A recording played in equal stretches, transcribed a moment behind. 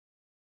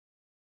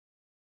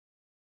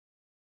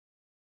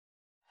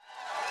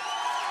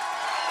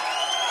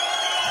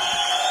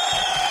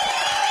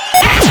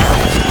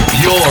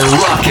You're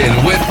rocking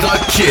with the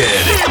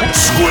kid.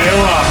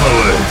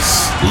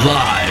 Squareopolis.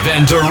 Live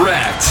and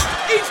direct.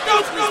 East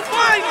Coast is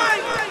flying.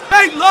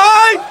 Bang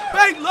live.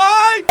 Bang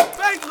live.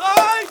 Bang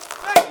live.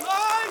 Bang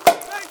live.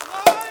 Bang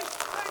live.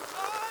 Bang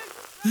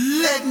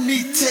live. Let me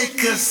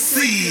take a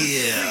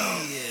sip.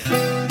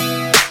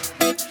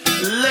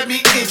 Let me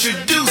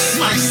introduce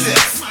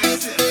myself.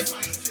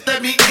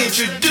 Let me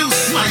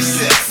introduce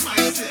myself.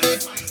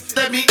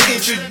 Let me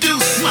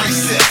introduce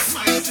myself.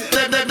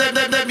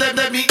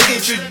 Let me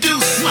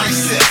introduce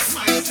myself.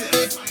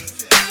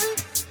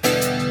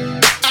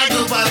 I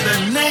go by the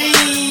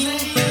name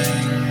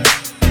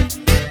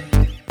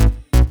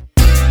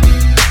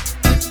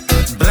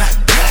Black.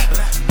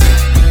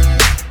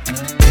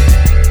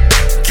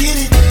 Get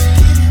it?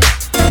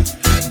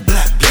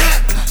 Black.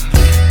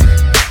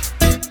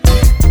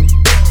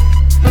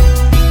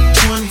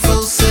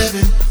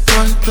 24/7,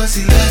 1 +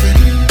 11,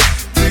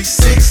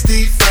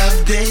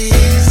 365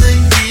 days a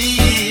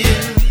year.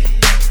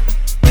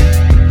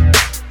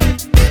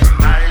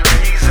 My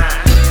reason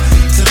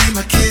to leave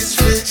my kids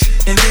rich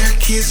and their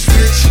kids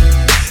rich,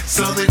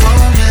 so they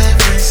won't have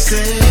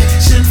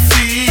recession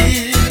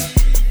fear.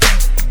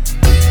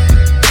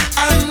 I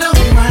know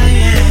I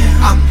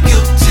am. I'm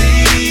guilty.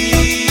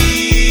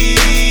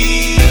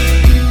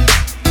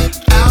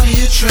 Out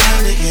here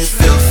trying to get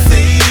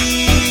filthy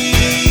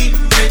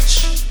rich.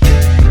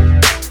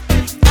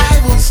 I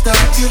won't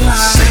stop till I'm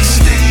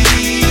 60.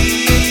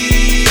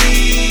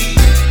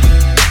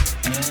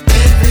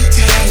 Every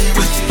day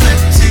with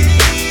plenty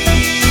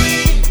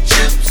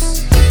chips.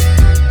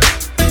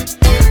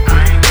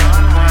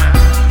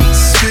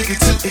 Speak it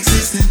to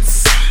existence.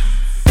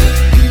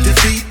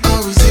 Defeat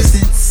all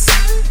resistance.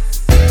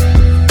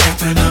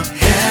 Open up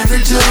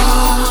every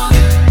door.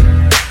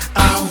 I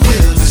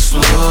will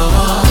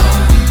explore.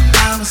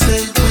 I'ma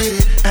stay with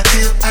it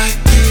until I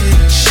get it.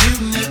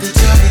 Shooting at the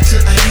target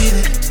till I hit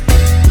it.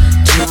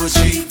 To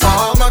achieve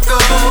all my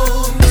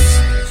goals.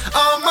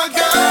 All my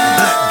goals.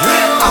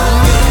 I'm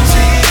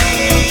guilty.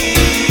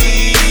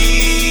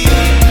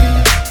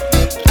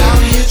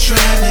 Out here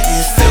trying to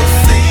get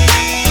filthy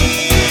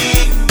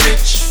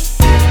rich.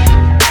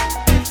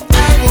 I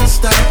won't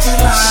stop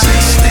till I'm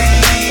 60.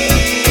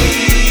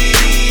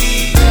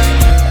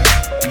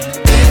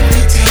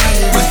 Every day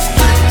with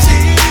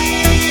plenty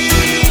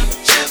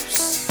chips.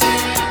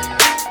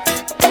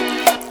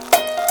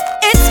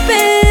 It's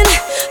been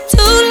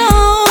too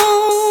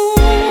long,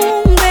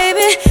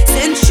 baby,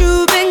 since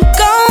you've been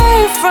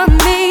gone from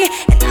me,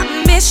 and I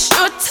miss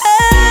your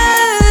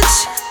touch.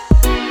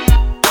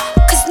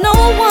 'Cause no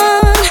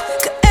one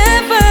could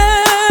ever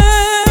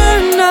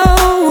know,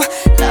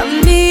 love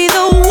me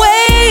the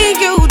way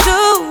you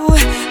do.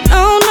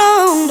 No, no,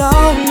 no,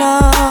 no.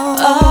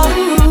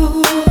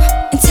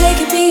 And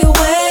taking me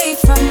away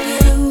from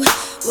you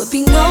would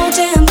be no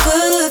damn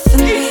good for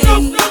me.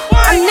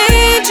 I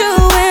need you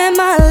in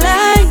my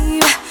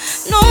life.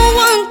 No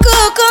one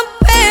could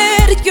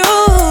compare to you.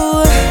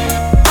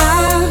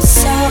 I'm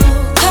so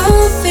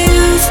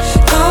confused.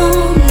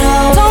 Don't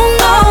know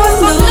if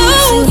I'm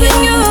losing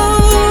you.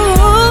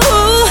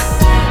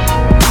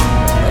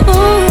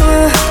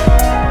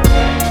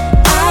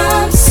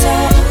 I'm so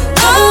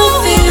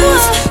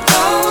confused.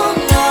 Don't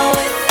know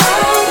if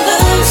I'm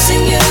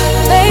losing you,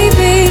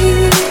 baby.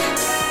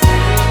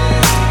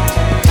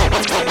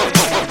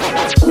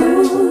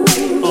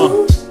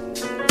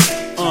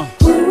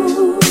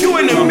 You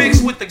in the mix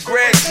with the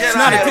Greg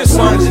Jedi. not a good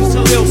song, it's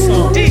a real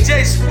song.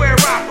 DJ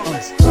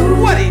Squareopolis.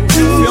 What he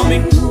do? Feel me?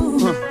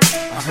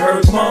 I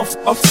heard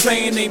motherfuckers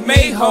saying they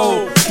made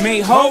hoe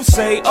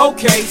say,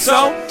 okay,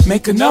 so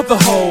make another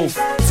hoe.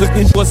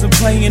 Looking wasn't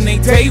playing they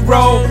day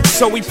role,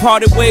 so we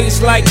parted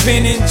ways like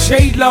Ben and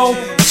J-Lo.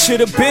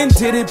 Should've been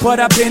did it, but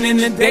I've been in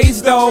the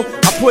days though.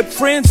 I put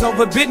friends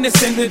over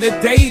business into the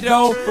day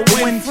though. But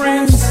when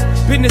friends,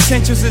 business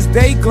interests as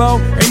they glow,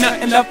 ain't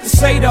nothing left to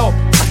say though.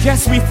 I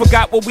guess we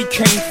forgot what we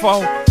came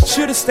for.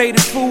 Should've stayed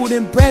in food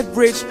and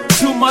beverage.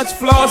 Too much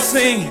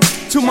flossing,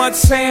 too much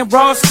saying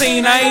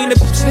Rothstein. I ain't a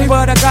bitch,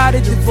 but I gotta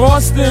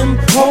divorce them.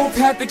 Hope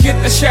had to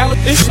get the shallow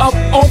ish up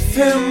off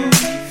him.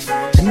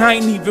 And I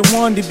ain't even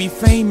one to be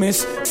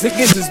famous.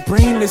 Niggas is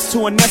brainless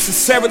to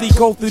unnecessarily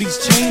go through these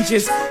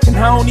changes. And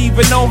I don't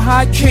even know how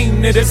I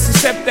came to this,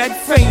 except that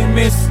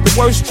famous. The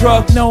worst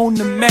drug known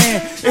to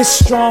man is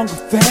stronger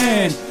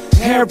than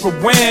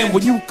heroin.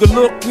 When you could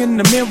look in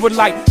the mirror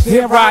like,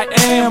 there I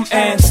am,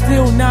 and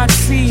still not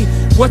see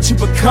what you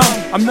become.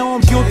 I know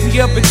I'm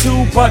guilty of it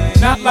too, but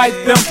not like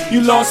them.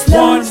 You lost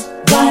one,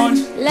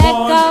 let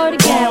go to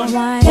get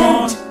one,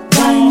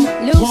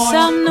 lose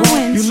some to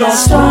win you some.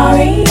 lost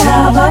Story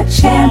of a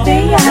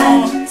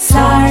champion.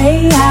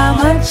 Sorry, I'm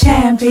a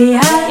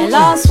champion. You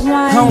lost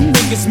I don't one.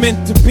 think it's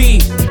meant to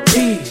be.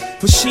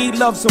 For she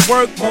loves her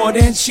work more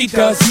than she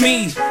does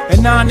me.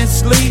 And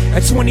honestly,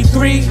 at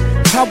 23,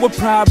 I would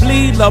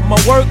probably love my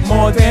work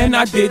more than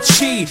I did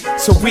she.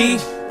 So we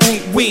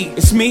ain't we,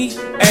 it's me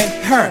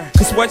and her.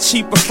 Cause what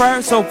she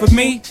prefers over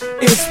me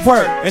is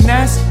work, and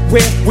that's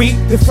where we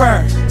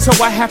differ. So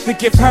I have to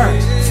give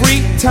her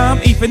free time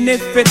even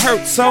if it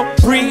hurts. So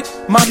breathe,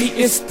 mommy,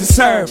 it's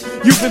deserved.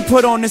 You've been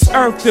put on this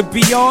earth to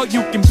be all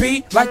you can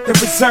be, like the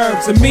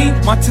reserves. And me,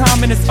 my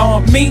timing is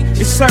on me,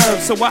 it's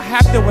served. So I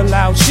have to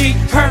allow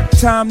her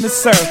time to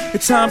serve. The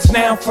time's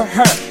now for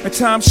her, the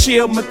time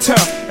she'll mature,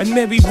 and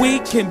maybe we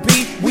can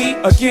be we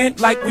again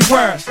like we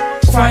were.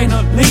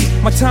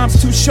 Finally, my time's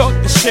too short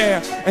to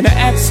share, and I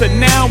ask her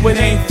now it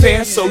ain't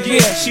fair. So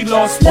yeah, she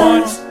lost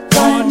one.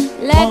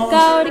 Let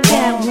go to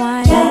get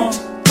one.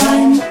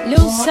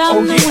 Lose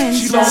some to win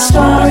some.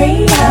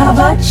 Story of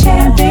a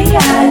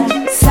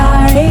champion.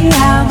 Sorry,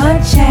 I'm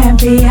a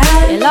champion.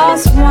 You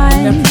lost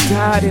one. Never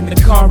died in the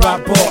car I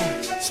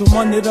bought, so I'm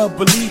under the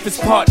belief it's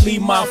partly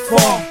my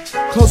fault.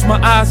 Close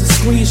my eyes and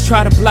squeeze,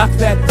 try to block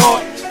that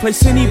thought.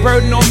 Place any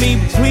burden on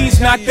me, please,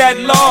 not that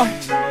law.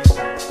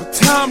 But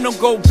time don't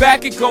go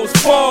back, it goes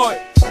forward.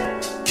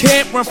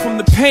 Can't run from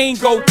the pain,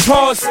 go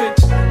towards it.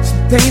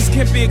 Some things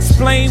can't be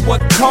explained,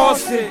 what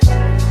caused it.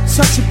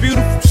 Such a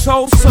beautiful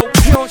soul, so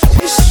pure.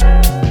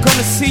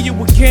 Gonna see you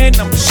again,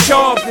 I'm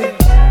sure of it.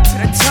 To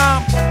that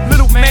time,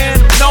 little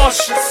man, I'm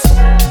nauseous.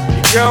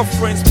 Your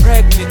girlfriend's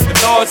pregnant, the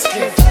Lord's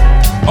gift.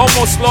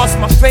 Almost lost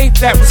my faith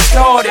that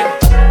restored it.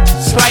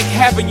 It's like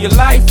having your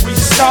life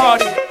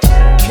restarted.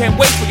 Can't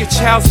wait for your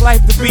child's life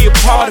to be a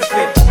part of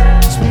it.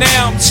 So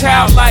now I'm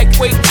childlike,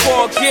 waiting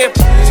for a gift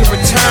to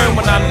return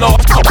when I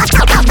lost.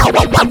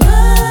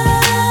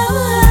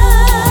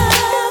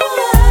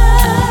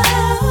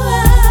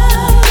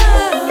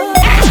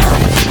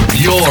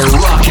 You're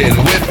rocking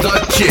with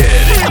the Kid.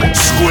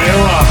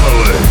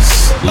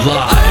 Squareopolis.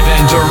 Live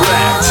and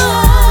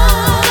direct.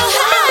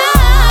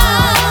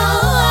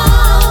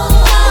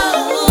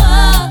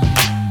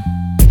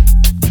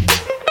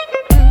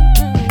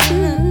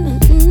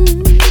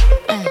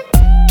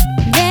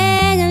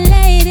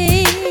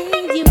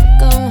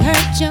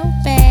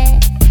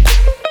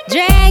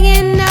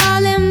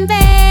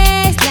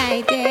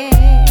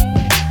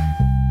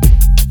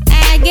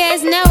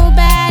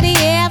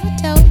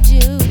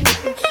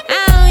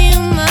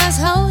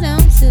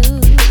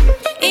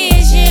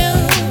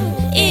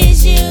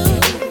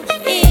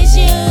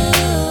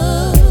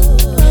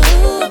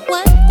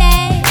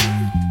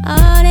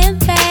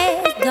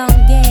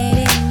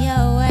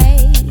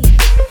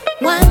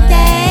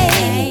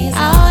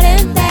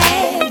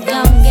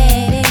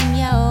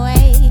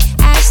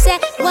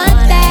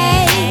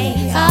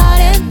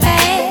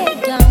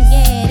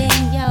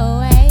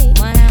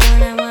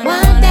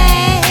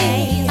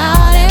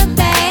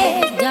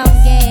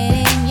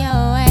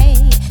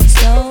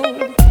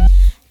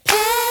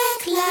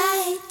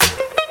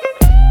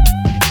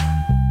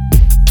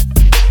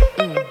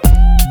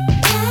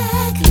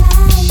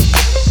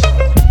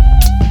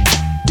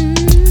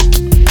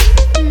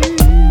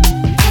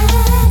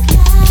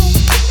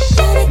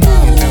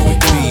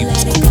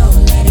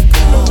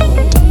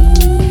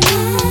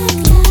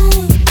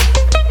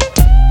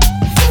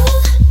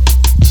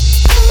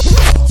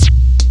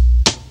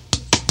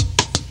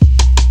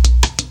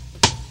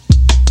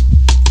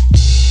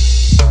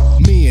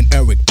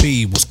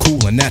 was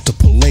coolin' at the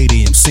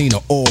Palladium, seen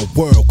an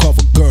all-world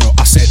cover girl.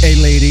 I said, hey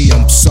lady,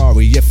 I'm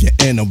sorry if you're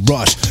in a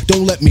rush.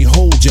 Don't let me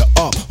hold you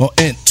up or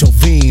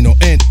intervene or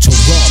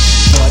interrupt.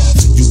 But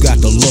you got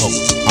the look,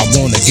 I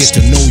wanna get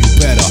to know you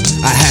better.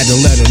 I had to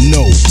let her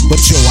know,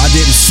 but yo, I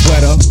didn't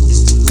sweat her.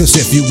 Cause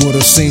if you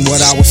would've seen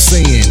what I was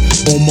saying,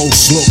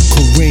 almost looked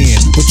Korean,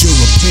 but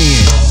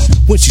European.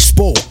 When she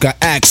spoke, her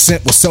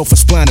accent was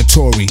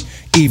self-explanatory.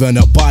 Even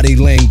her body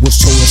language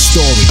told a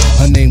story.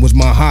 Her name was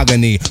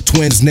Mahogany,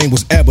 twins' name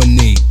was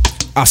Ebony.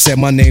 I said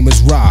my name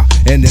is Ra,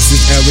 and this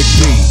is Eric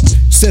B.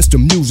 Since the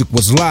music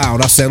was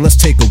loud, I said let's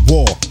take a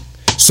walk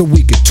so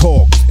we could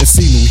talk and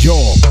see New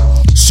York.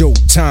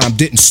 Showtime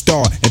didn't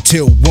start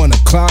until 1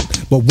 o'clock,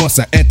 but once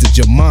I entered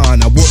your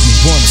mind, I wouldn't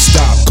wanna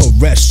stop.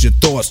 Caress your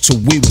thoughts till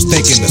we was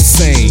thinking the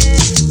same.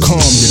 Calm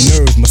your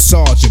nerves,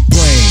 massage your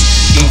brain.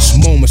 Each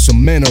moment's a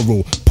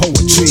mineral,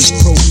 poetry,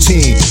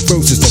 protein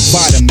versus the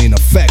vitamin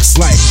effects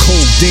like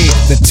codeine.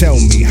 Then tell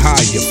me how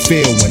you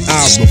feel when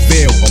I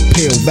reveal a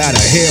pill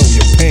that'll heal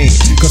your pain.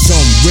 Cause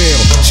I'm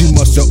real, she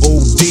must have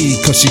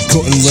OD'd cause she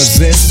couldn't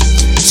resist.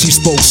 She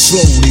spoke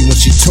slowly when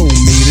she told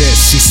me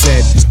this. She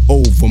said,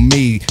 over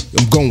me,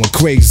 I'm going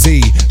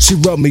crazy. She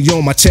rubbed me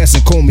on my chest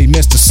and called me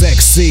Mr.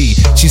 Sexy.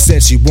 She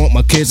said she want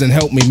my kids and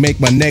help me make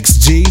my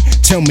next G.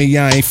 Tell me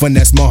I ain't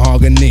finesse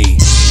mahogany.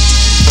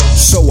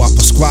 So I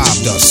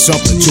prescribed her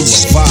something to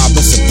revive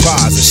and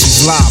surprise her.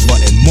 She's liver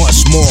and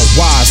much more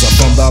wiser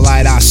from the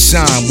light I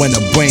shine when the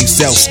brain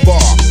cells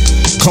spark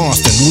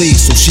constantly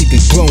so she can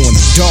glow in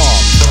the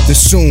dark. Then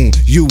soon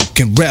you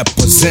can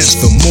represent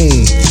the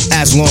moon.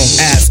 As long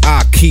as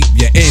I keep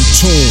you in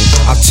tune,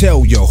 I'll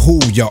tell you who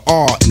you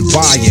are and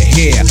why you're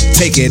here.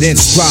 Take it in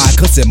stride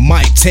cause it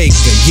might take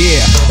a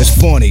year. It's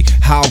funny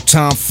how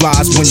time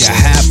flies when you're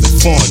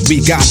having fun. We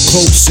got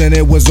close and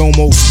it was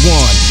almost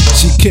one.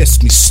 She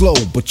kissed me slow,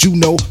 but you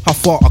know how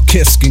far a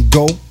kiss can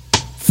go.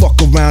 fuck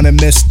around and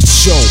miss the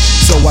show.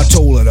 So I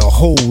told her to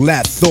hold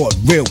that thought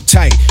real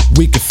tight.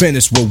 We could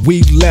finish where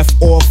we left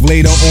off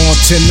later on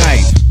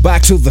tonight.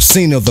 Back to the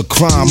scene of the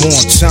crime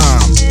on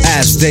time.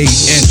 As they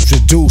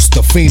introduced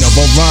the fiend of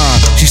a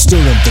rhyme, she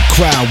stood in the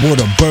crowd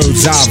with a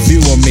bird's eye view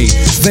of me,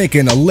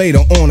 thinking of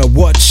later on of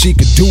what she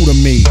could do to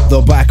me.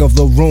 The back of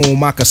the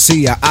room, I could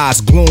see her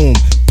eyes gloom,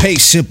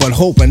 patient but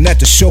hoping that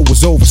the show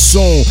was over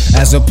soon.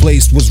 As the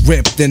place was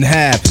ripped in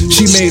half,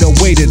 she made her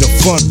way to the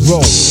front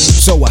row.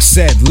 So I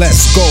said,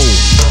 let's go.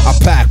 I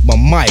packed my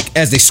mic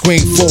as they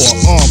screamed for an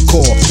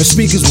encore. The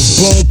speakers was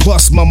blown,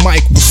 plus my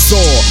mic was sore.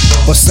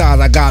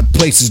 Besides, I got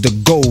places to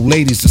go,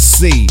 ladies to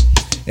see,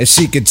 and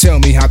she could tell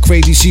me how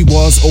crazy she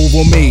was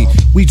over me.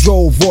 We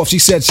drove off, she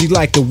said she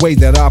liked the way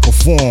that I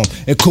performed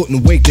and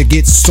couldn't wait to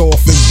get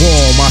soft and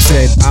warm. I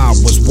said I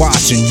was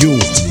watching you,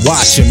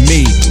 watching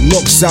me.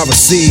 Looks I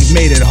received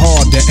made it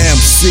hard to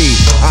MC.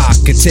 I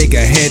could take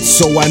a hint,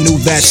 so I knew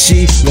that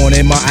she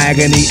wanted my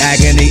agony,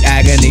 agony,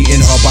 agony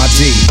in her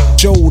body.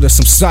 Showed her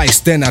some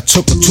sights, then I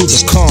took her to the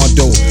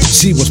condo.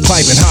 She was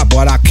piping hot,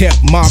 but I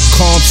kept my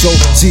calm. So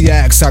she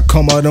asked how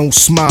come I don't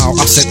smile.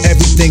 I said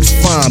everything's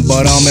fine,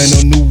 but I'm in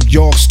a New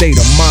York state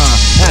of mind.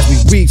 As we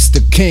reached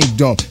the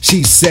kingdom,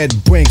 she said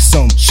bring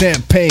some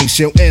champagne,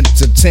 she'll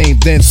entertain,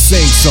 then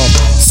sing some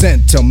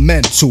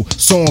sentimental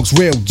songs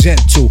real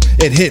gentle.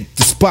 It hit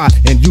the spot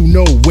and you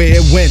know where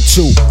it went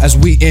to. As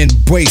we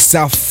embraced,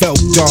 I felt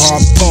the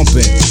heart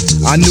pumping.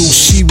 I knew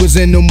she was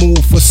in the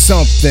mood for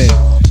something,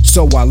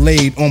 so I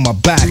laid on my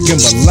back and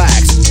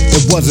relaxed.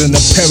 It wasn't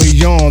a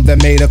Perignon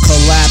that made her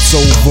collapse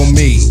over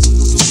me.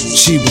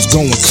 She was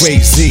going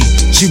crazy.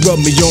 She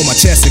rubbed me on my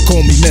chest and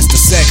called me Mr.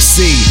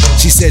 Sexy.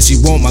 She said she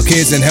want my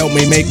kids and help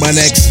me make my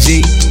next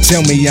G.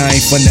 Tell me I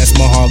ain't finesse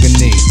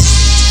mahogany.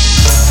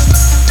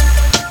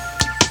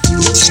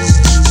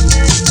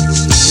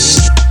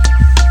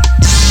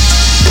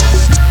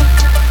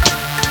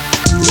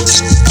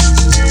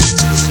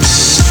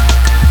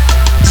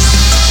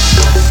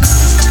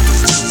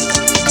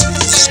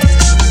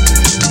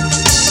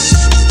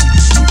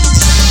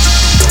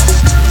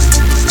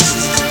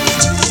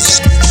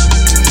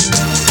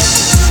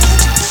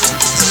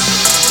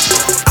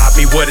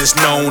 What is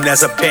known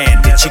as a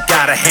bandit. You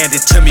gotta hand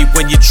it to me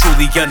when you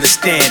truly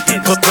understand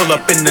it. Pull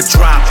up in the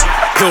drop,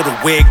 peel the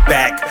wig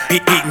back,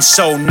 beating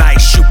so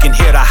nice you can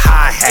hear the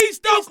hi-hat.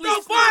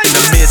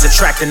 The mids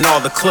attracting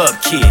all the club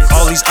kids.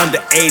 All these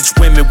underage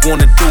women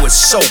wanna do it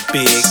so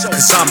big.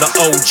 Cause I'm the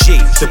OG,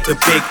 the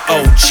big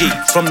OG.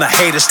 From the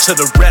haters to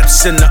the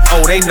reps and the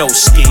O, they know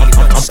ski.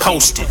 I'm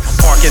posted,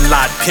 parking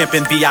lot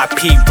pimping,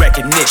 VIP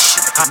recognition.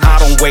 I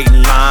don't wait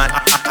in line,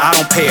 I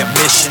don't pay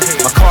admission.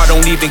 My car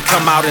don't even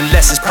come out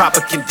unless it's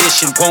proper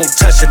condition. Won't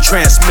touch the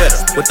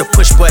transmitter with the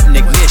push button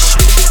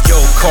ignition.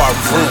 Your car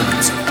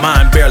rooms,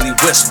 mine barely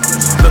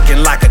whispers.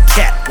 Looking like a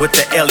cat with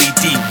the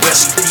LED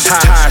whistle.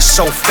 Tires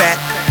so fat,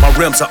 my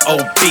rims are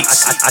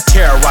obese. I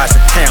terrorize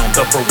the town,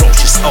 the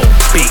ferocious old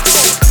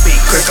beast.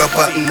 Click a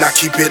button, I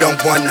keep it on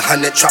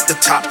 100. Drop the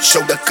top, show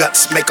the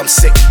guts, make them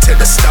sick to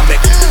the stomach.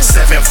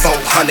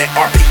 7,400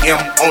 RPM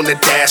on the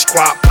dash.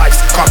 Quad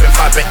pipes, carbon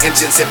fiber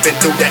engines zipping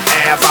through the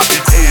Ave. I be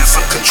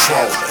cruising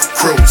control,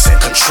 cruising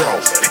control.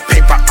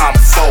 Paper I'm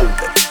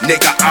folding,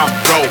 nigga I'm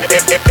rolling.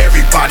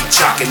 Everybody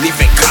jocking,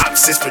 even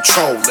cops is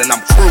patrolling.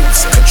 I'm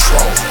cruising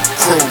control,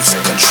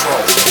 cruising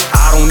control.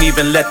 I don't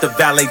even let the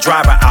valet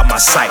driver out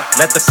my sight.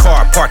 Let the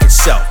car park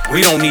itself,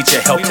 we don't need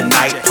your help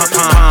tonight.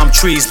 Palm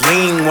trees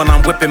lean when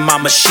I'm whipping my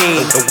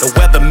machine. The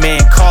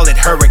weatherman call it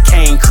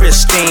Hurricane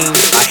Christine.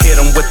 I hit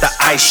him with the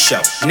ice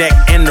show, neck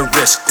and the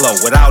wrist glow,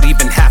 without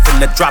even having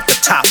to drop the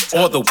top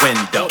or the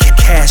window.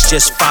 Cash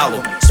just follow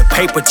me, the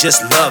paper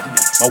just love me.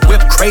 My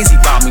whip crazy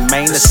about me,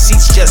 man, the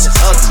seats just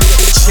hug me.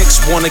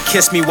 Chicks wanna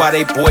kiss me while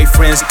they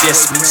boyfriends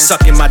diss me.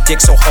 Sucking my dick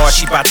so hard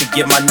she bout to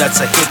give my nuts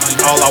a hickey.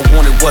 All I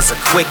wanted was a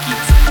quickie.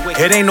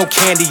 It ain't no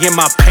candy in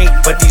my paint,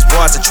 but these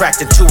bras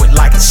attracted to it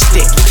like it's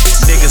sticky.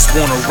 Niggas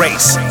wanna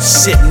race,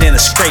 sitting in a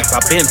scrape.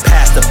 I've been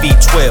past the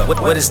V12.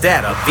 What is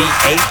that, a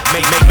V8?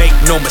 Make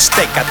no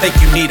mistake, I think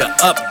you need an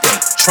update.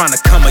 Trying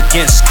to come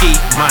against ski,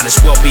 might as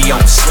well be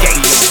on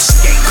skates.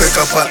 Click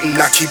a button,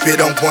 I keep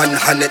it on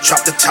 100.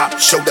 Drop the top,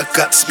 show the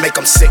guts, make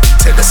them sick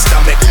to the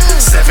stomach.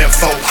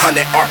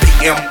 7,400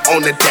 RPM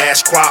on the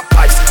dash. Quad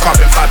pipes,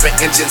 carbon fiber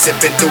engines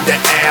zipping through the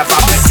Ave.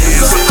 I be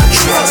cruising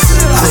control,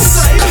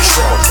 cruising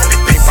control.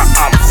 Paper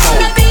I'm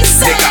folding,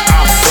 nigga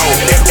I'm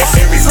rolling.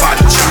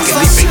 Everybody jocking,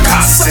 even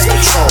cops is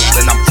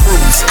patrolling. I'm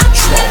cruising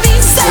control,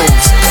 cruising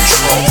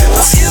control.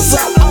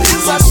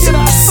 Should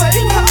I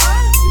say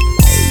hi?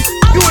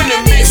 You in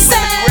the mix with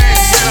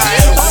the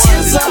grand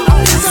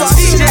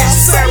DJ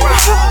Sarah.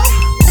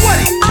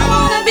 I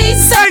wanna be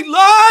Say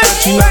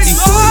live,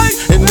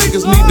 and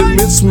niggas need to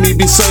miss me,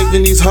 be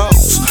saving these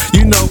hoes.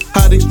 You know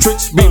how these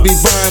tricks be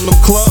buying them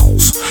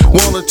clothes.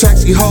 Wanna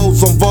taxi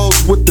hoes on Vogue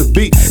with the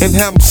beat and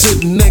have them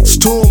sitting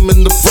next to them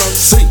in the front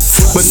seat.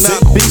 But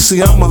not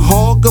BC, I'm a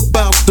hog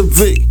about the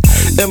V.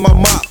 And my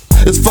mop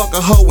is fuck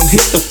a hoe and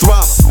hit the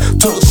throttle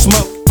to the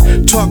smoke.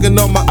 Talking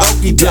on my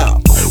okey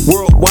doke.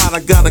 Worldwide, I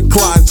got a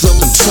Clyde's up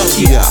in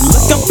Tokyo.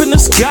 Look up in the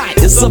sky.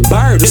 It's a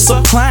bird, it's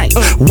a plane.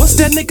 What's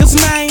that nigga's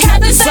name?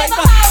 Captain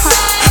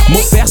Saberhouse.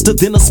 More faster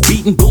than a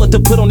speeding bullet to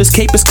put on this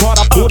cape is caught.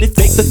 I pulled it,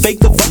 fake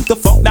the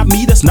funk, not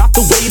me, that's not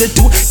the way to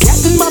do it.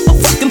 Captain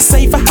motherfucking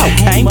Saberhouse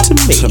came to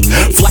me,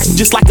 flashing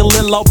just like a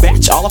little old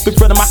batch, all up in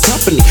front of my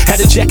company. Had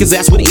to check his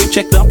ass with an ear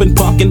checked up and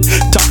punkin',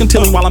 talking to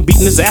him while I'm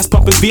beating his ass,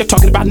 pumping beer,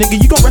 talking about nigga,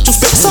 you gon'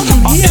 retrospect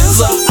something here.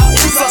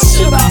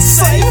 Should I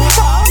save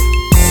her?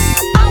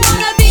 I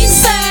wanna be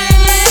saved.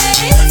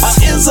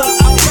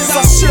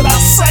 Should I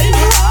save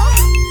her?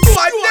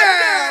 Right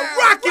now,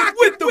 rockin'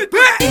 with the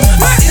back.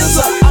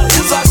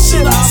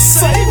 Should I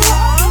save her?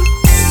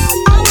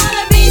 I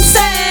wanna be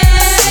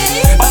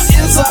saved.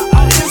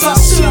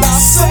 Should I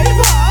save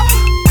her?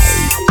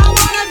 I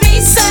wanna be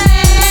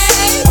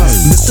saved.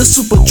 Mr.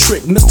 Super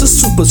Trick, Mr.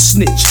 Super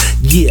Snitch.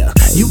 Yeah,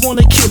 you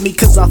wanna kill me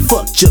cause I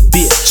fucked your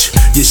bitch.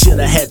 You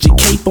shoulda had your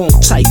cape on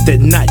tight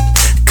that night,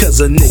 cause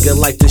a nigga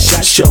like the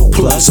shot show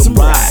plus a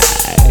ride.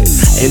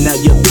 And now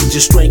your bitch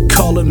is straight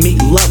calling me,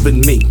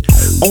 loving me.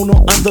 On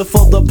or under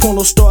for the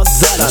porno stars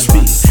that I be.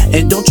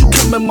 And don't you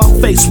come in my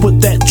face with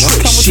that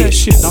trick shit.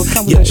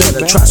 You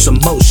better try some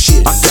more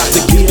shit. I got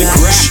to get the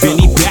grab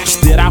any batch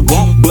that I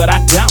want, but I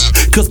don't.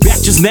 Cause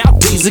batches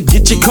nowadays will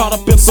get you caught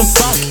up in some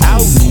funk.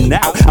 Oh,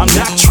 now I'm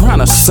not trying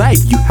to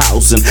save you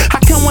housing.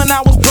 How come when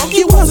I was broke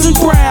you wasn't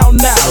brown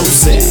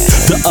nosing?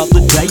 The other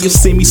day you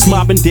see me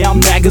smobbing down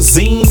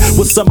magazine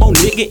with some old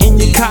nigga in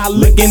your car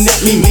looking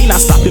at me mean.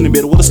 I stopped in the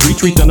middle of the street,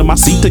 reached under my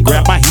seat to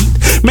grab my heat.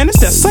 Man, it's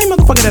that same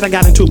motherfucker that I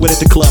got into it with at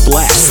the club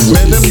last week.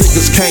 Man, them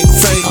niggas can't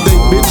fake, they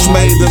bitch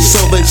made us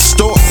so they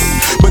store.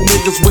 But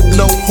niggas with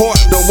no heart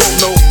don't want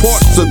no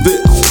parts of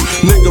this.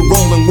 Nigga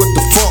rolling with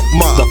the funk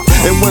mob,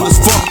 and when it's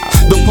funk,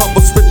 the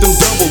pumper spit them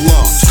double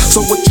lungs.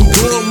 So what you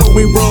doing when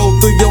we roll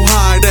through your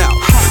hideout?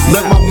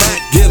 Let my Mac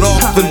get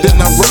off and then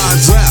I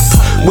rise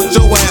out. With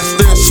your ass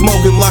there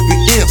smoking like an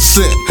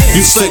incense.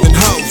 You singing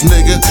hoes,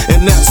 nigga,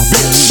 and that's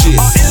bitch shit.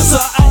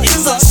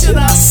 Should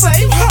I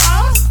save her?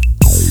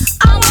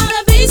 I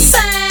wanna be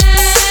saved.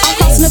 I'm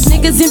crossing up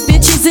niggas and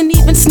bitches and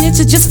even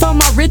snitches just for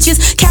my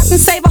riches. Captain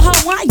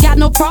Saberhouse, I ain't got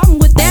no problem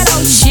with that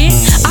old shit.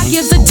 I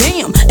gives a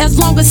damn as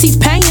long as he's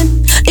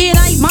paying. It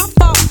ain't my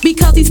fault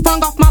because he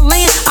sprung off my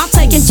land. I'm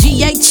taking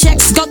GA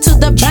checks, go to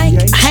the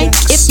bank. Hank,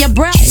 if your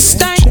breath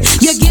stink,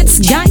 you get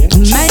skanked,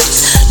 mate.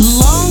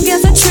 Long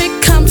as a trick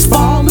comes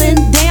falling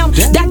down,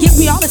 that gives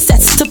me all the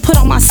sets to put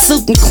on my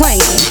suit and claim.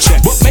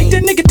 But make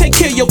that nigga take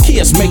care of your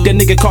kids. Make that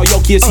nigga call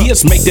your kids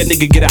his. Make that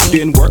nigga get out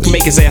there and work.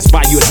 Make his ass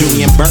buy you a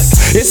Dooney and Burke.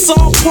 It's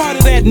all part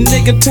of that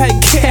nigga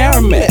take care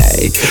of me.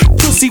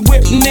 Pussy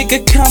whip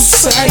nigga come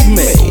save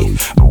me.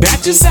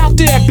 Batches out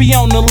there be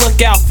on the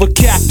lookout for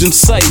Captain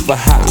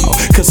Saberhouse,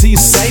 cause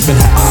he's saving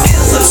how.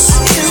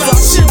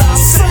 Should I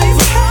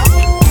save her?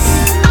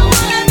 I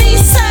wanna be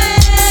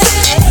saved.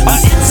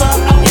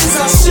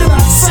 Should I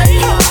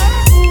save her?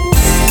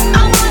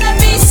 I wanna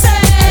be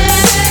saved.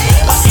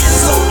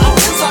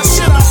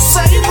 Should I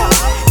save her?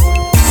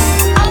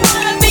 I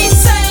wanna be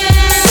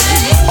saved.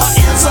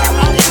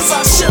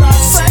 Should I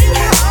save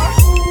her?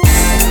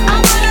 I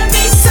wanna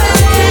be saved.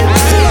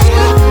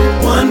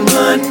 One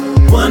blunt,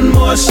 one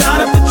more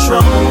shot of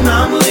Patron,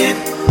 I'm lit.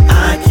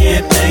 I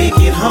can't make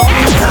it home.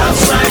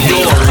 House right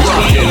here.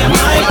 I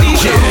might be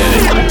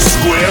gone.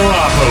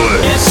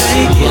 Squareopolis. Can't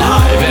take it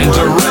Live and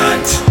home.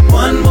 direct.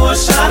 One more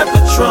shot of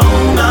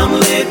Patron, I'm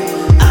lit.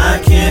 I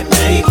can't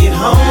make it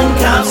home.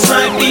 Cops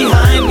right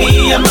behind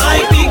me. I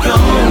might be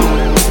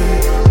gone.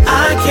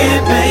 I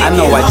can't make it I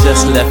know home. I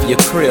just left your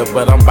crib,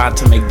 but I'm about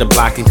to make the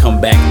block and come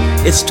back.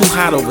 It's too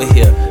hot over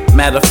here.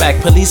 Matter of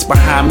fact, police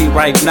behind me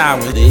right now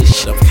with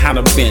this shit. I'm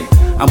kinda bent.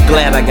 I'm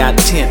glad I got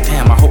tent.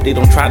 Damn, I hope they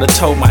don't try to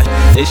tow my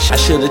this. I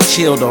should've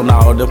chilled on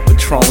all the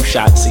Patron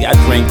shots. See, I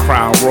drink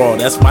Crown Royal.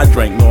 That's my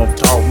drink. No, I'm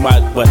talking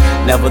about. But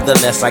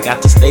nevertheless, I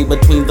got to stay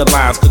between the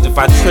lines. Cause if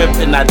I trip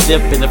and I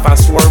dip and if I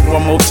swerve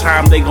one more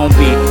time, they gon'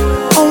 be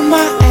on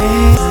my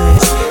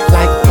ass.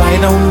 Like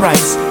white on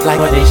rice, like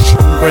they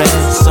shooting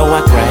grass. So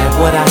I grab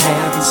what I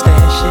have and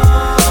stash it.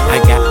 I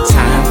got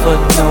time for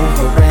no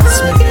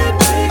harassment.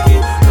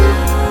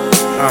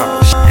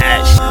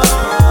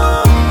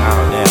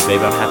 Oh, damn,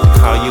 baby, I'll have to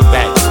call you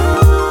back.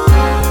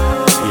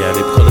 Yeah,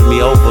 they pulling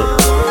me over.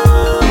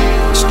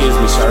 Excuse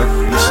me, sir.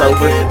 You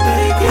sober?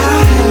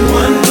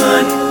 One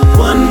blunt,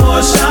 one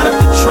more shot of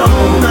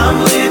Patron,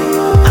 I'm lit.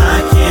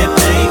 I can't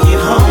make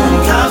it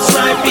home. Cops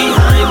right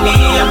behind me.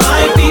 I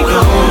might be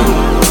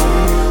gone.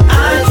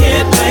 I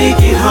can't make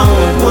it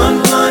home.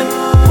 One blunt,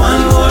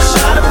 one more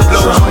shot of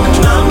Patron,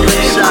 I'm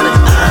lit.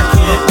 I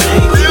can't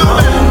make it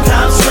home.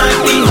 Cops right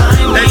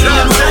behind me.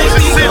 I might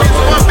be gone.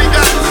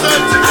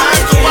 I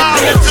can't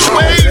make it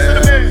home.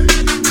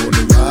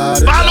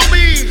 Follow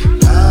me.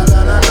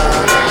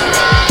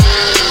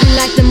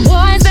 Like them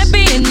boys that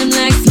be in the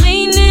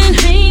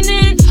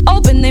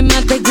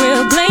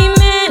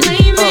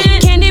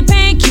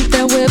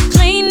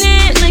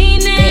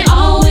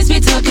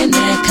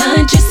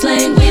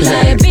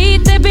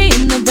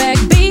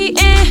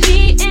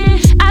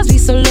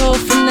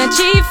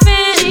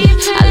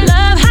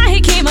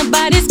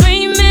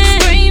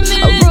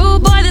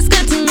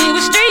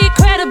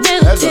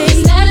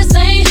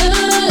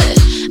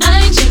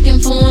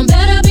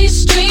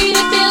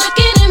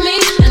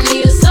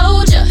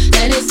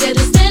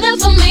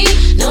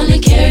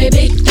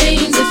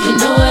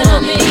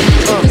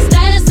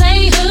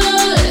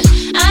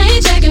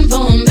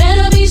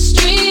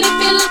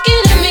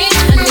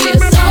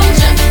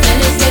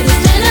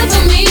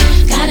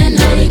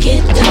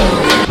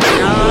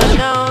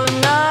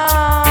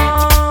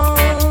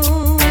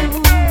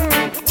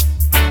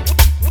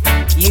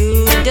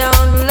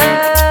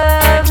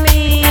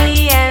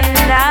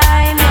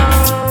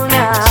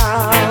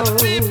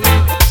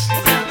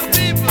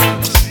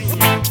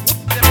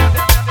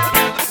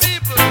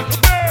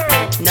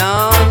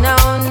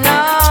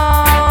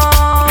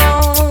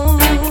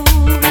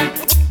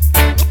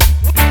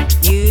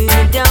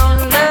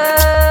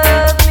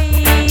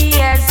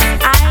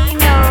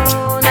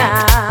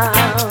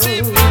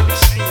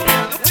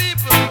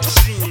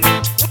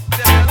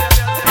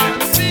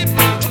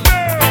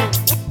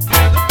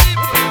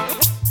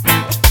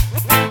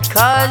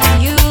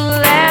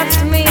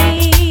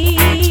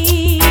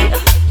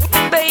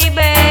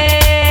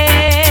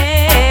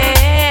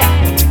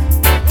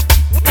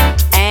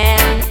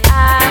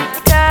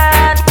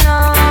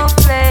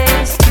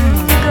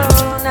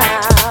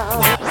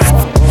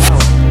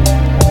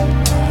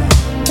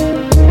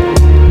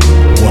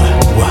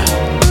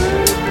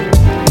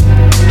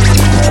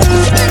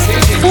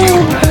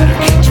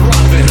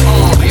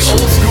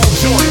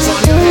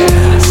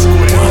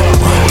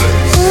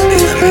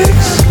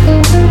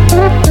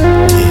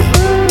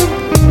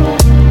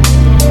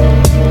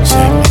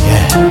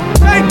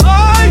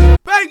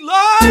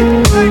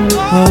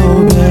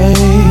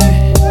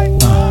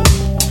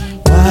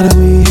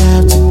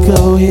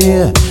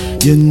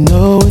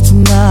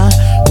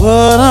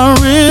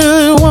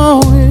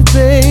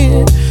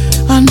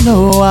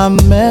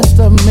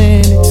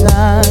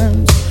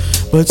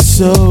but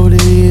so do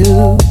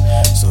you.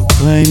 So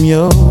claim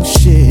your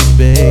shit,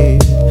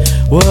 babe.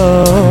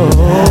 Whoa,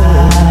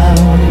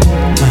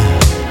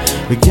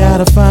 we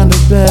gotta find a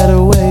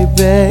better way,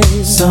 babe.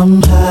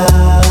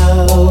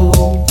 Somehow,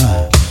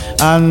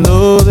 I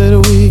know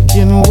that we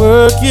can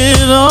work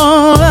it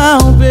on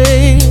out,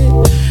 babe.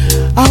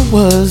 I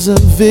was a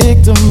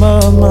victim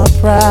of my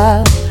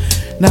pride.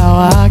 Now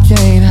I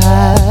can't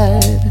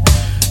hide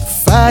the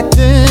fact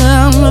that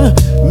I'm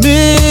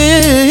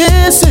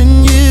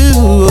missing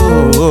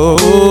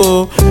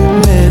you,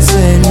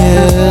 missing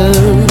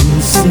you.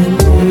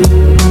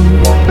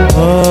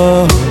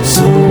 Oh,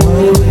 so what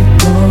are we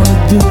gonna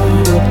do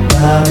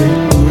about it?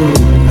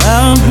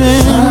 I've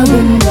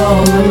been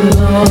all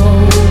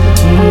alone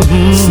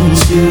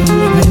since you've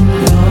been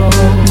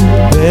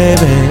gone,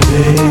 baby,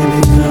 baby,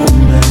 come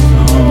back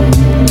home.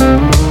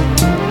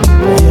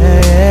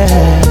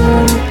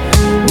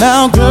 Yeah.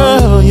 Now,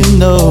 girl, you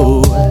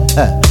know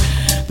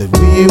that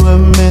we were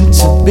meant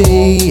to be.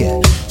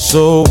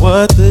 So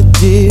what the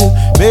deal?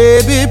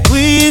 Baby,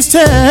 please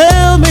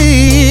tell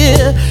me.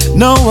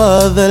 No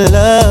other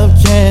love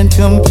can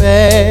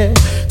compare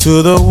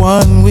to the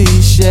one we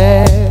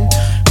share.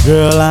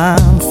 Girl,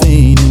 I'm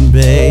fiending,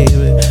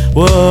 baby.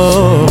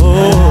 Whoa,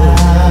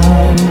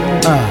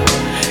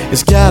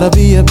 it's gotta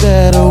be a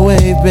better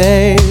way,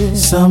 babe.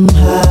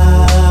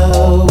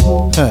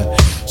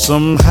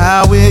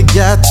 Somehow we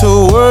got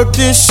to work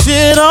this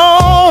shit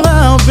on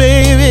out,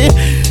 baby.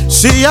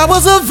 See, I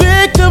was a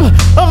victim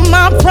of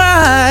my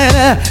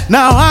pride.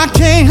 Now I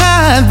can't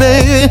hide,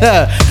 baby,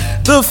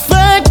 the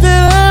fact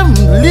that I'm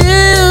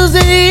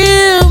losing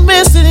you,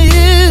 missing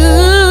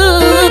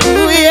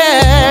you,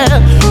 yeah.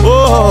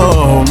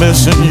 Oh,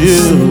 missing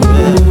you.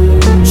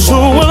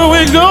 So what are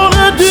we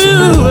gonna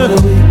do?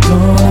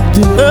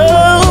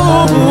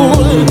 Oh,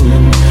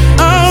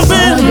 I've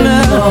been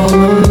all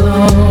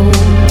alone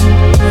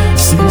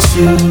since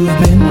you've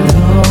been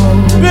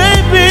gone.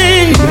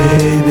 Baby,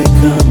 baby,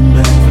 come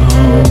back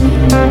home.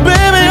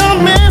 Baby, I'm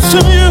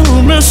missing you,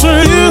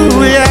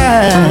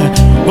 yeah.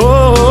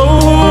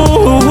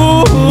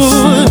 Oh,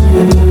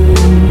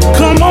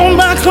 come on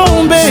back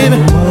home, baby.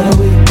 So what are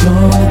we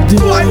gonna do?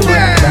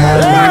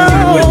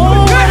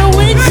 What are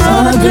we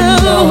gonna do?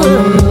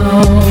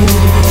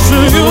 So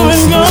you've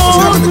been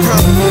gone.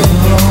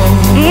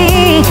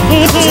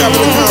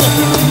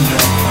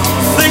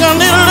 Think I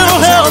need a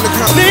little help.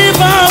 Leave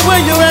out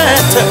where you're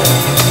at.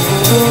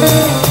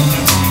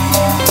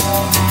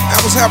 I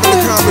was having a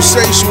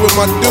conversation with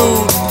my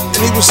dude,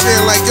 and he was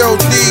saying like, yo,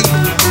 D,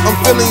 I'm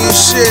feeling your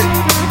shit,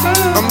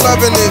 I'm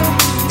loving it,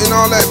 and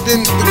all that.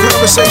 Then the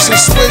conversation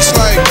switched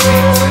like,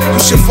 you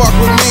should fuck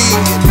with me,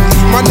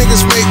 my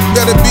niggas make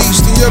better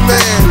beats than your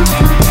man.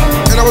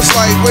 And I was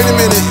like, wait a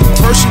minute,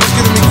 first you was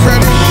giving me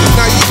credit,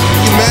 now you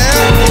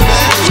mad?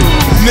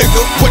 Nigga,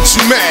 what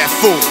you mad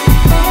for?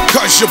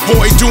 Cause your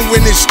boy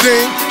doing his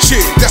thing?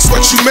 Shit, that's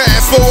what you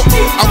mad for?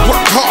 I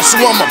work hard so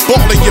I'ma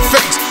ball in your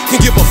face. Can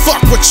give a fuck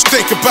what you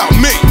think about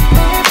me.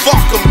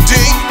 Fuck 'em, D.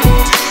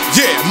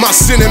 Yeah, my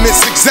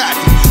sentiments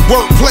exactly.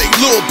 Wordplay,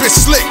 little bit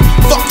slick,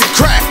 fucking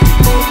crafty.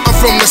 I'm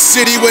from the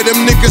city where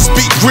them niggas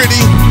be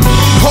gritty.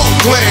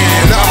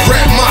 Hoagland, I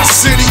rap my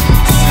city.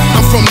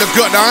 I'm from the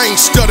gutter, I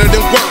ain't stuttered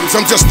in words.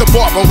 I'm just a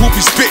barber who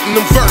be spitting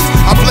them verse.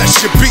 I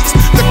bless your beats,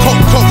 the cold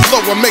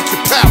flow will make you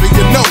powder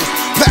your nose.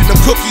 Platinum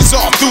cookies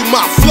all through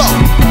my flow.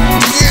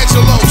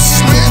 D'Angelo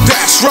Smith,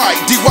 that's right.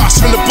 D-Watch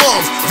from the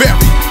bums,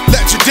 very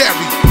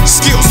legendary.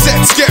 Skill set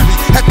scary,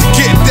 had to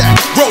get that.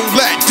 Roll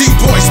that,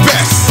 D-Boy's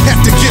best. Had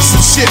to get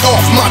some shit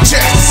off my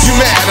chest. You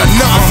mad or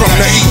not? I'm from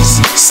the east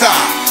side,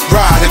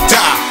 ride or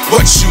die.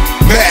 What you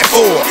mad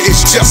for?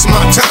 It's just my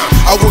time.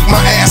 I work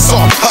my ass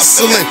off,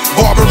 hustling,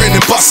 barbering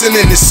and busting,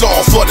 and it's all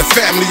for the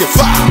family of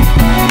five.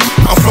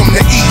 I'm from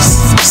the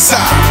east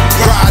side,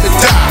 ride or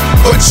die.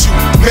 What you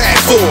mad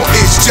for?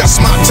 It's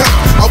just my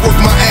time. I work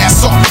my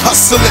ass off,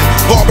 hustling,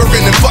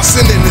 barbering and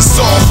busting, and it's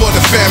all for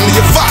the family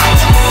of five.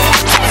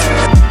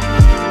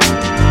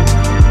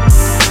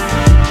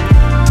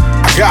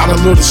 I got a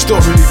little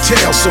story to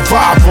tell,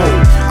 survival.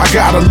 I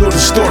got a little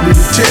story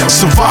to tell,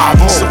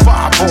 survival.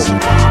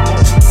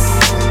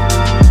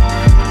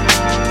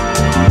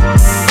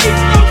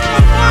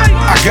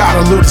 I got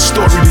a little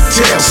story to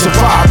tell,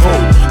 survival.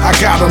 I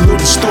got a little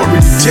story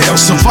to tell,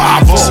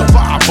 survival.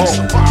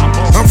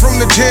 I'm from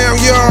the town,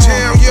 y'all.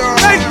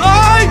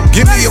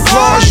 Give me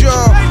applause,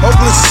 y'all.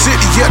 Oakland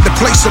City, yeah, the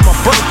place of my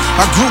birth.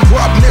 I grew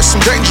up near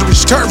some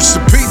dangerous turfs to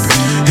peep it.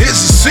 Here's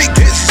a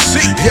secret.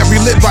 Yeah, we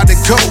live by the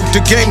code. The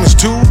game is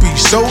to be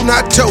sold,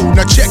 not told.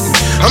 Now check it.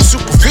 I'm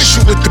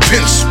superficial with the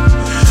pencil.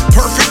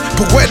 Perfect,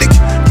 poetic,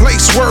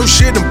 place word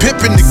shit. I'm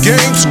pimping the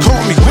games. Call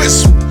me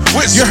Whistle.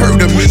 You heard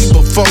of me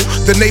before.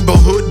 The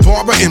neighborhood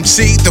barber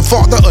MC, the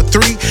father of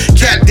three.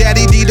 Cat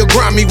Daddy D, the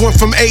grimy one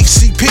from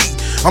ACP.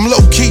 I'm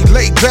low-key,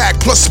 laid back,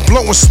 plus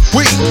blowing some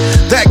weed.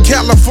 That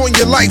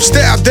California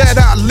lifestyle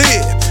that I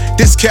live.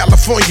 This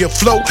California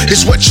flow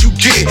is what you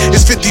get.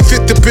 It's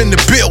 50-50 up in the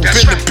bill.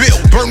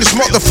 Burn this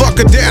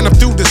motherfucker down up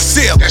through the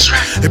seal.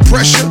 And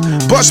pressure,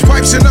 bust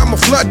pipes and I'ma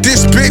flood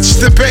this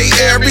bitch. The Bay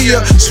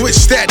Area,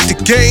 switch that to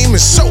game and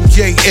so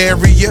yay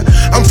area.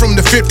 I'm from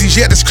the 50s,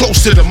 yeah, that's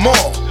close to the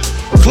mall.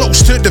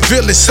 Close to the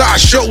village side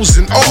shows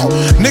and all.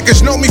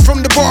 Niggas know me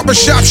from the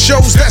barbershop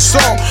shows, that's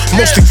all.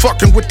 Mostly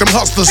fucking with them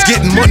hustlers,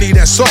 getting money,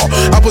 that's all.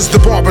 I was the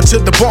barber to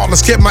the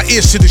ballers, kept my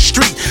ears to the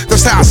street.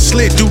 That's how I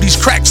slid through these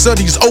cracks of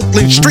these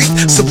Oakland streets.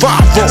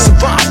 Survival.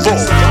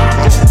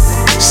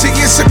 See,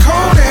 it's a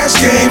cold ass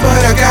game,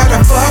 but I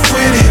gotta fuck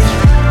with it.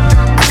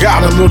 I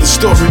got a little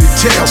story to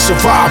tell,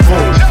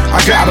 survival.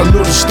 I got a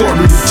little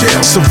story to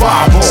tell,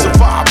 survival.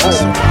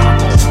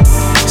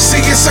 See,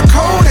 it's a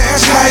cold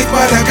ass life,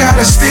 but I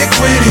gotta stick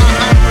with it.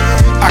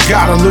 I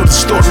got a little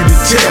story to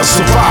tell,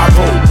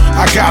 survival.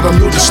 I got a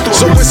little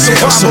story to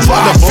tell,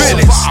 survival.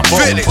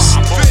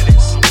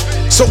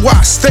 So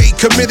I stay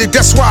committed,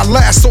 that's why I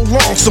last so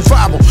long.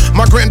 Survival,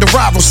 my grand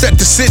arrival set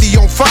the city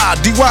on fire.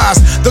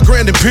 DY's the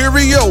grand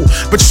imperial,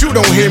 but you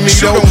don't hear me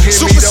though.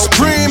 Super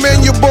Supreme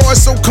and your boy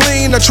so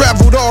clean. I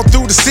traveled all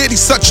through the city,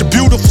 such a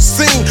beautiful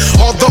scene.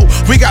 Although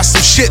we got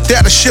some shit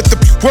that'll shift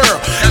up your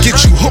world, get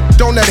you hooked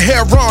on that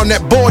heroin,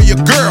 that boy or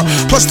girl.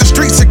 Plus the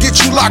streets will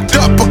get you locked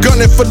up or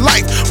gunning for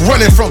life.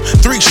 Running from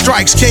 3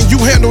 strikes, can you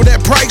handle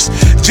that price?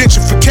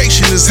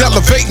 Gentrification is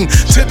elevating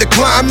to the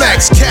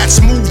climax.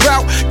 Cats move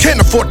out, can't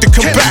afford to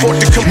come back.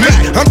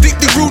 I'm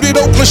deeply rooted,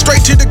 Oakland,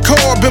 straight to the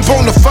core. Been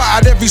bona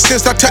fide ever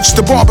since I touched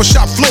the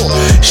barbershop floor.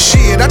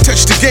 Shit, I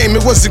touched the game,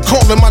 it wasn't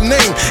calling my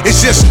name.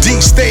 It's just D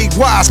stayed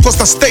wise, plus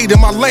I stayed in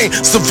my lane.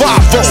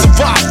 Survival.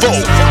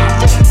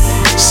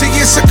 See,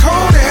 it's a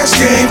cold ass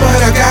game,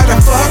 but I gotta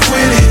fuck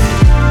with it.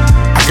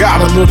 I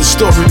got a little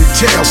story to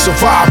tell,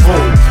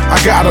 survival. I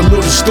got a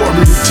little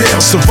story to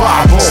tell,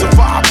 survival.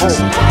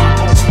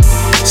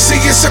 See,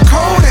 it's a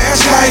cold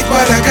ass life,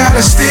 but I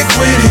gotta stick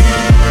with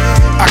it.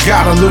 I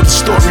got a little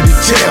story to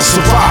tell,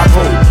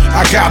 survival.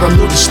 I got a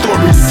little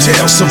story to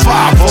tell,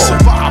 survival.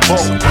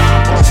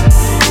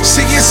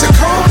 See, it's a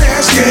cold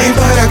ass game,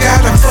 but I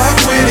gotta fuck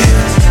with it.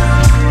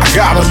 I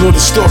got a little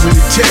story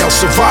to tell,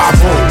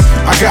 survival.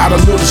 I got a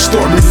little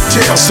story to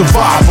tell,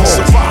 survival.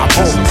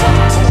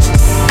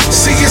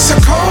 See, it's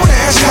a cold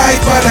ass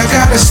life, but I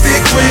gotta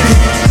stick with it.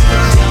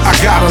 I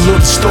got a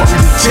little story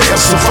to tell,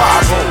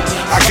 survival.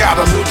 I got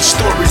a little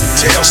story to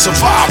tell,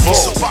 survival.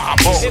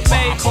 It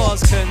may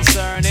cause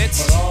concern,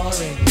 it's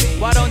boring.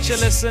 Why don't you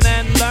listen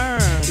and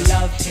learn?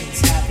 Love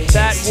things happy.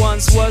 That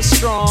once was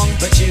strong,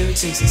 but you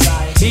to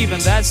society, even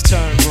that's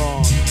turned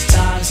wrong.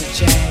 Times have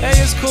changed. Hey,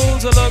 it's cool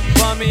to look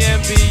bummy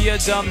and be a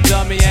dumb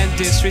dummy and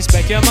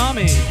disrespect your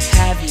mommy.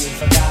 Have you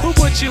forgotten who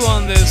put you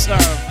on this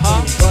earth,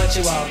 huh? Who brought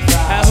you out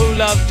proud? And who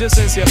loved you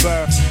since your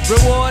birth?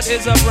 Reward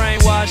is a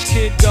brainwashed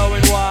kid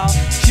going wild.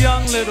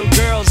 Young little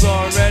girls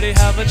already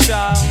have a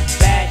child.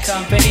 Bad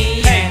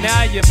company. Hey,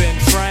 now you've been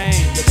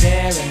framed. Your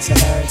parents are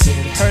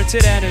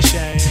hurted and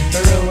ashamed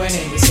for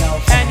ruining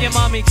yourself. And your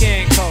mommy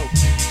can't cope.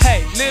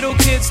 Hey, little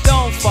kids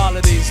don't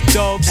follow these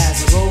dopes.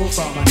 As a rule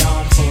from a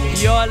non-fool.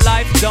 Your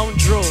life don't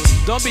drool.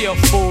 Don't be a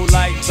fool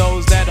like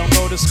those that don't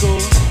go to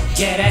school.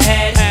 Get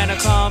ahead and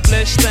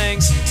accomplish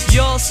things.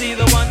 You'll see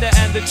the wonder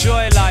and the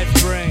joy life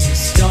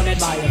brings. Don't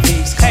admire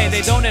these. Hey,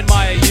 they don't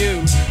admire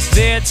you.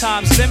 Their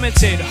time's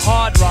limited,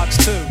 hard rocks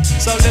too.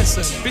 So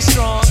listen, be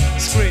strong,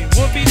 scream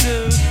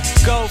whoopee-doo.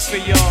 Go for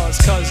yours,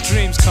 cause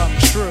dreams come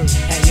true.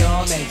 And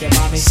you'll make your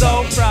mommy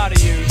so proud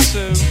of you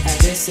too. And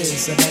this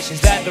is a message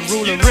that the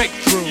ruler Rick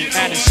threw,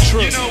 and it's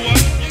true. You know what?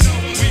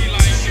 We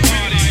like to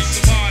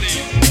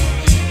party.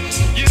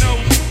 You know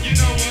what?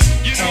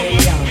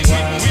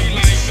 We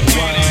like to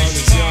party.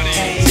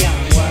 Hey,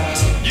 young world.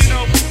 You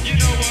know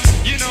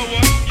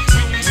what?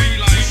 We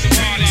like to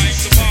party.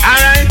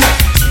 Alright,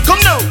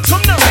 come now.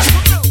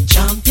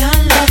 Champion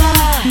lover,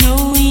 no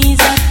ease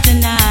up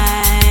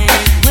tonight.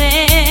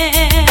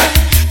 Well,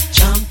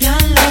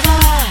 champion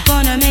lover,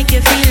 gonna make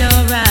you feel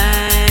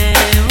alright.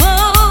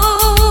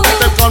 Oh,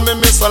 they call me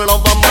Mr.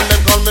 Lover, man. They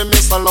call me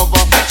Mr.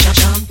 Lover.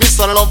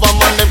 Mr. Lover,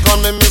 man. They call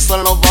me Mr.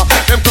 Lover.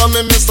 They call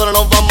me Mr.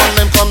 Lover, man.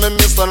 They call me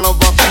Mr.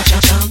 Lover.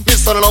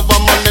 Mr. Lover,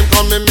 man. They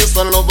call me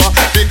Mr. Lover.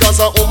 Because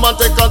a woman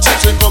take a trip,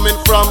 she coming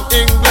from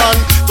England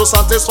to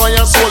satisfy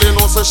her soul. You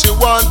know, so she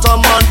want a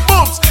man.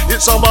 Booms,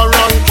 it's a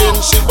ranking.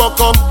 She buck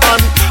up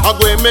and I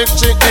go make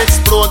she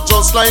explode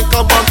just like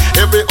a bomb.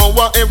 Every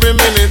hour, every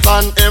minute,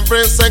 and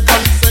every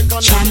second.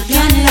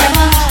 champion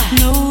lover,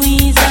 no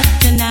ease up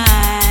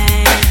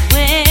tonight.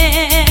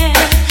 Well,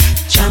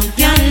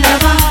 champion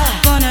lover,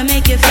 gonna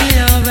make you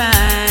feel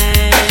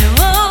alright.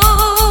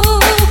 Oh,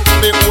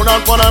 me hold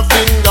on for her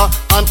finger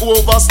and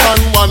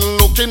overstand one.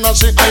 Looking at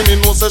she eye, me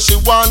know say she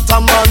want a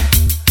man.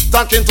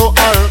 Talking to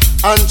her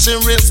and she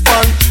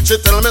respond. She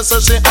tell me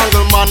say she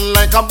angle man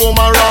like a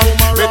boomerang.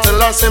 Me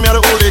tell her say me the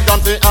hooligan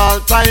for all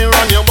time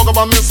run. You buck up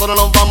a Mr.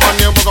 Lover man,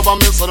 you buck up a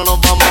Mr.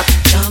 Lover man.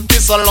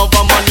 Mr.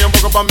 Lover man, you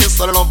buck up a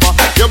Mr. Lover.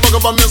 You buck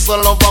up a Mr.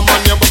 Lover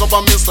man, you buck up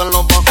a Mr.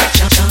 Lover.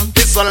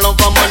 Mr.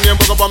 Lover man, you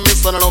buck up a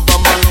Mr. Lover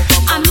man.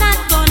 I'm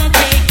not gonna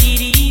take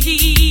it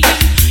easy.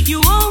 You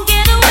won't get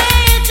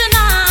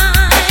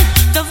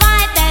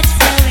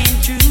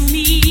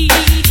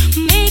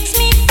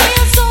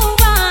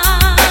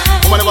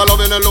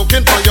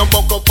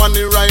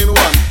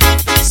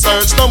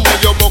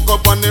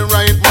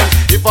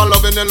If I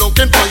loving you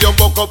looking for you,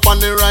 buck up on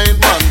the right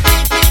man.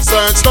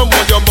 Search the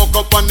mood, you buck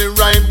up on the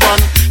right one.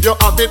 You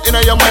have it in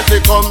your mind,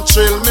 they come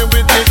chill me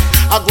with it.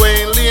 I go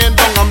and lay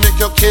down and make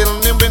you kill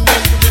me with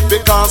it.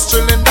 Because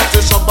chilling that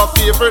is my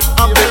favorite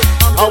habit.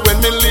 And when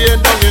me lay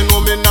down, you know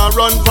me not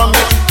run from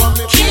it.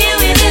 Kill you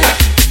with it.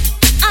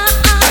 I'm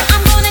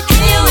gonna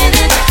kill you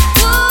with it.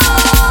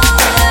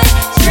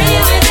 Spray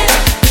you with it.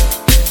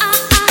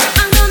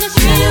 I'm gonna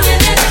spray you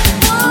with it.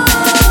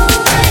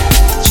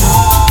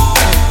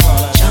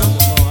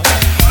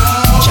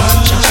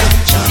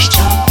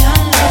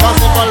 Cause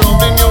if I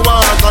loving you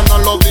hard and I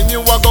loving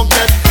you I gon'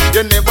 get.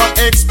 You never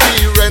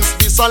experience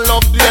this a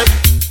love yet.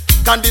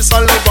 Can this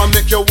a love and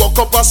make you walk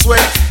up a sweat?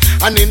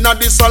 And in a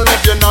this a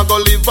love you not go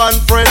live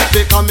and fret.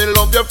 Because me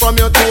love you from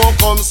your toe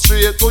come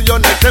straight to your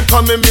neck. Them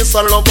call me Miss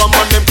a Lover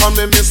man, them call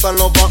me Miss a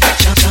Lover.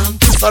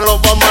 Miss a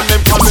Lover man,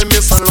 them call me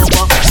Miss a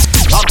Lover.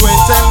 I go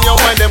and tell you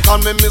why them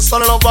call me Miss a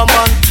Lover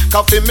man.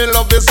 Cause me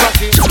love is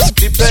lucky,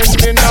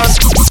 depending on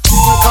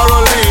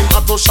Caroline,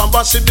 I to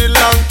Shamba she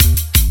belong.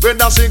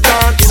 Whether she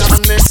gone in the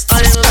next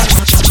island.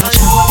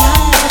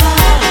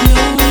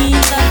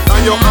 Now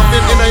you have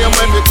it in your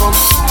mind, we come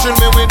chill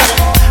me with it.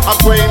 I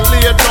go and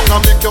lay it down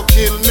and make you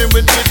kill me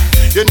with it.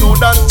 You know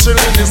that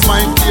chilling is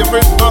my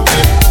favorite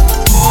habit.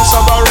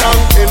 Shabba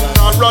ranking,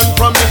 I run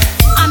from it.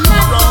 I'm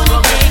not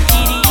gonna take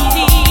it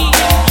easy.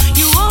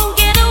 You won't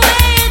get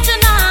away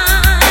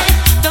tonight.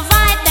 The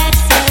vibe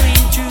that's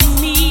flowing through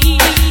me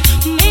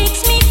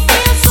makes me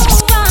feel so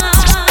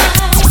right.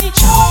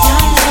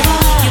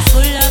 You're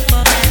full of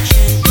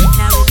affection.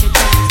 Now is your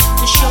chance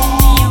to show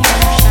me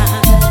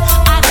emotion.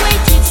 I've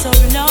waited so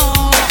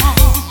long.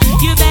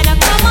 You better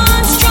come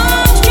on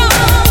strong.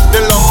 The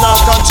love now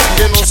can check,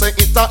 you know, say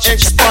it a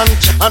expand.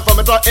 And from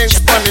it to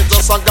expand, it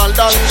just a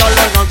galang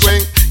and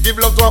going. Give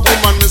love to a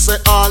woman, me say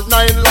all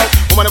night long.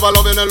 Woman never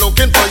loving and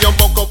looking for you,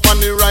 buck up on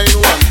the right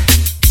one.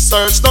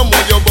 Search the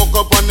mood, you buck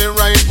up on the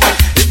right man.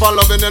 If I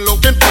loving and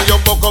looking for you,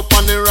 buck up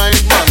on the right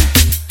man.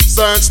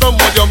 Search the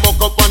mood, you buck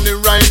up on the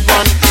right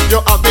one.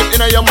 You have it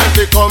in your mind,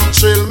 they come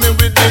chill me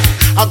with it.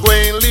 I go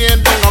and lay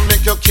down and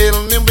make you kill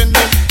me with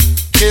it.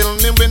 Kill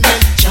me with it.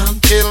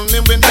 Kill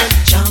me with it.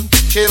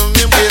 Kill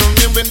me with it. Kill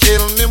me with it.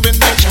 Kill me with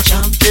it.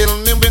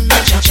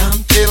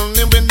 Kill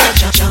me with it.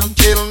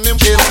 Kill me,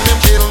 kill me,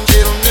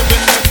 kill me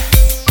with it.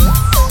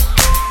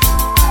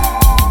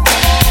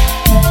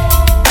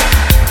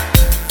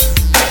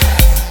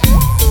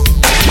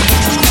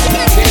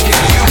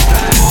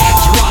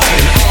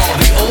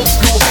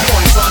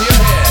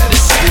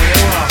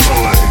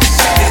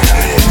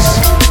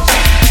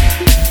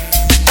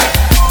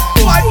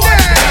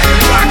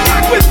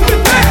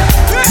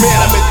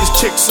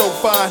 Chick so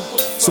fine,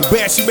 so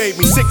bad she made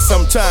me sick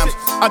sometimes.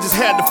 I just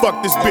had to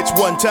fuck this bitch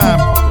one time.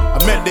 I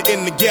met her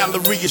in the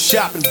Galleria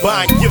shopping,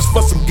 buying gifts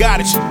for some guy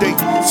that she date.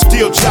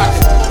 Still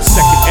jocking,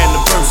 second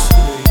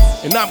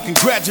anniversary, and I'm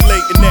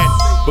congratulating that.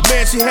 But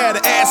man, she had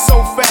an ass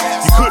so fat,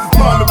 you couldn't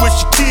palm it with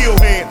your kill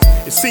hands.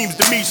 It seems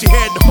to me she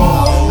had the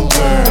whole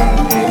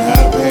world in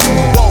her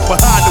hand. Walked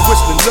behind her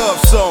whistling love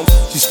songs.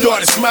 She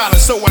started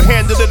smiling, so I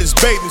handed her this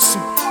bathing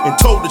suit and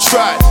told her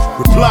try it.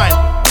 Replying,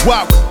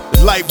 wow, with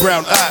light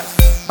brown eyes.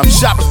 I'm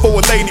shopping for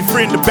a lady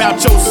friend about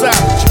your size.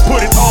 She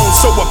put it on,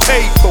 so I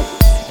paid for it.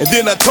 And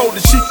then I told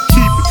her she could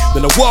keep it.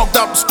 Then I walked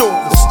out the store,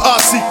 it's our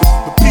secret,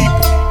 the people.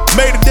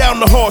 Made it down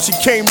the hall, she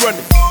came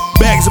running.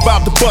 Bags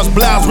about to bust,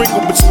 blouse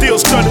wrinkled, but still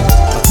stunning.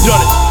 I've done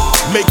it.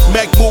 Make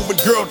Mac moving,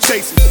 girl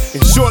chasing.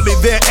 And shortly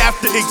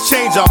thereafter,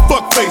 exchange our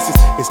fuck faces.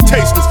 It's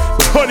tasteless,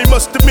 but honey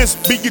must have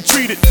missed being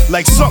treated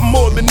like something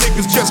more than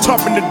niggas just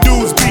humping the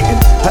dudes beating.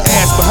 Her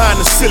ass behind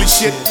the silly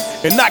shit,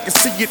 and I can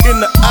see it in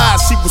her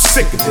eyes, she was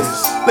sick of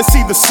this. Let's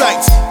see the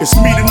sights, it's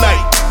me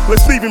tonight.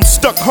 Let's leave him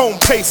stuck home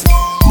pacing,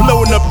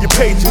 blowing up your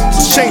pages,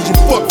 changing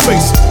fuck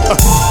faces.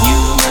 You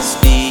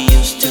must be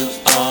used to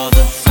all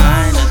the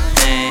finer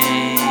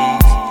things,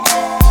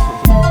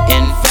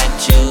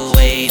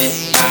 infatuated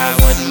by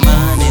what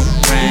money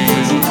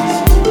brings.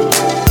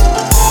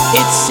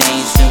 It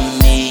seems to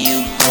me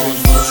you hoes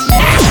will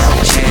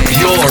never change.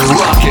 You're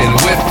rocking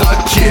with the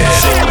kid,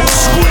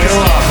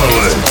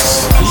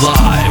 Squareopolis,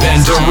 live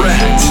and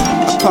direct.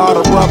 I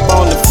called her up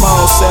on the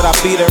phone, said I'll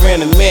be there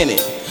in a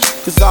minute.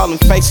 Cause all them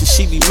faces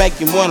she be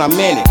making when I'm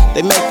in it,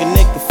 they make a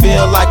nigga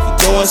feel like you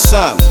doing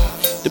something.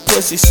 The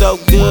pussy so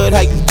good, how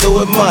you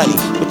do it money,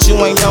 but you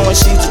ain't knowing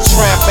she's a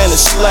tramp and a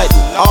slut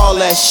and all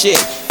that shit.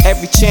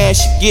 Every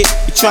chance you get,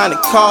 you trying to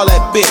call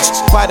that bitch.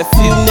 Quite a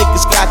few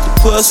niggas got the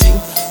pussy,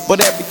 but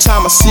every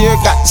time I see her,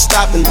 got to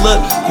stop and look,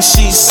 cause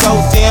she's so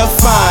damn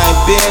fine,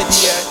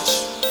 bitch.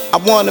 I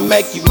wanna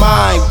make you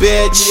mine,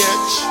 bitch.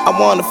 I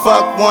wanna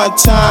fuck one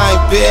time,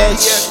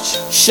 bitch.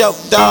 Show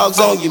dogs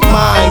on your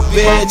mind,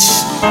 bitch.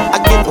 I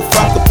give a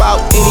fuck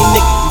about any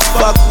nigga you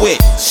fuck with,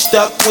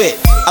 stuck with.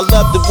 I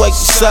love the way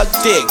you suck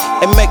dick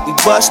and make me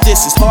bust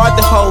this. It's hard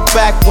to hold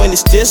back when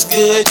it's this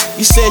good.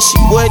 You said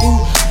she wouldn't,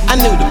 I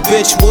knew the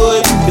bitch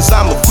would, cause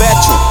I'm a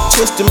veteran.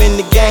 Twist him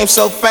in the game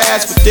so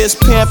fast with this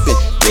pimpin'.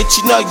 Bitch,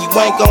 you know you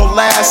ain't gon'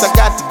 last, I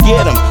got to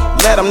get him.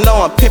 Let them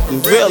know I'm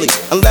pimpin' really.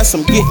 Unless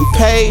I'm getting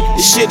paid,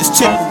 this shit is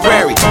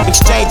temporary.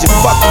 Exchanging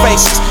fuck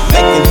faces,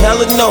 making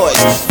hella noise.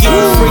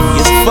 Getting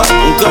freaky as fuck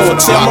and going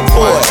tell my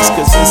boys.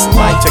 Cause it's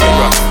like,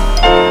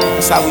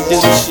 that's how we do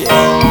this shit.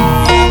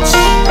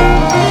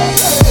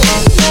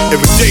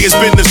 Every day has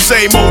been the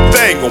same old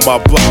thing on my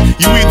block.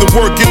 You either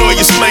working or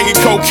you slanging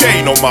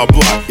cocaine on my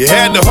block. You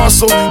had to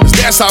hustle, cause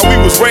that's how we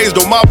was raised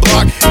on my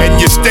block. And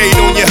you stayed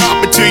on your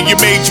hop until you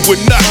made you a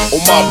nut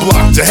on my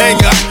block. To hang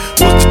out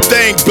was the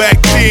thing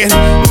back then.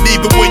 And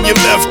even when you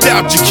left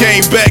out, you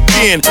came back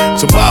in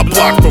to my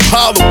block from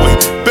Holloway,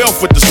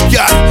 Belford to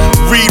Scott,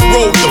 Reed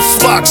Road to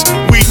Fox.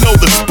 We know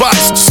the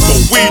spots,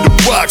 smoke weed the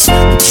rocks,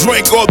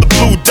 drink all the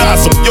blue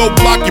dots. On your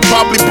block, you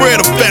probably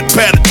bred a fat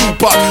pad of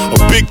Tupac, a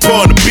big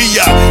pun of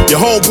B.I. Your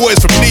homeboys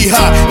from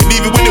knee-high, and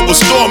even when it was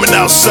storming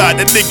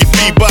outside, that nigga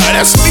B-by,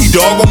 that's me,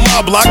 dog, on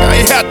my block. I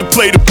ain't had to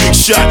play the big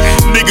shot.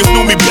 Niggas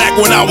knew me back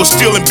when I was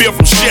stealing beer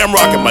from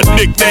Shamrock, and my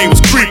nickname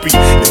was Creepy.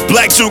 If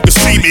Black Jew could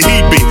see me,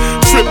 he'd be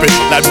tripping.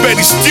 I bet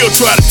he still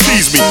try to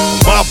tease me. On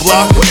my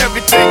block,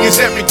 everything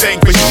is everything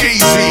for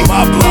Jeezy.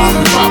 My block,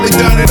 we probably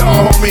done it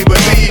all, homie,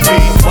 believe me.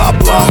 My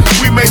block,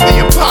 we made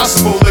the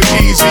impossible look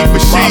easy for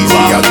Jeezy.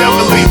 I'll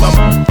never leave him.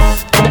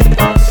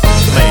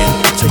 Man,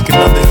 take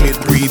another hit,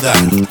 breathe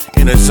out.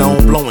 In a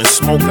zone, blowing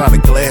smoke out a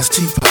glass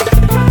teapot.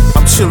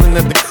 I'm chilling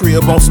at the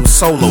crib on some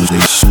solo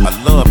shit.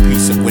 I love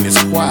peace, and when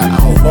it's quiet, I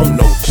don't want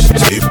no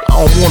shit. I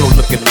don't wanna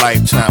look at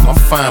Lifetime, I'm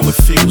fine with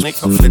Fuse.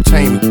 Nigga,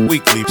 Entertainment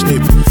Weekly,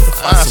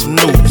 find some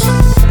news.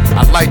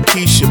 I like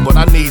Keisha, but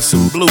I need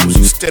some blues.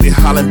 You steady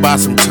hollering by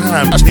some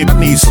time, I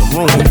need some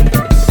room.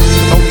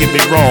 Don't get me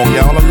wrong,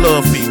 y'all, I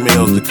love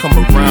females that come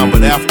around,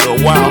 but after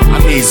a while, I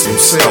need some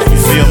self, you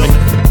feel me?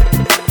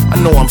 I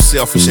know I'm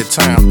selfish at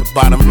times, but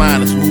bottom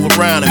line is move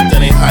around and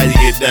that ain't how you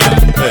get down.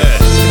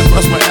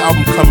 Plus my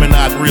album coming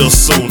out real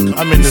soon.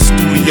 I'm in the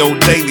studio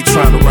daily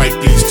trying to write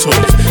these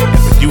tunes. And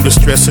for you to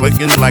stress it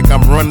again like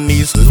I'm running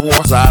these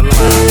wars out of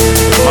line.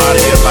 I'm out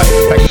of here like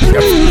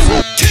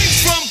Kings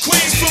from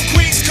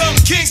Queens come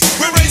kings.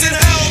 We're raising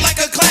hell like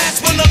a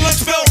class when the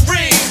lunch bell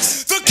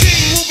rings. The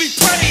king will be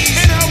praised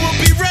and I will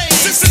be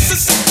raised.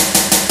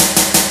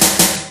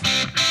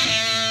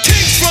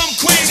 Kings from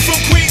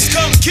Queens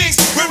come kings.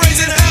 We're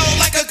raising hell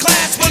like a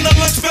class when the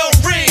lunch bell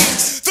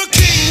rings. The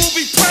king will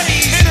be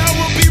praised and I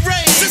will be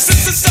raised.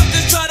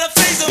 Something try to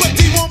phase him, but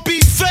he won't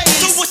be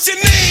phased. So what's your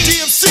name?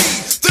 DMC,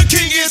 the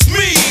king is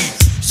me.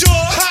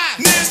 Your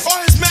highness or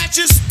his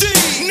majesty.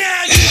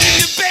 Now you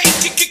can debate,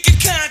 you can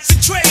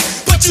concentrate,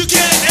 but you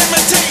can't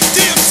imitate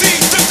DMC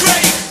the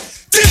great.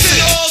 This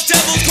is all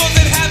devils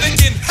causing havoc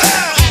in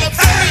hell. On a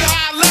very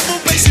high level,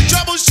 bass and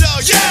treble shall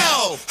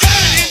yell.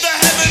 Heard in the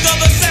heavens of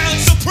the sound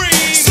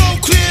supreme. So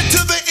clear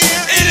to the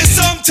ear, it is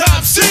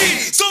sometimes seen.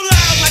 So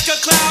loud like a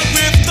cloud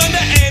with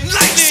thunder and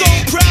lightning. So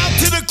proud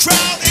to the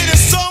crowd, it is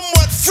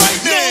somewhat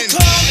frightening. No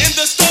calm in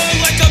the storm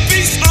like a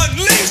beast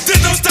unleashed.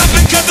 There's no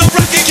stopping cause the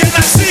rocket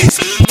cannot cease.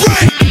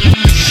 Break!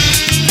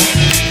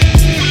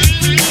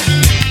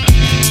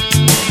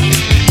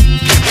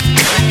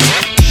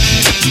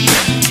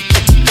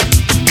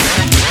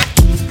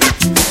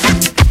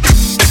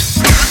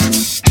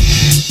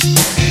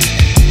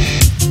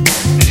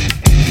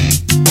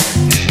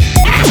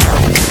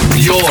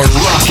 You're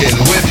rocking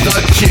with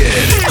the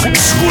kid.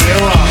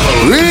 Square up.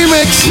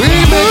 Remix.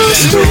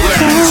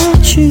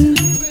 Without you,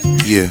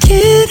 Yeah.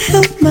 can't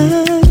help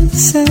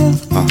myself.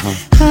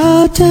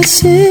 How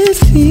does it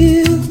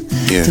feel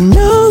Yeah. to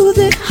know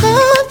that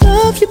I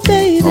love you,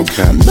 baby?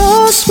 Okay. I'm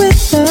lost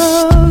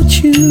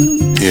without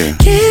you. Yeah.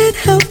 Can't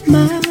help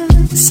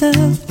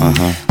myself.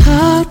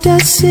 How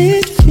does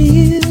it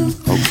feel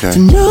Okay. to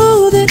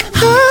know that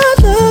I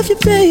love you,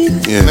 baby?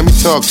 Yeah. Let me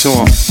talk to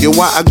him. Yo,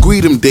 I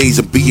agree them days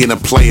of being a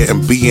player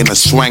and being a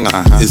swanger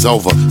is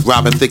over.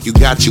 Robin, think you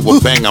got you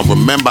a banger.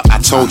 Remember, I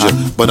told you,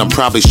 but I'm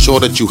probably sure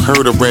that you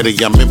heard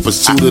already. I'm in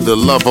pursuit of the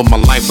love of my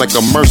life like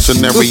a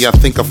mercenary. I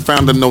think I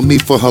found her, no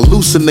need for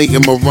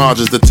hallucinating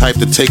mirages. The type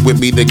to take with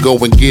me to go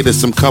and get her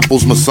some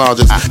couples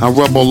massages. I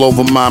rub all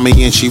over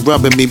mommy and she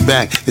rubbing me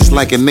back. It's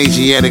like an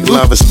Asiatic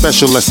love, it's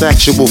special, that's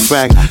actual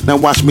fact. Now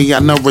watch me, I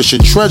nourish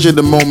and treasure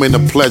the moment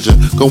of pleasure.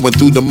 Going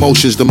through the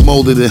motions to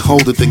mold it and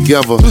hold it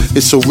together.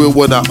 It's so real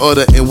what I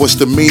utter and what's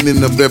the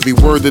meaning of every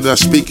word that I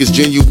speak is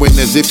genuine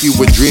as if you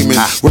were dreaming.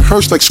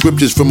 Rehearse like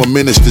scriptures from a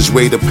minister's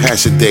way to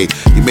pass a day.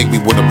 You make me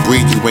wanna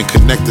breathe you and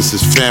connect us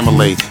as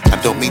family. I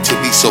don't mean to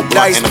be so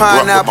blunt and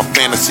abrupt with my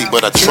fantasy,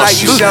 but I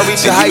trust you. And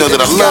you know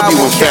that I love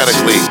you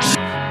emphatically.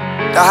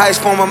 The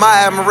highest form of my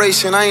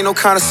admiration. I ain't no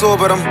connoisseur,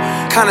 but I'm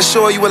kinda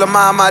sure you will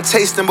admire my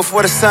tasting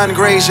before the sun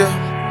graze you.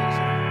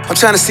 I'm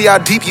trying to see how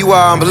deep you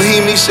are, and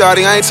believe me,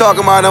 shawty, I ain't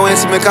talking about no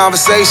intimate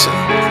conversation.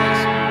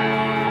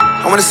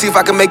 I wanna see if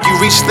I can make you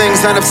reach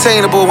things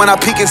unobtainable when I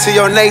peek into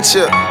your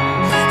nature.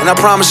 And I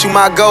promise you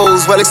my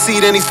goals will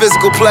exceed any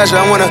physical pleasure.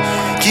 I wanna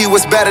give you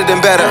what's better than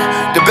better.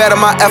 The better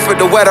my effort,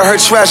 the wetter her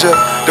treasure.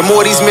 The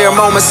more these mere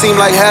moments seem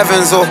like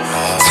heavens or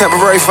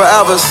temporary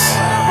forevers.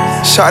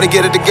 Shawty,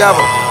 get it together.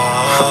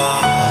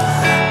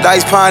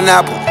 Diced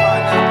pineapple.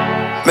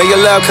 Make your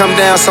love come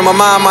down so my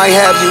mind might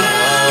have you.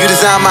 You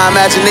design my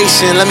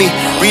imagination. Let me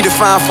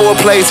redefine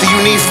foreplay till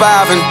you need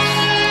 5 and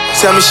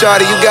tell me,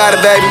 shawty, you got it,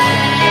 baby.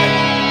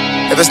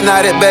 If it's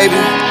not it, baby,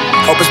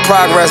 hope it's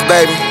progress,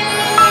 baby.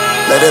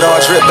 Let it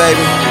all drip, baby.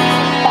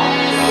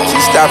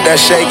 Stop that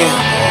shaking.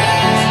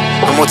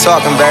 No more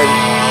talking, baby.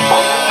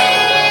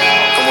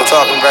 No more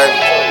talking, baby.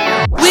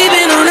 We've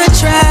been on a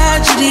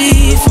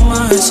tragedy for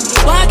months.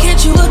 Why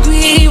can't you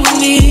agree with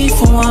me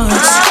for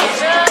once?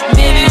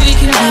 Maybe we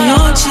can be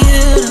on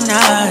chill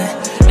tonight.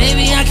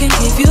 Maybe I can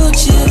give you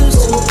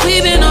chills too.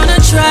 We've been on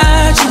a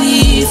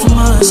tragedy for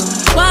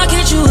months. Why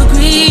can't you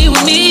agree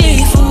with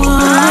me for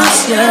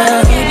once?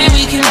 Yeah, maybe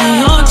we can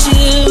be on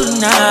chill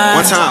tonight.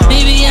 One time.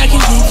 Maybe I can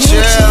give you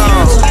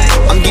chills.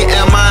 I'm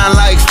getting mine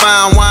like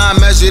fine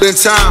wine measured in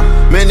time.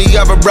 Many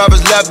other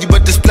brothers love you,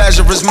 but this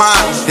pleasure is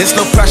mine. There's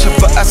no pressure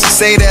for us to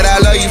say that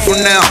I love you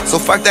from now. So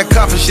fuck that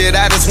cuffing shit,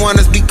 I just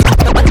want us to be.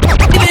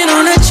 We've been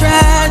on a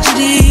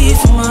tragedy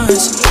for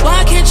months.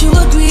 Why can't you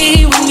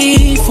agree with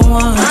me for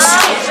once?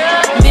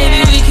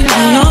 Maybe we can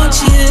be on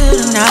chill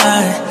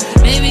tonight.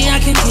 Maybe I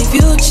can give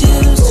you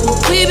chills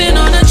too. We've been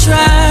on a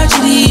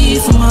tragedy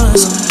for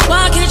months.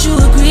 Why can't you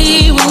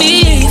agree with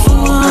me for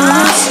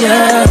once?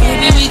 Yeah,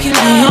 maybe we can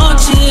be on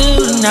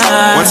chill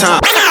tonight. One time.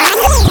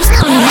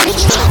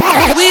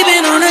 We've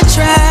been on a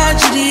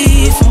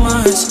tragedy for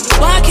months.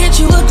 Why can't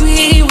you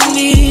agree with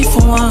me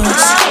for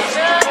once?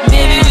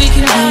 Maybe we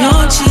can be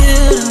on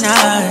chill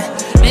tonight.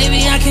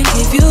 Maybe I can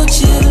give you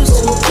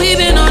chills too. We've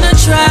been on a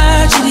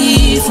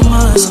tragedy for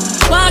months.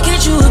 Why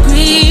can't you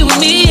agree with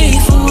me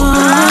for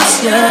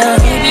once? Yeah,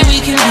 maybe we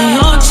can be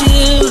on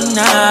chill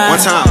tonight. One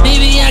time.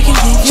 Maybe I can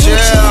give you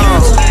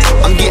chills.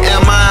 I'm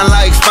getting mine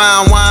like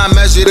fine wine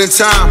measured in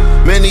time.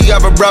 Many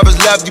other brothers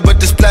love you, but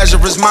this pleasure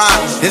is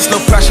mine. There's no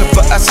pressure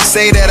for us to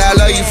say that I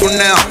love you from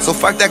now. So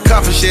fuck that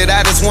cuffing shit,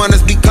 I just want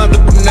us to be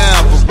comfortable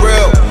now. For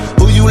real,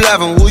 who you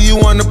loving, who you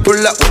wanna pull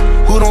up with?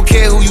 Who don't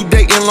care who you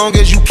dating, long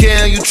as you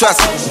care and you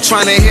trust me. I'm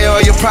trying to hear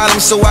all your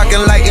problems so I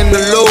can lighten the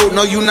load.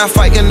 No, you not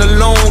fighting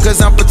alone, cause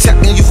I'm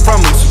protecting you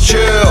from them. So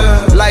chill,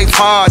 life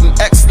hard and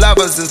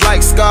ex-lovers is like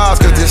scars.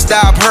 Cause they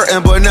stop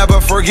hurting but never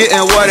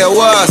forgetting what it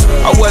was.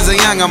 I wasn't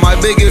young and my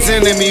biggest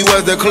enemy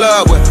was the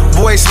club with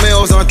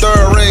voicemails on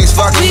third rings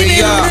fucking me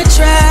up.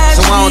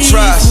 So I don't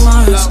trust.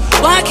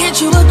 Why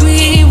can't you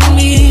agree with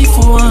me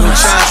for once? I'm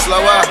trying to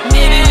slow up.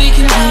 Maybe we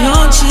can be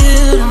on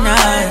chill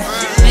tonight.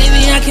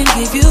 Maybe I can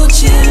give you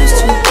chills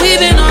too. We've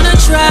been on a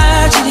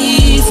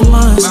tragedy for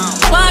months.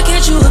 Why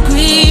can't you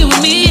agree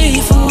with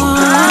me for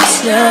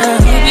once? Yeah,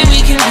 maybe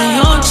we can be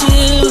on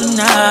chill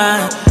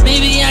tonight.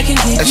 Maybe I can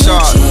give you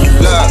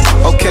chills.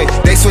 Look, okay,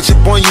 they switch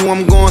up on you,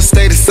 I'm gonna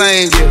stay the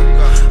same,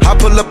 yeah. I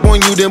pull up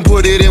on you, then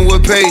put it in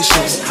with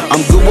patience.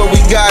 I'm good where we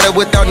got it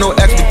without no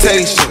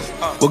expectations.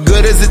 What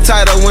good is the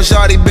title when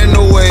shawty been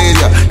away?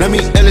 Let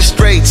me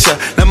illustrate ya,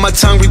 let my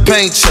tongue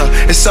repaint ya.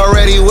 It's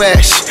already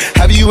wet.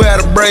 Have you had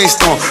a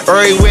brainstorm?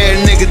 Everywhere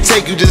a nigga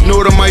take you, just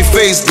know that my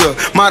face good.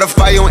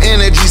 Modify your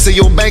energy so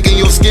your bank and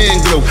your skin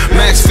glow.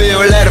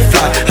 Maxfield, let it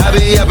fly. I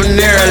be up in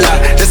there a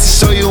lot. Just to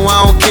show you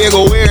I don't care,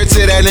 go wear it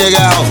to that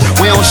nigga house.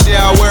 We don't share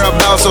our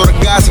whereabouts or the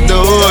gossip, the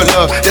hood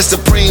love. That's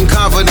supreme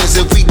confidence.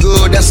 If we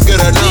good, that's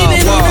good enough.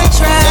 We've been on a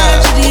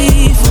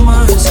tragedy for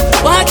months.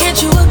 Why can't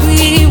you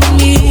agree with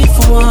me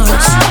for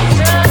once?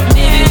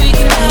 Maybe we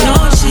can be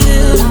on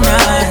chill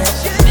tonight.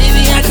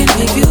 Maybe I can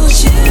give you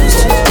chills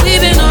too.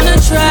 We've been on a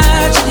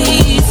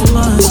tragedy for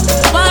months.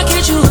 Why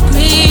can't you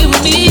agree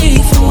with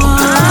me for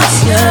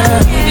once?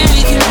 Yeah, maybe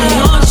we can be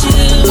on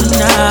chill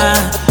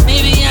tonight.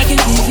 Maybe I can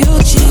give you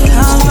chills.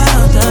 How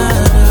about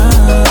that?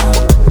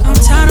 I'm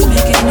tired of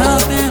making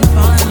up and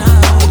falling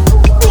out.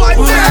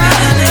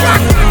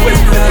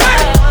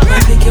 I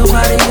pick your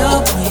body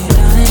up when you're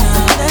down and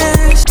out.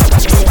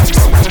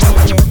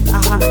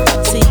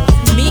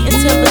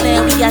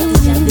 Timberland, we got the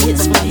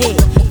hits from here.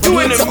 You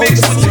in the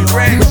mix with the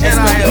Grand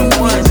Jedi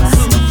one.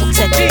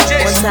 Check it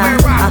one time.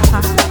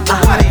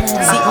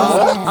 See,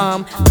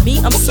 me,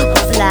 I'm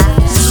super fly,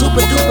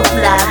 super duper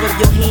fly. Rub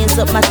your hands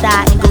up my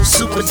thigh and go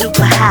super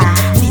duper high.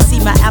 See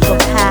my apple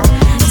pie.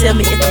 Tell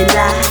me if you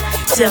lie.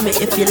 Tell me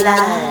if you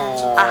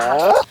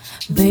lie.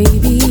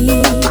 Baby,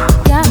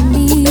 got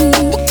me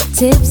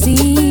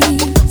tipsy,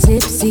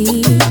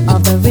 tipsy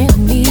off the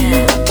remedy.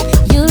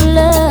 Your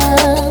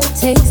love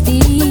tasty.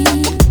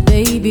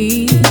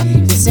 Baby,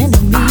 you're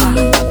sending me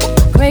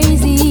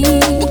crazy,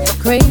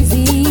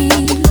 crazy.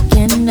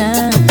 Can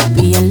I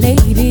be a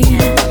lady?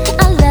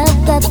 I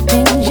love the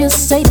things you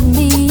say to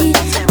me.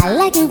 I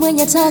like it when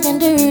you're talking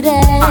dirty.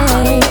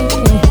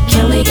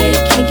 Can we get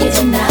kinky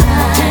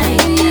tonight?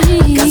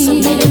 Got so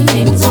many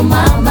things on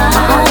my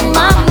mind.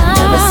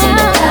 Never seen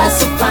a guy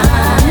so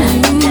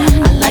fine.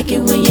 I like it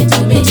when you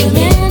do me, do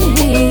me.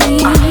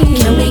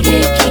 Can we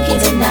get kinky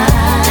tonight?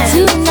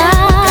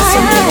 Got so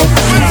many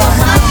things on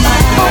my mind.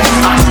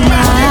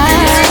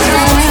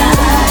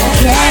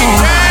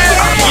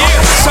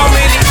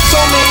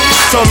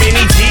 So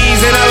many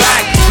G's in a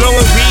lot,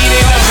 blowing weed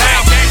in the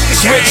back.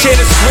 Switch it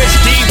to switch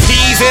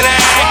DPs in a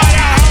act.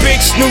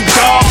 Big Snoop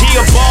Dogg, he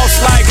a boss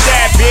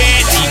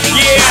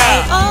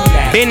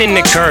Been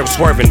in the curb,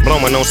 swerving,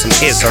 blowing on some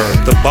his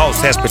herb. The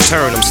boss has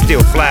returned, I'm still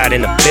flying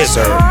in a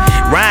blizzard.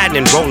 Riding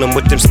and rolling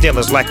with them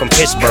Steelers like I'm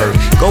Pittsburgh.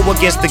 Go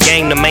against the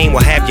game, the main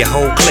will have your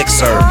whole clique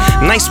served.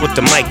 Nice with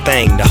the mic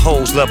thing, the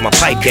hoes love my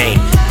pipe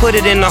game. Put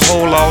it in the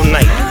hole all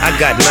night, I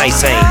got nice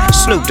aim.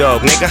 Snoop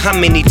Dogg, nigga, how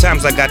many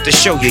times I got to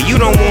show you? You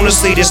don't wanna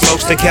see this,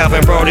 folks, the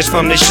Calvin brought this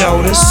from the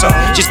shoulders. So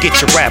just get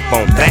your rap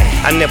on that,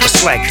 I never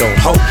slacked on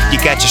hope. You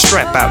got your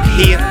strap out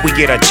here, we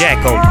get our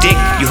jack on dick.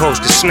 You hoes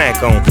can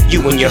snack on,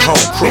 you and your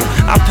whole crew.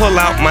 I pull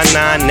out my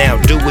 9 now,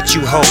 do what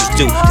you hoes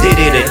do. Did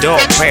it a dog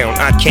pound,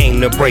 I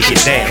came to break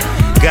it down.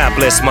 God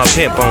bless my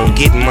pimp on,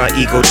 getting my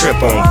ego trip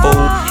on,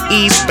 fool.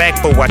 Ease back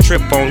before I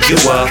trip on you,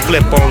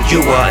 flip on you,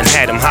 and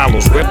had them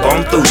hollows rip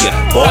on through ya,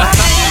 boy.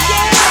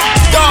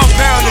 Dog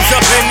pound is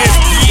up in this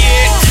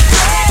bitch.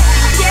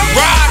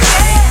 Rock.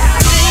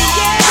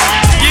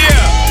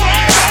 Yeah.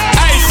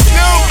 Hey,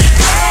 Snoop.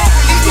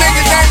 These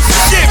niggas ain't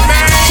shit,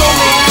 man.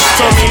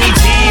 So many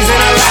G's in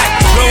a lot,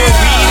 blowing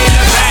weed in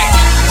the back.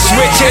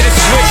 Switch hitters,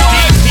 switch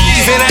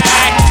DPs in the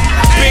act.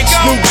 Big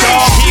Snoop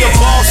Dogg, he a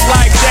boss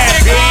like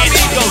that, bitch.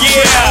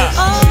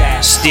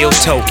 Yeah. Still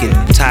token,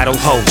 title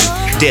holding.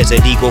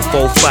 Desert Eagle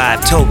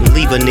 4-5 toting,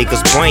 leave a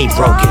nigga's brain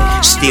broken.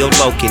 Still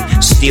loking,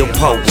 still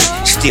poking,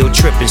 still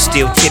tripping,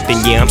 still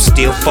tipping. Yeah, I'm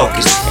still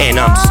focused, and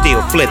I'm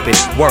still flipping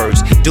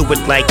words. Do it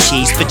like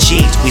cheese for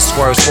cheese. We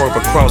swerve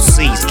across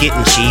seas,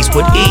 getting cheese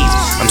with ease.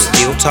 I'm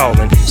still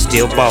tallin',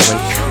 still ballin'.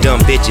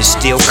 Dumb bitches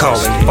still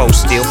callin',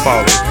 folks still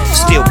fallin'.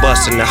 Still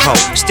bustin' the hoe,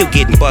 still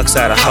getting bucks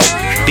out of hoe.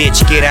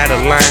 Bitch, get out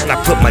of line, I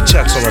put my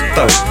chucks on her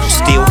throat.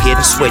 Still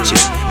hitting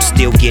switches,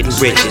 still getting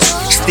riches.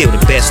 Still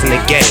the best in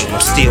the game,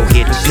 I'm still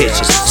hitting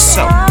pitches.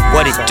 So,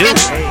 what it do?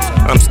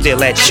 I'm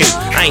still at you.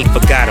 I ain't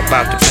forgot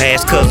about the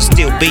past, cause I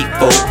still beat,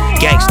 fool.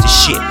 Gangsta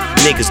shit,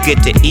 niggas get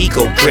the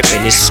ego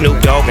gripping. It's Snoop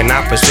Dogg and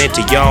I present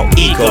to y'all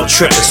ego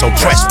tripping, so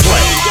press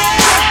play.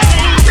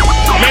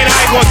 Man, I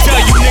ain't gonna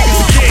tell you niggas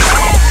again.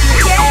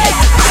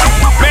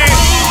 Man,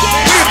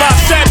 we about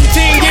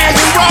 17 years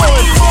and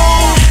rolling,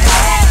 fool.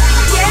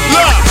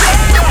 Look,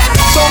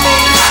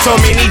 so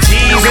many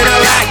G's in a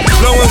lot,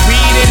 blowing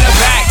weed in the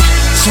back.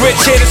 Switch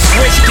hitters,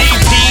 switch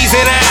DPs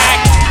in the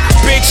act.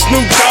 Big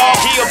Snoop Dogg,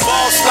 he a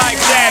boss like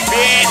that,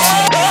 bitch.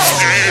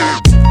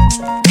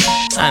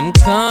 I'm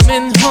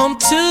coming home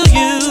to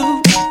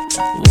you,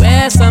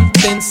 wear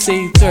something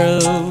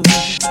see-through,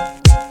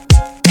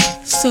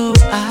 so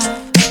I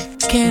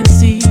can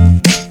see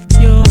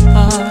your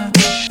heart.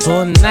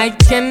 For night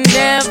can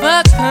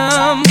never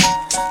come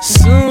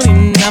soon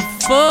enough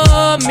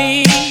for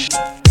me.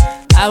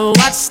 I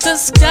watch the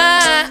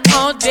sky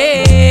all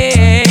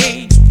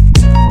day.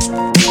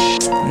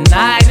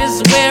 Night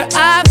is where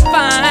I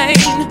find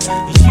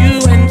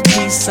you and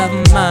peace of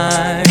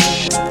mind.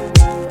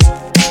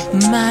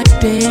 My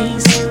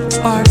days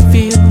are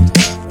filled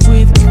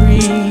with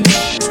grief.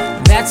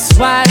 That's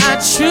why I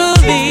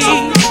truly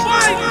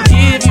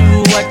give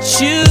you what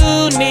you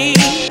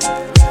need,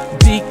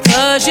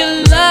 because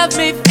you love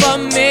me for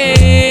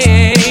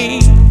me.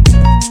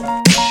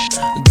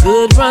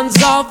 Good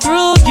runs all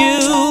through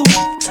you,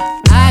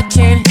 I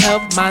can't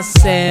help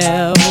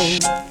myself.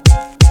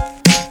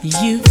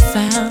 You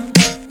found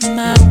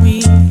my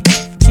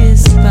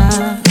weakest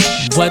spot.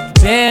 What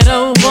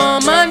better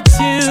woman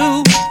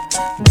to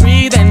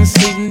breathe and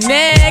sleep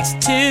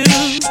next to?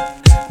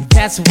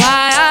 That's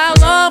why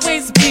I'll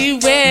always be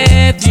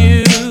with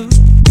you.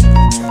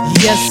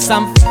 Yes,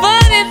 I'm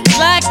funny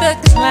like a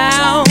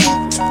clown,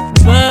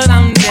 but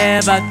I'm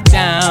never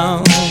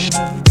down.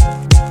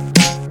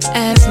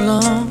 As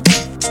long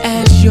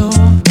as you're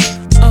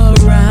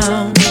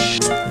around,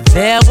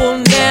 there will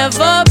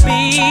never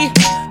be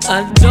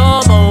a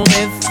dull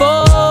moment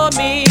for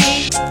me,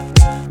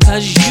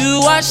 'cause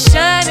you are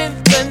shining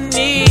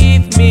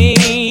beneath me.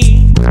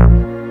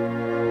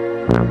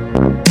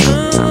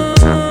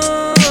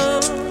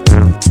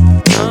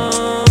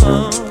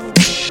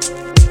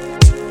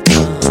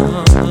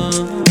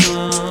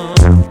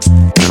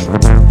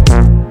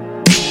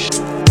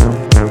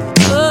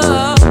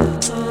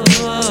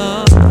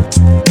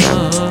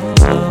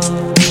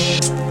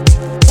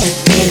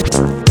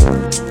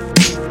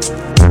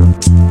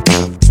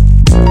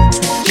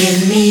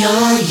 Give me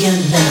all your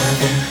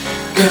loving,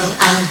 girl,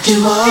 I'll do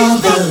all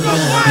the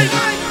rubbing.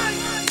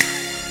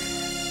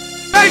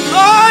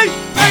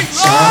 That's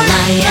all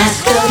I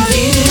ask of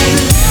you.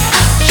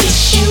 I'll kiss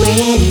you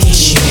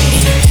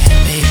anywhere.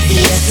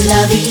 Yes,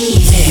 love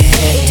easy.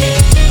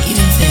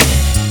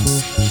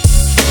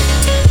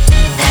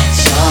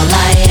 That's all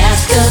I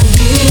ask of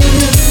you.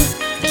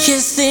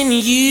 Kissing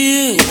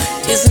you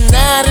is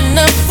not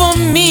enough for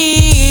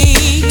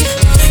me.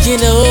 You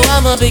know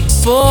I'm a big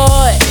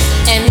boy,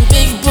 and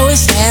big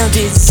boys have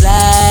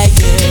desires.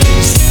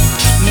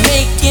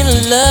 Making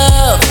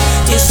love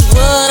is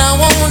what I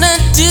wanna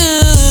do,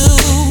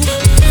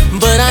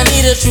 but I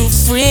need a true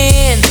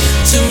friend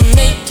to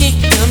make it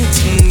come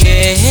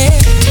together.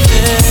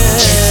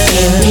 Just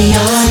give me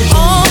all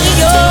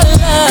your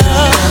love.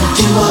 I'll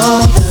do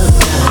all the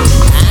love.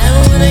 I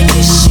wanna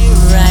kiss you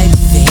right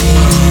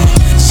there,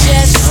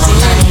 just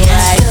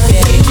right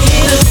there.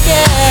 Look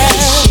at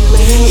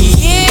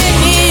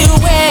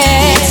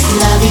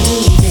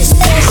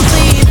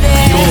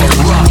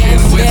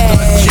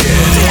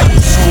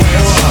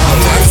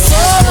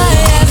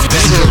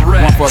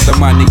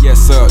money, yes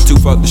sir, two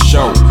for the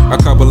show. A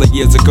couple of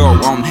years ago,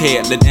 on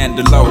Headland and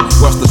the low.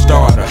 What's the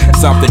starter?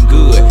 Something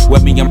good. Where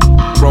me and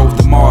drove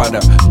the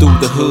martyr through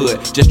the hood,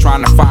 just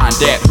trying to find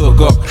that hook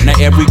up. Now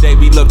every day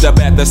we looked up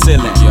at the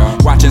ceiling,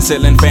 watching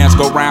ceiling fans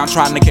go round,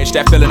 trying to catch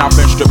that feeling off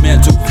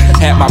instrumental.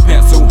 Had my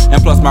pencil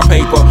and plus my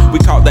paper. We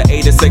caught the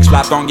 86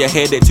 flight on your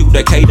headed to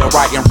Decatur,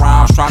 writing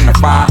rhymes, trying to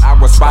find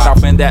our spot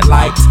off in that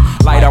light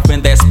off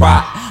in that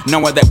spot.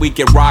 Knowing that we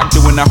can rock,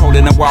 doing the hole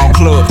in the wall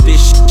club.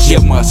 This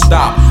shit must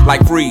stop,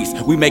 like freeze.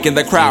 We making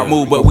the crowd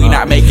move, but we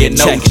not making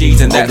no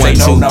G's, and that's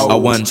a no. A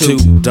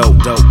 1-2, dope.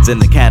 In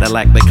the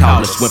Cadillac they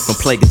call us. Went from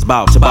Plague's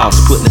ball to boss,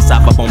 putting the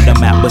South up on the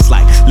map. It's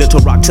like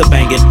Little Rock to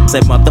banging.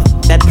 Say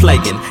motherfucker that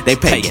plaguing, they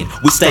paying.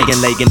 We staying,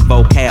 legging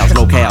vocals,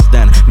 locales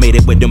done. Made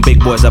it with them big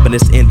boys up in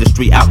this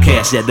industry.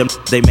 Outcast, yeah, them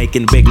they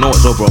making big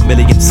noise, over 1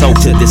 million sold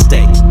to this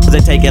day.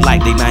 They take it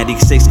like they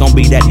 96, gon'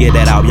 be that year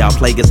that all y'all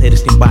plaguers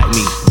haters can bite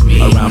me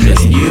around this.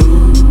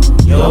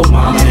 Your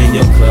mama and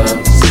your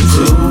cousin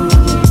too.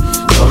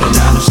 Rolling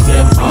down the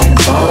strip on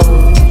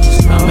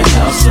boats. Come and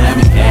help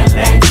slamming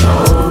Cadillac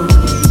doors.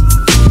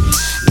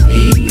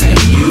 Me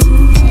and you.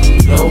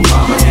 Your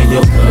mama and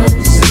your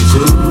cousin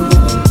too.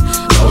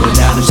 Rolling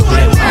down the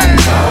strip on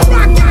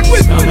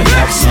boats. Come and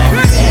help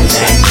slamming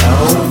Cadillac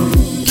doors.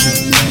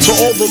 To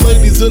all the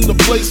ladies in the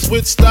place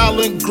with style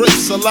and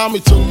grace, allow me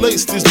to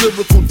lace these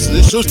lyrical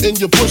dishes in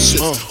your bushes.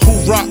 Who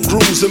rock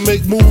grooves and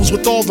make moves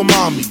with all the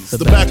mommies.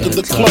 The back of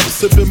the club,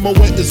 sipping Moet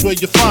is where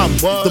you find me.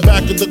 The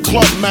back of the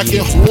club,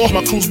 macking raw,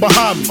 my crew's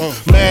behind me.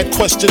 Mad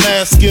question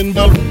asking,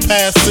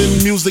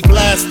 passing, music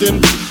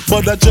lasting.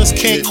 But I just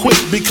can't quit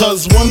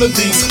because one of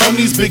these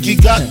honeys Biggie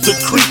got to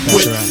creep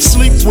with,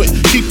 sleep with,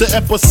 keep the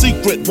ep a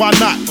secret. Why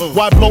not?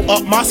 Why blow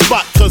up my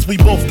spot? Cause we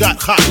both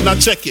got hot. Now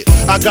check it.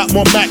 I got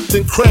more Mac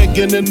than Craig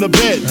and in the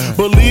bed.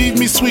 Believe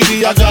me,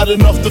 sweetie, I got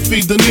enough to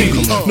feed the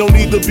needy. No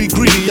need to be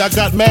greedy. I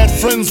got mad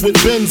friends with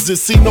Benzes.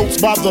 See notes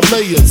by the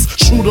layers.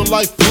 True to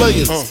life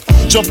players.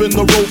 Jump in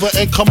the Rover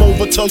and come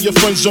over. Tell your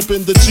friends jump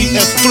in the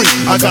GS3.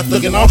 I got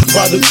looking out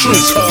by the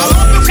trees. I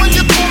love it when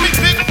you call me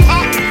Big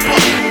Papa.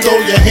 Throw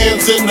your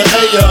hands in the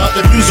air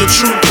if you's a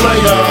true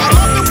player. I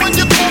love it when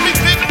you call me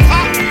Big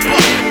Papa.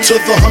 To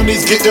the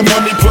honeys getting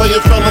money,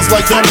 playing fellas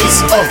like dummies.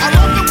 I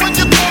love it when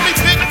you call me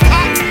Big Papa.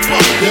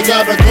 You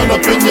got a gun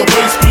up in your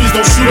waist, please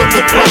don't shoot up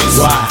the place.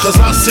 Cause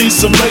I see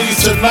some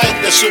ladies tonight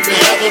that should be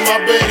having my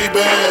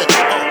baby.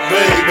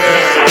 Baby.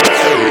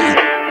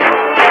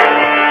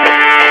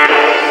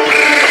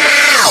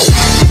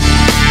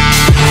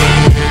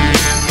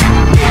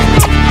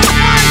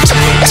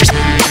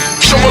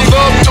 Show my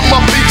love to my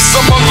peeps,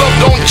 so my love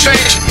don't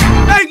change.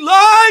 Bank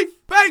live!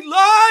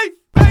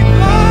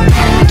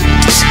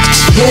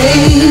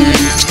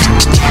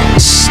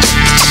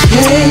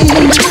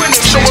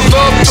 Show my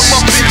love to my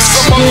peeps, so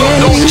my love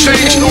don't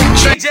change.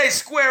 DJ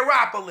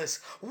Squareopolis,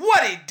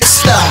 what it do?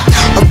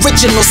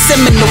 Original,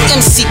 seminal,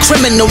 MC,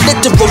 criminal,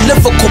 literal,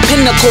 lyrical,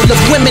 pinnacle of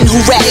women who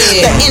rap.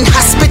 The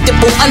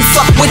inhospitable,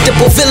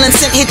 unfuckwittable villain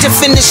sent here to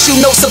finish you,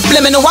 no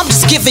subliminal. I'm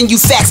just giving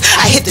you facts.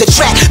 I hit the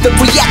track, the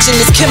reaction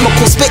is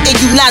chemical, spitting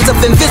you lines of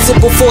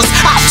invisible force.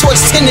 I torch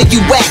 10 of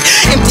you whack.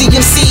 Empty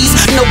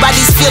MCs,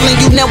 nobody's feeling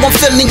you. Now I'm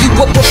filling you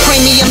up with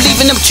premium,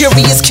 leaving them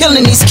curious,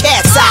 killing these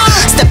cats. I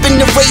step in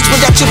the rage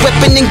without your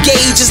weapon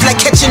engaged. It's like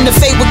catching the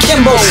fade with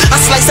Kimbo. I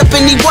slice up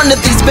any one of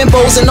these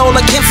bimbos and all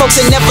the kinfolks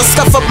and never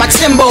scuff up my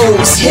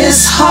Timbos.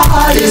 His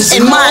heart is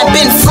and mine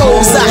been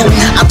froze.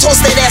 I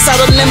tossed that ass out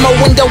a limo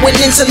window and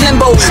into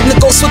limbo.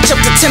 Nigga switch up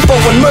the tempo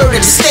and murder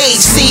the stage.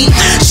 See,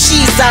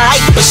 she's alright,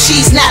 but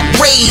she's not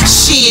rage.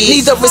 Shit,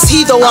 neither is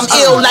he though. I'm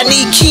ill, I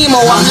need chemo.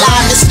 I'm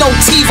live, it's no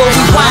TiVo.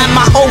 Rewind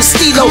my whole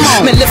stilo.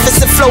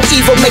 Maleficent flow,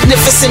 evil,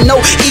 magnificent,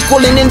 no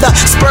equaling in the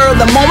spur of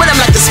the moment. I'm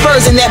like the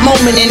Spurs in that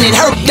moment, and it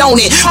hurt, don't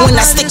it? When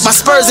I stick my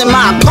Spurs in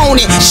my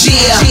opponent.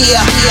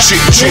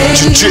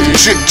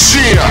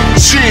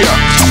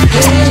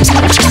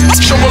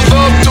 Show my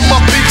love to my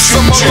peeps, so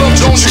my love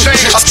don't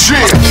change. I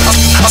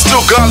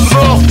still got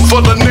love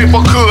for the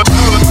neighborhood.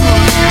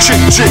 Show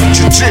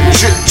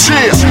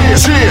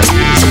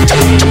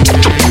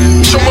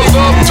my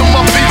love to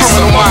my peeps,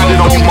 so my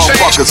love don't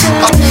change.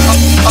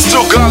 I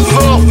still got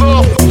love.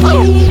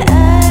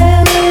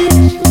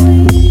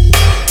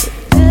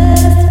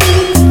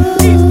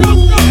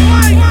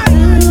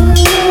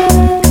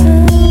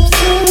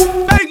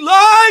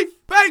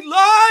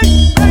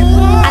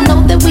 I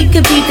know that we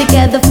could be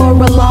together for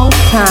a long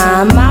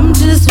time. I'm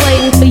just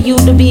waiting for you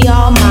to be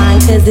all mine,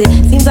 cause it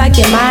seems like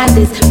your mind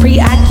is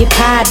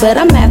preoccupied. But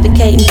I'm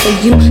advocating for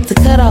you to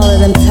cut all of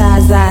them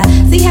ties. I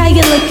see how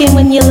you're looking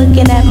when you're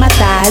looking at my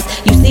thighs.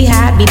 You see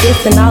how I be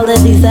dissing all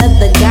of these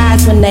other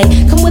guys when they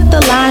come with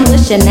the line,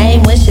 what's your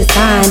name, what's your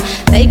sign?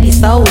 They be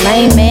so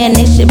lame, man,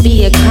 it should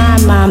be a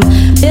crime. I'm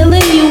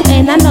feeling you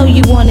and I know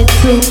you want it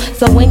too.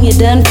 So when you're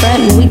done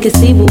frontin', we can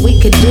see what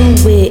we could do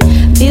with.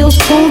 Feels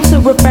cool to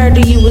refer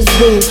to you as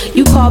boo.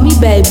 You called me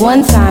babe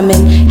one time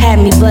and had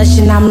me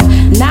blushing. I'm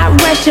not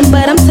rushing,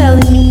 but I'm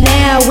telling you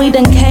now, we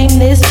done came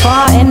this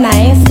far and I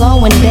ain't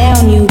slowing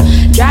down. You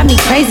drive me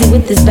crazy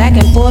with this back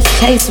and forth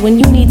chase when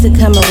you need to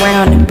come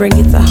around and bring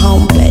it to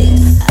home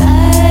base.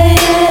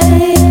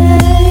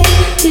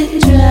 You're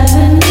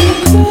driving me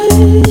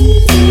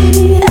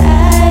crazy.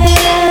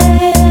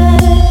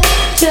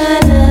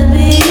 Tryna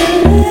be your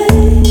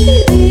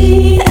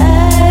lady. I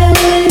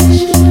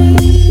wish we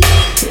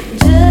could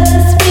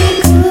just be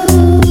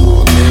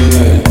cool.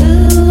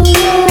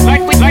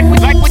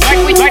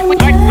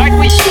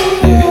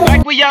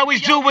 Like we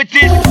always do with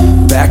this.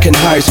 Back in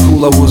high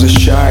school, I was a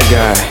shy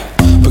guy,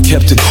 but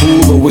kept it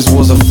cool, always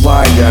was a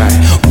fly guy.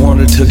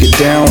 Wanted to get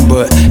down,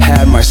 but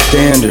had my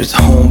standards.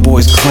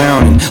 Homeboys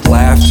clowning,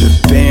 laughter,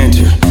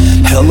 banter.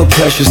 Hella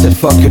pressure, said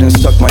fuck it and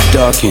stuck my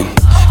duck in.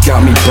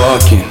 Got me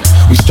bucking,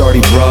 we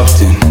started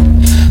erupting.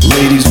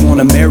 Ladies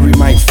wanna marry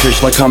Mike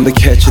Fish like I'm the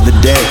catch of the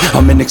day.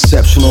 I'm an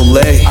exceptional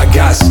lay. I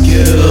got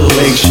skills,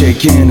 legs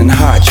shaking and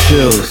hot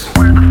chills.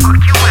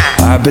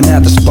 I've been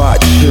at the spot,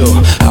 chill.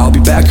 I'll be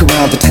back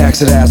around to tax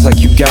that ass like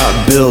you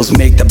got bills.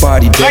 Make the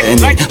body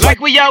detonate like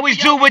we always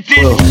do with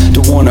this.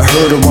 Don't wanna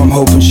hurt her, I'm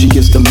hoping she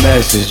gets the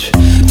message.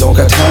 Don't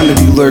got time to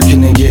be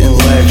lurking and getting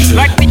lectured.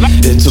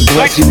 It's a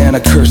blessing and a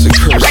curse and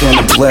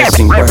a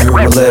blessing. Write her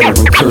a letter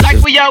and curse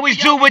like we always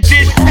do with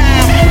this. Go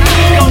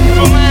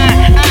for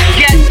mine, I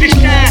got to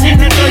shine.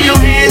 Now throw your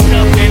hands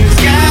up in the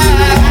sky.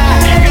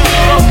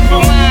 Go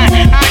for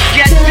mine, I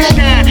got to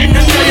shine.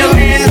 Now throw your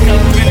hands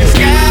up in the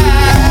sky.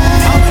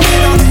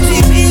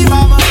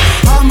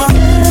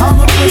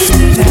 I'ma push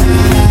it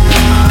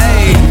down.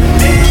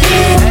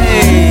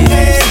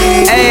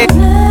 Hey,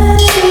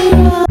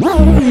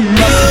 welcome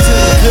to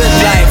the good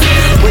life.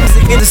 Wins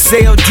again the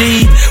CLD.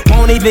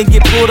 Won't even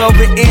get pulled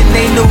over in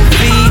they new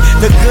V.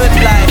 The good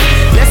life.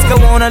 Let's go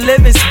on a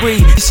living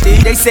spree.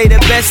 They say the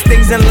best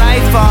things in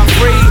life are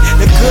free.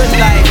 The good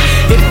life.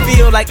 It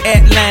feel like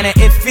Atlanta.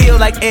 It feel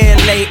like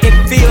LA. It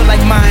feel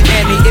like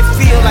Miami. It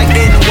feel like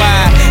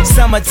NY.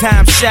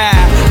 Summertime shy.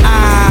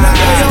 Now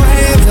throw your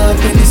hands up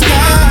in the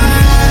sky.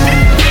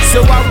 So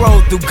I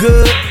roll through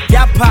good.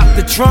 Y'all pop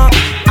the trunk,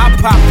 I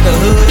pop the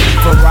hood.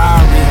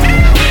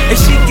 Ferrari. And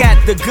she got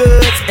the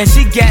goods, and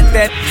she got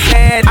that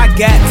bad. I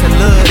got to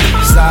look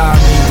sorry.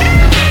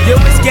 Yo,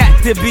 it's got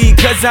to be,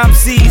 cause I'm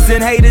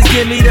seasoned. Haters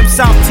give me them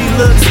salty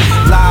looks.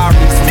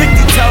 Lowry's 50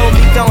 told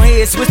me don't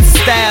hear, switch the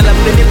style up.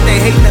 And if they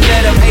hate, then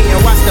let them hate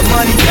and watch the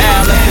money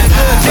pile up.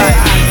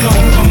 Like I go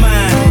for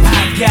mine,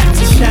 I got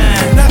to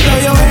shine. Now throw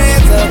your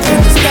hands up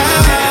in the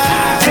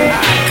sky.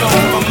 I go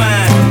for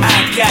mine,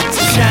 I got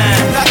to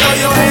shine. Now throw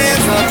your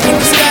hands up in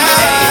the sky.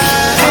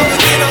 I'ma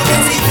get on the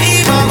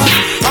TV, mama.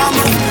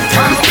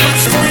 I'ma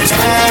push this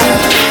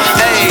down.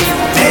 Hey,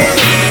 hey,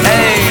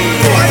 hey,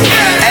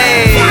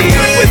 hey.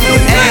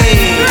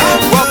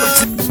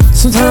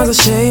 Sometimes I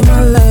shave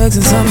my legs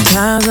and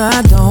sometimes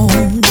I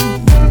don't.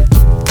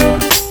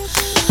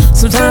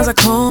 Sometimes I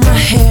comb my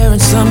hair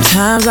and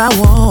sometimes I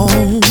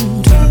won't.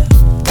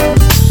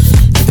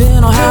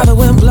 Depending on how the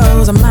wind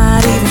blows, I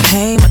might even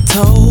paint my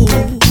toes.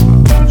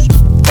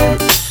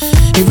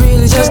 It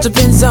really just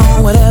depends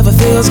on whatever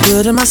feels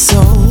good in my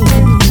soul.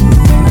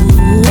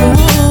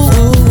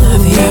 Not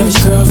the average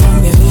girl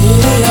from your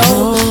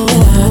video,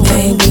 and I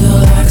ain't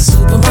built like a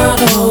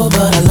supermodel,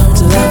 but I learned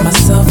to love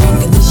myself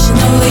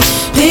unconditionally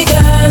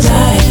because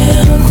I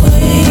am a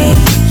queen.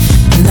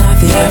 Not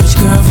the average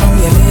girl from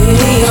your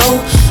video.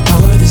 My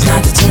worth is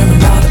not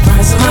determined by the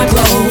price of my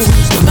clothes.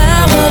 No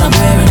matter what I'm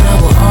wearing, I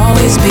will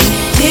always be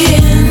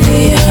in the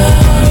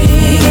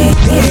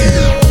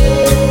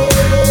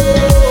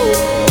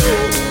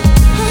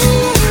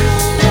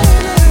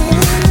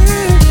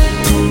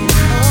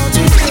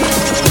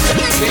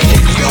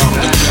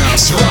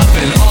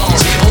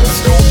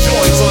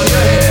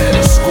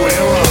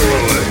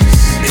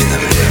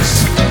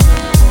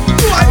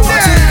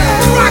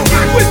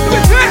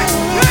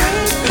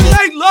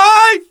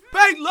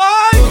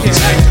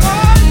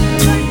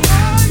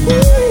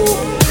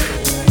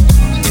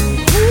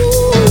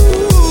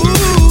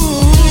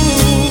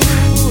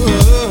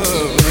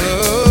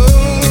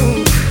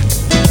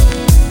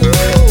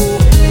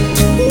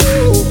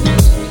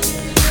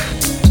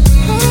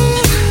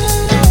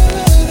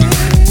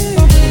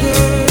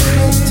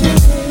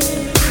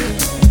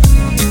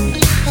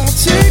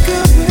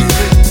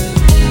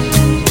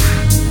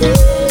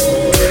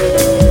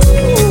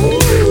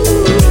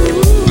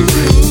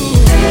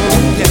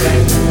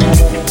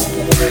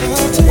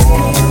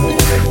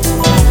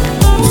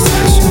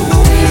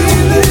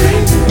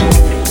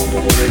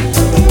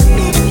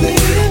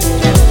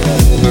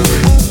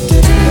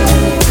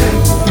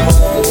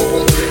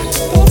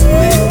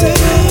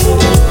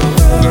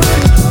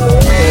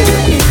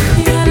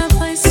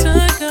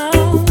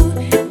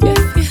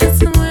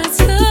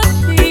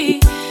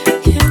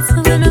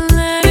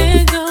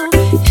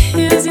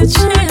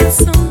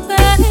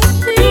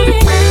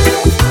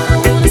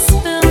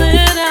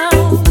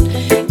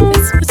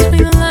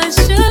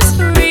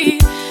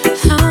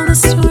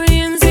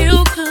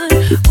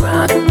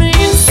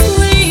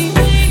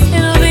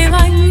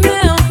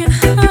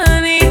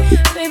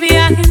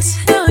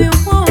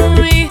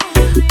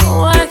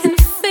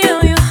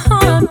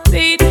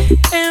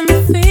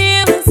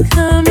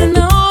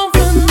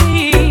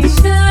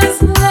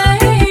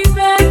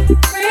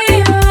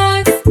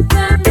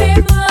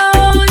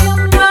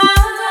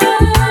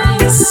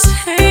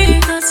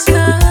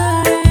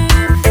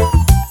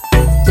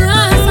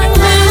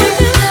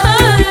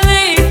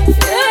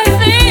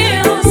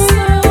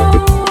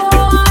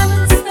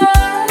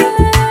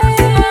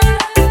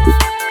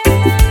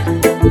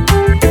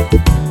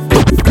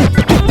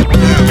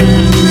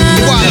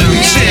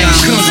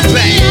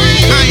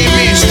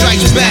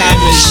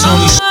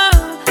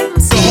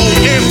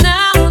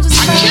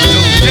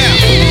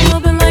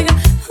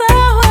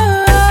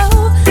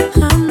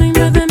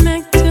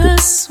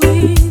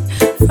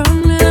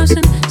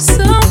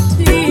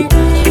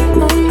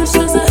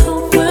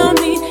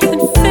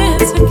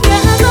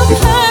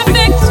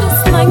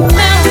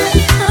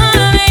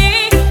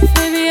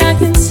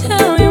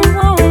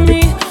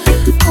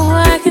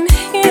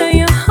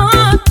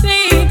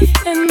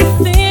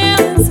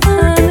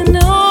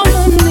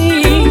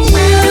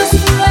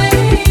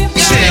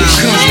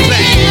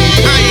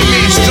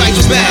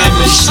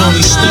It's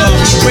only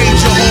stars.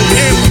 Raise your whole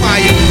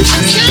empire.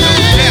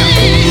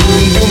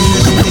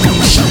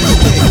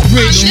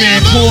 Rich man,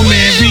 poor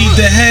man, read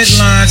the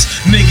headlines.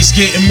 Niggas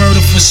getting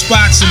murdered for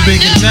spots and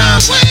bigger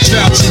dimes.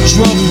 Droughts and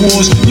drug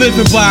wars,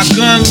 living by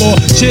gun law.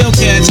 Jail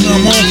cats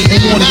come home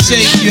and wanna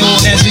take you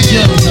as a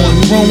young one.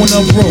 Growing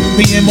up broke,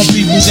 me and my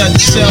peoples at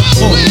the South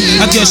Pole.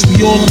 I guess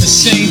we all in the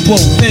same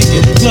boat,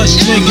 thinking, plus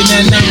drinking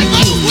that night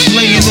crew.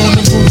 Laying on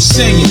the roof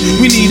saying,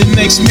 we need the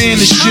next man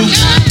to shoot.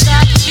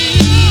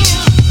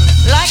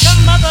 Like a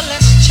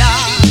motherless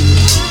child.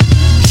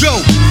 Yo,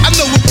 I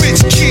know a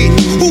rich kid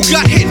who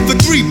got hit for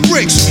 3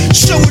 bricks,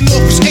 showing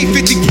off his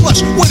 850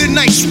 plus with a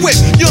nice whip.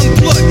 Young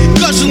blood,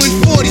 guzzling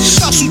 40,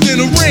 hustled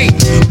in the rain.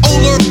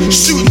 Oler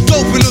shooting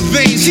dope in the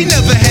veins. He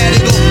never had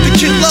it all. The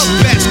kid loved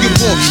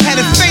basketball, had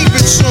a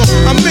favorite song,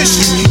 I Miss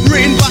You,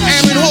 written by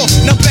Aaron Hall.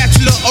 Now back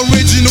to the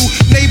original.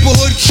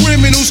 Neighborhood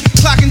criminals,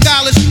 clocking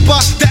dollars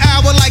by the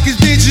hour like it's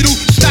digital.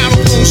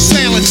 Styrofoam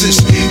silences.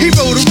 He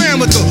rode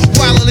around with the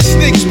wireless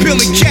niggas,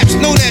 peeling caps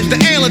known as the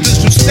Islanders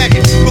from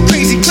Staten. With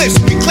crazy clips,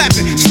 be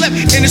clapping, slept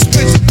in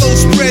expensive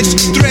clothes, spreads,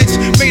 threads,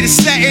 made of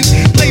satin.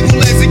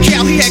 Labeled as a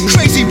cow, he had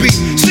crazy beat.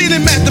 Seen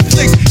him at the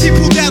flicks, he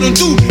pulled out on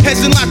dude,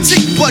 heads in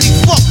Latique, but he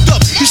fucked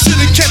up. He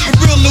should've kept it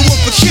real and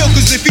went for kill,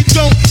 cause if he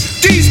don't,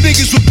 these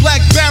niggas with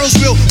black barrels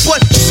will.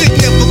 But shit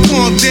never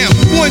calmed down.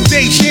 One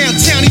day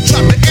downtown, he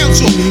dropped an ounce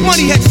off.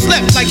 Money had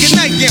slept like a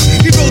nightgown.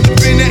 He rolled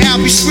up in the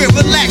Albee Square,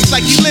 relaxed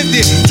like he lived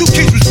there. 2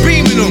 kids was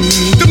beaming him.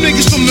 Them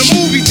niggas from the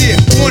movie there.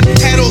 One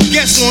had all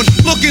guests on,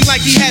 looking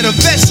like he had a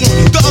vest on.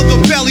 The other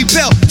belly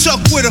belt,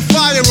 tucked with a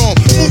firearm.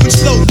 Moving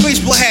slow,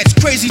 baseball hats,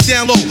 crazy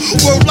down low.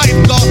 World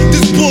lifeguard,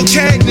 this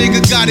bookhead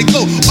nigga gotta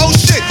go. Oh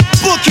shit,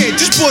 bookhead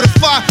just bought a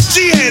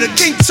 5G head, a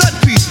King Tut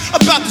piece.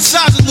 About the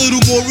size of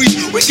Little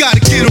Maurice. We gotta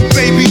get him,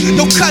 baby.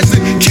 No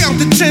cousin, count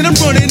to 10, I'm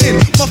running in.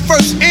 My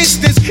first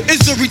instance is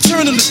the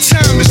return of the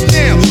time is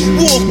now.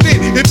 Walked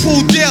in and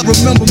pulled out.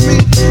 Remember me,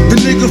 the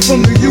nigga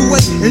from the UA,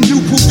 and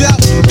you pulled out.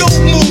 Don't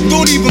move,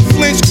 don't even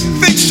flinch.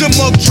 Fix your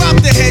mug, drop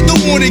the head,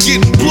 don't wanna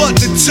get blood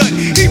to touch.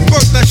 He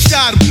burst, I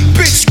shot him.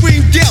 Bitch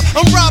screamed out,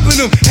 I'm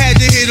robbing him.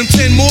 Had to hit him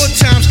 10 more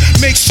times,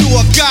 make sure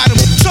I got him.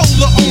 Told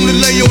her on the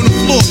lay on the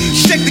floor.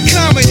 Check the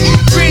comment.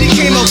 Granny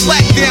came out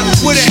black down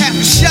with a half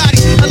a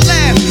shotty. I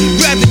laughed,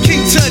 grabbed the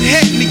King Tut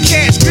head in the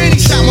cash. Granny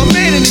shot my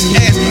man in his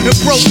ass and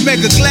broke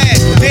mega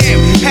glass. Damn,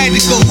 had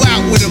to go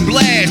out with a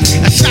blast.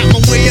 I shot my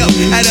way up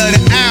out of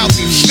the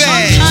Albee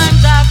fast.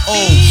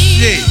 Oh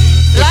shit,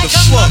 what like the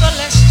a fuck?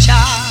 motherless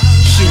child.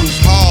 Shit was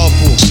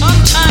horrible.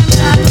 Sometimes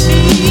I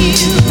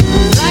feel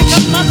like a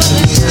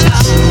motherless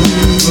child.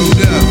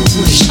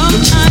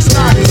 Sometimes I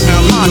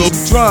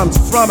Drums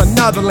from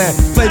another land,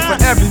 played for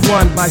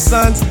everyone by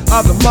sons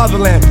of the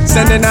motherland,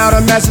 sending out a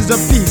message of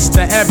peace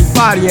to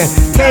everybody. And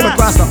came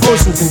across the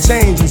oceans and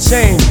change and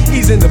shame,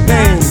 easing the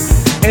pain.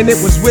 And it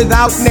was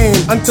without name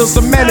until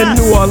some men in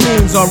New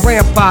Orleans on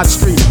Rampart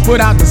Street put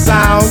out the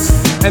sounds,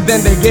 and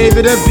then they gave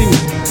it a beat.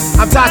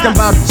 I'm talking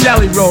about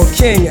Jelly Roll,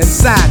 King, and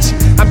Satch.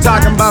 I'm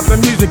talking about the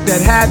music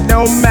that had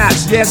no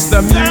match. Yes,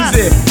 the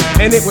music,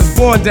 and it was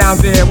born down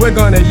there. We're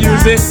gonna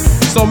use it,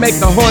 so make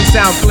the horn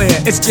sound clear.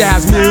 It's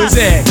jazz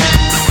music.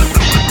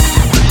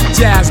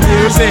 Jazz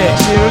music,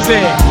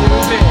 music,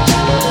 music.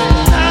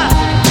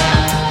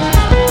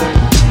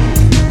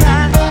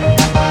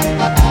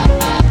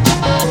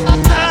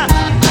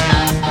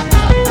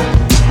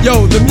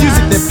 Yo, the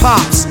music that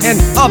Pops and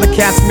other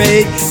cats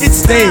made, it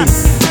stayed.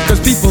 Cause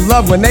people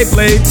love when they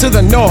played to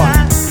the north.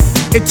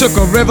 It took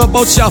a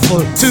riverboat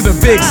shuffle to the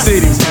big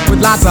cities, with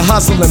lots of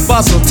hustle and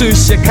bustle to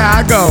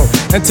Chicago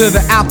and to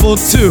the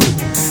Apple II.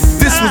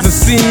 This was a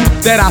scene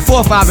that our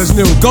forefathers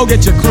knew. Go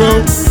get your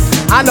crew.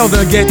 I know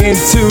they'll get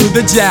into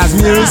the jazz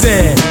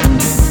music.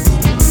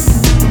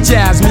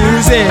 Jazz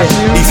music.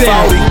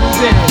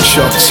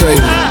 Chuck Taylor,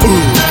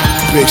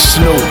 Big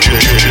Snoop,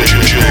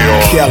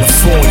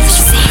 California's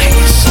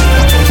finest.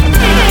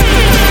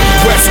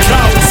 West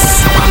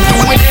Coast. I'm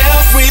doing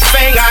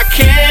everything I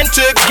can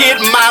to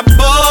get my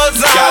buzz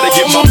on. Gotta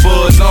get my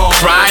buzz on.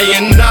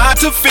 Trying not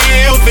to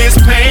feel this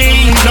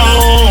pain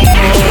no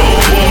more.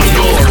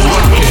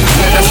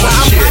 That's why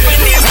I'm popping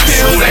these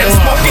pills and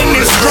smoking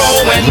this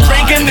grow and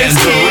drinking this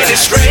kid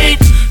straight.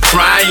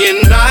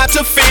 Trying not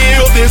to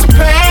feel this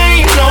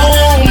pain no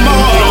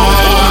more.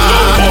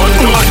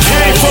 I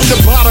came from the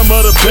bottom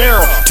of the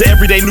barrel to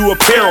everyday new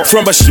apparel.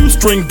 From a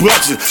shoestring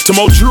budget to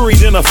more jewelry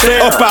than a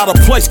fair. Up out a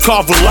place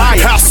called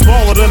Valaya, house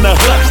smaller than a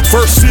hut.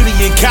 First city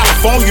in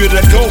California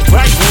to go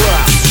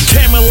bankrupt.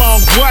 Came a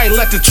long way,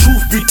 let the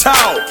truth be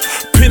told.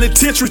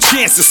 Penitentiary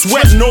chances,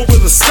 sweating over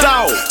the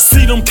stove.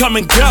 See them come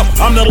and go,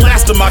 I'm the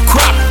last of my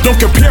crop. Don't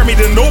compare me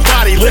to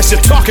nobody unless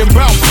you're talking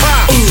about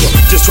pop.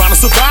 Just trying to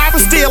survive and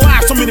stay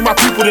alive, so many of my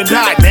people done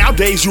died.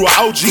 Nowadays you are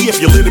OG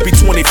if you live to be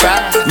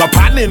 25. My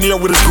partner in there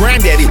with his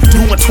granddaddy,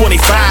 doing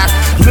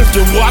 25.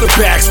 Lifting water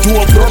bags,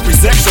 doing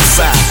burpees,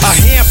 exercise. I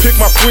handpick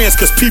my friends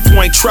cause people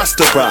ain't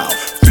trustable.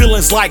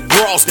 Feelings like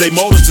bras, they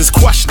motives is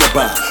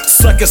questionable.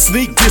 Suck a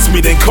sneak diss me,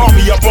 then call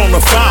me up on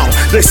the phone.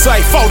 They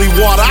say 40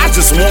 water, I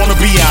just wanna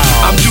be on.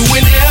 I'm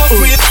doing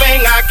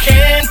everything I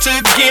can to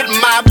get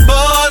my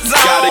buzz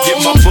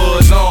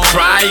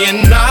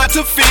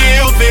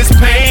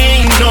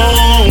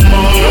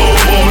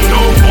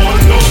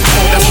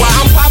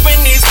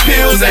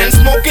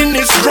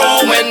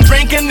stroll and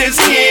drinking this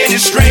Henny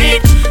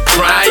straight,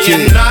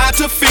 trying not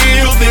to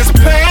feel this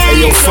pain.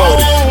 Hey, yo, Fody,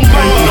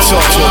 let me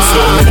talk to him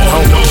for a minute,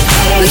 homie.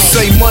 They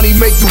say money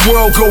make the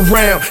world go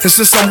round, and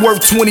since I'm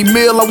worth 20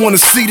 mil, I wanna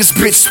see this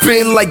bitch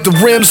spin like the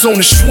rims on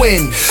a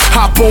Schwinn.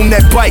 Hop on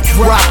that bike,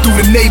 rock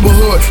through the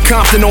neighborhood.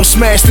 Compton on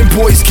smash, them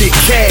boys get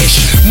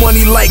cash.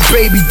 Money like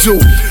baby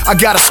do. I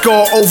got a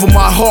scar over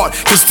my heart,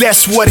 cause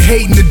that's what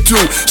hating to do.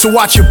 So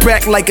watch your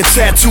back like a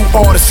tattoo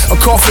artist. A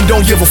coffin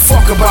don't give a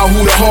fuck about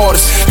who the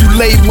hardest. You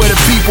lay where the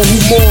people who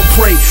mourn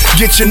pray.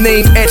 Get your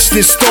name etched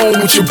in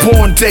stone with your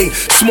born date.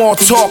 Small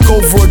talk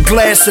over a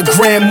glass of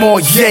Grand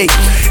Marnier.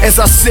 As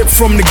I sip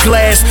from the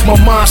glass, my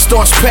mind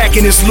starts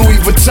packing his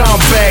Louis Vuitton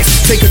bags.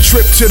 Take a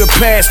trip to the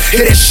past,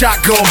 hear that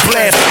shotgun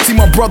blast. See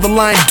my brother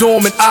lying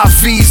dormant,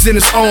 IVs in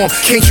his arm.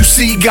 Can't you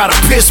see he got a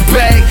piss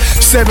bag?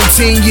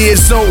 17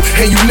 years old,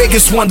 and you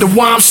niggas wonder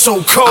why I'm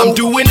so cold. I'm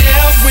doing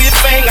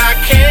everything I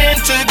can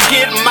to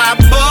get my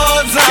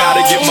buzz on.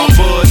 Gotta get my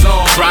buzz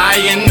on.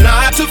 Trying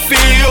not to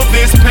feel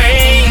this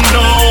pain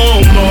no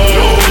more.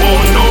 No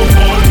more, no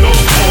more, no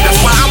more. That's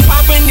why I'm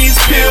popping these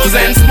pills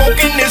and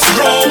smoking this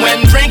dro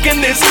and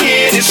drinking this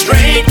Henny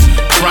straight,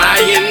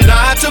 trying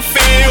not to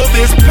feel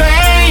this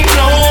pain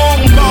no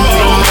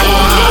more.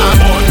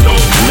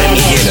 Let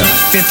me get a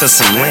fifth of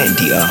some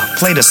Landy, a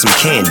plate of some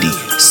candy.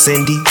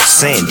 Cindy,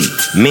 Sandy,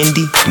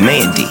 Mindy,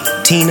 Mandy,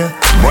 Tina,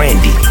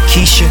 Brandy,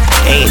 Keisha,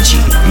 Angie.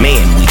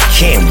 Man,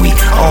 can we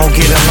all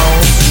get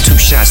along? 2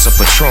 shots of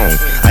Patron,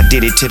 I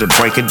did it to the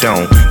break of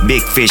dawn.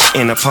 Big fish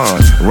in a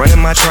pond,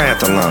 running my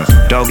triathlon.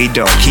 Doggy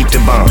dog, keep the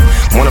bomb.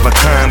 One of a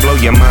kind, blow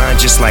your mind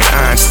just like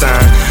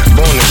Einstein.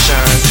 Born to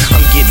shine,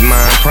 I'm getting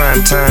mine.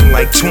 Prime time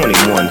like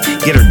 21,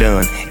 get her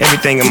done.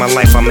 Everything in my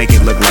life, I make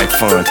it look like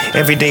fun.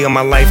 Every day of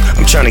my life,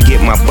 I'm trying to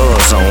get my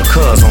buzz on.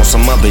 Cuz on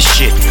some other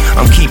shit,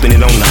 I'm keeping it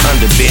on the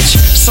under, bitch.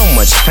 So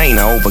much pain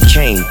I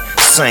overcame,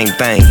 same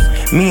thing.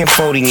 Me and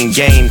Fody and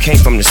Game came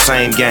from the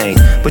same gang,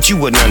 but you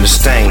wouldn't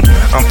understand.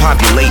 I'm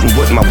populating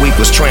what my week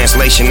was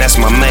translation, that's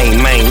my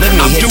main. Let me hit that damn thing.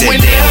 I'm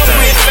doing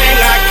everything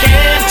I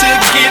can to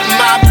get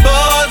my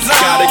buzz on.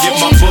 Gotta get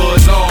my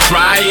buzz on.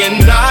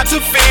 Trying not to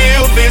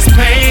feel this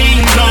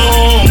pain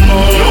no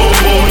more. No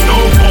more, no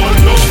more,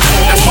 no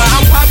more. That's why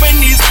I'm popping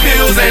these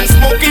pills and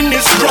smoking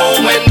this dro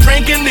and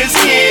drinking this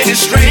Henny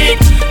straight,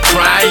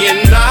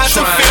 trying not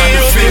to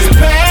feel this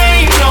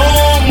pain no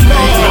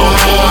more. No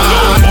more,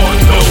 no more,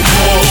 no more.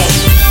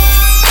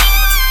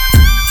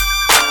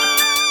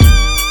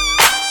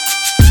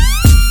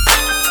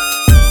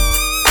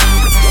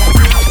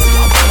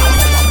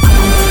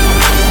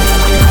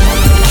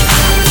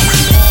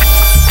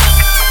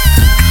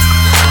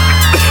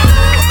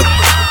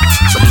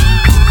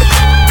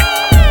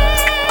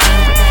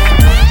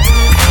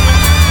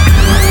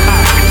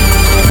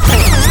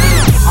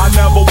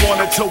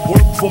 To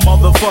work for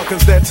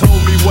motherfuckers that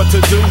told me what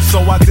to do, so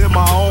I did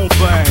my own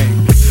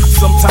thing.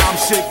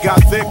 Sometimes shit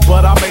got thick,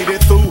 but I made it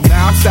through.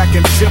 Now I'm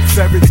stacking chips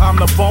every time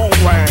the phone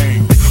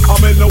rang.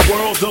 I'm in the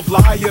world of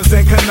liars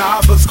and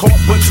connivers,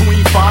 caught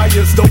between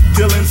fires, dope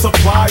dealing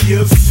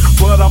suppliers.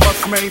 But I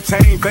must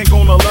maintain, think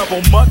on a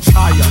level much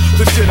higher.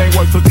 This shit ain't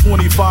worth a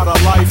 25 to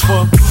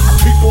lifer.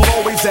 People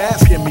always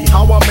asking me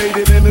how I made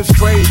it in this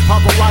trade.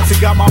 Paparazzi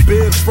got my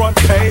biz front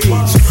page,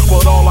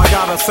 but all I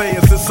gotta say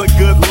is it's a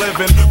good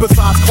living.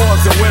 Besides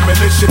cars and women,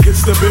 this shit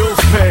gets the bills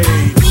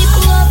paid.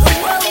 People of the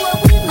world, what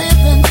we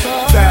living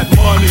for? That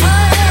money,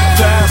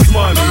 fast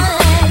money,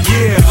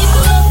 yeah.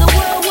 People of the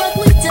world, what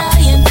we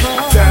dying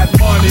for? That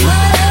money,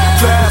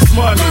 fast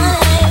money,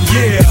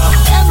 yeah.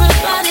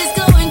 Everybody's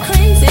going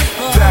crazy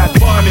for that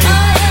money,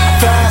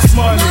 fast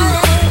money,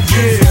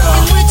 yeah.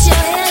 And with your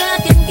head, I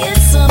can get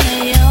some of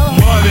your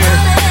money,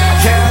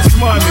 cash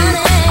money.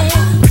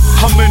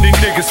 How many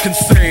niggas can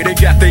say they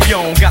got their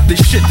own, got their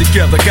shit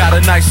together, got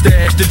a nice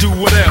stash to do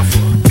whatever?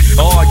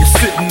 Or you're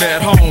sitting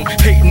at home,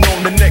 hating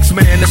on the next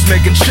man that's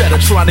making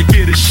cheddar, trying to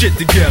get his shit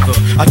together.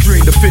 I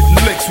dreamed of fitting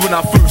licks when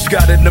I first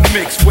got in the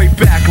mix, way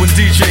back when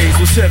DJs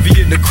was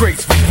heavy in the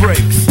crates for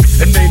breaks.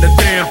 And ain't a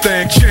damn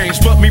thing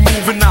changed, but me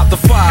moving out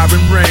the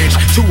firing range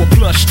to a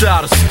plushed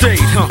out estate,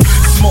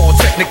 Small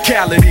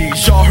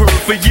technicalities, y'all heard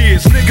for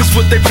years. Niggas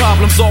with their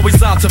problems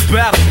always out to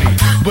battle me,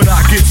 but I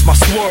gets my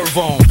swerve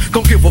on.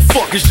 Don't give a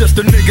fuck, it's just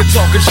a nigga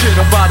talking shit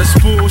about his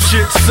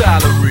bullshit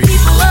salary.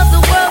 People of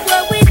the world,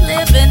 what we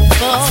living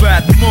for?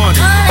 Fat money,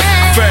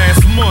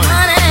 fast money,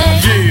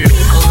 yeah.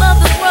 People of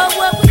the world,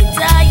 what we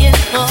dying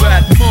for?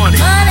 Fat money,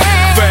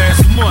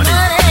 fast money,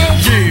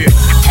 yeah.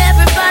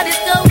 Everybody's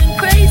going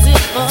crazy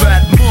for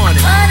fat money,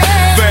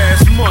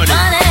 fast money,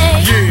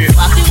 yeah.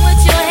 Walking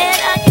with your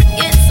head, I can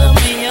get some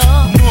of your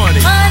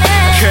money,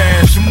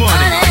 cash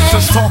money.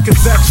 Since talk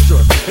is extra,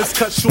 it's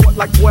cut short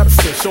like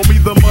Webster. Show me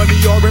the money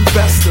or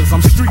investors.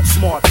 I'm street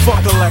smart,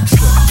 fuck a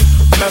lecture.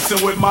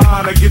 Messing with mine,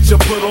 I get you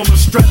put on the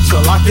stretcher.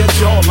 Lock at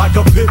y'all like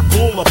a pit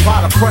bull,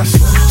 apply the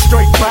pressure.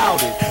 Straight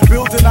crowded,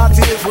 building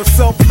ideas with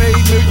self-made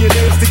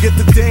millionaires to get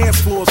the dance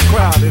floors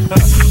crowded.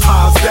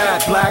 How's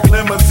that? Black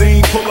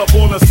limousine, pull up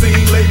on the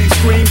scene. Ladies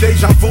scream,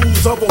 deja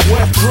vu's of a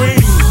wet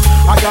dream.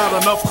 I got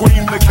enough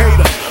cream to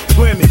cater,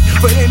 plenty.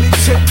 for any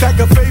chick that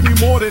can pay me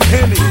more than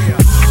Henny.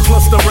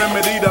 Plus the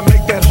remedy to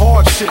make that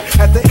hard shit.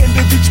 At the end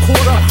of each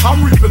quarter, I'm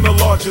reaping the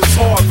largest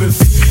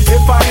harvest.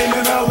 If I ain't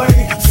in LA,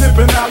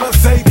 sipping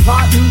Alizé,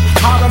 plotting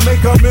how to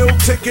make a meal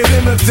ticket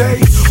in a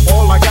day.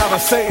 All I gotta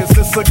say is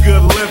it's a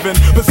good living.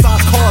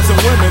 Besides cars and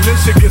women,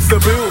 this shit gets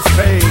the bills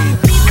paid.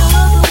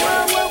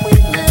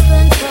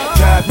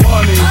 That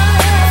money,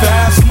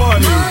 fast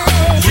money,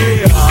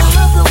 yeah.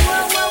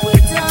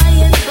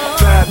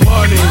 That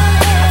money,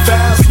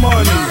 fast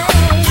money,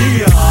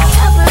 yeah.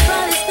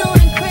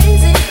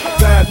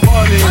 That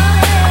money,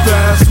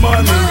 fast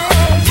money,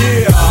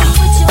 yeah.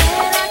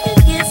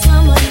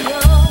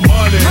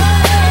 Money,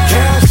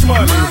 cash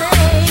money,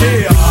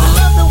 yeah.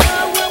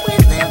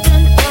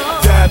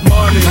 That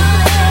money,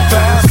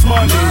 fast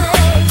money,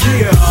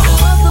 yeah.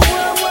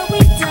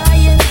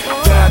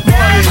 That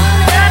money,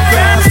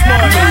 fast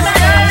money,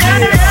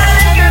 yeah.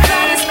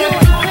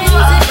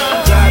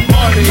 That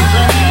money,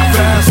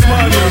 fast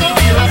money,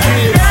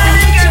 yeah.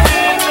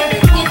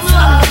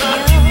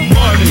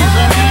 Money,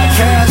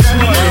 cash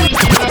money.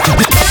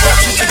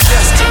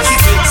 Just to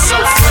keep it so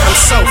fresh, I'm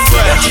so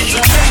fresh.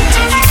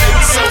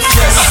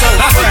 So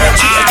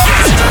fresh.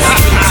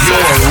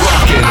 You're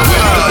rocking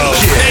with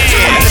the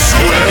kid. So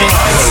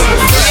fresh.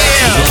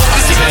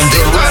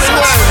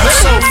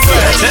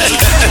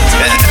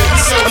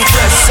 I'm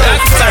just so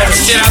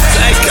fresh.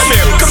 Hey, come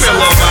here, little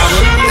mama.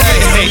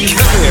 Hey,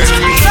 come here.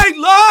 Hey,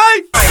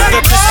 live!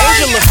 Got this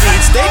Angel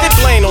Beats, David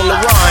Blaine on the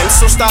rhyme.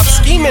 So stop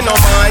scheming on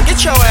mine,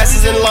 get your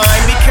asses in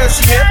line. Because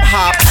hip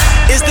hop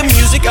is the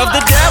music of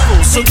the devil.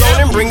 So go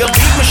and bring a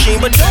beat machine,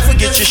 but don't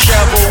forget your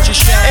shovel.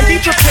 And be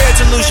prepared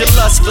to lose your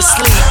lust for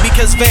sleep.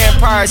 Because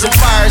vampires and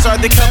fires are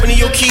the company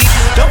you'll keep.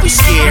 Don't be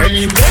scared,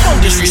 they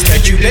gon'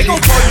 disrespect you, they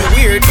gon' call you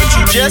weird. But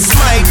you just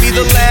might be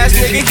the last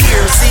nigga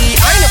here. See,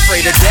 I ain't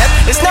afraid of death,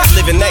 it's not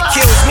living that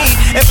kills me.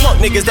 And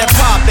punk niggas that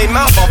pop they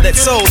mouth off, that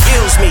soul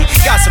kills me.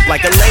 Gossip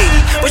like a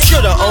lady, but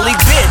you're the only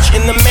bitch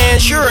in the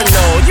man's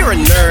urinal. You're a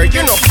nerd,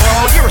 you're no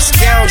fraud, you're a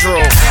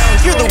scoundrel.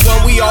 You're the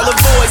one we all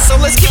avoid, so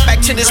let's get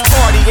back to this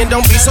party and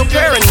don't be so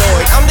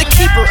paranoid. I'm the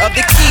keeper of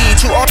the key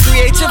to our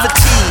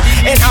creativity,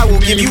 and I will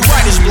give you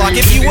writer's block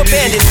if you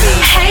abandon me.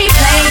 Hey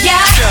player,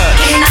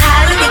 can I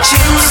holler at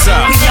you?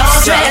 We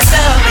all dressed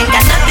up, ain't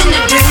got nothing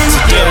to do.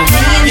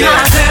 Me and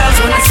my girls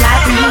wanna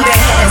slide through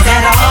there. Is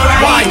that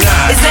alright? Why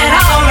not? Is that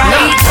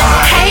alright?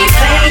 Hey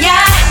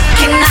player,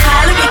 can I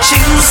holler at you?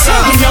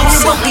 You know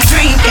what we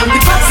drink and we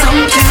pop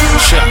some too.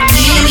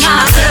 Me and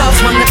my girls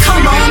wanna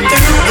come on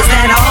through. Is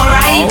that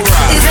alright?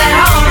 Is that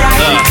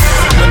alright?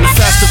 When the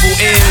festival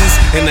ends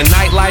and the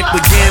nightlife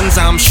begins,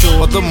 I'm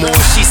sure the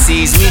more she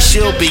sees me,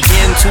 she'll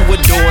begin to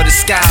adore the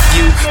sky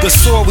view. The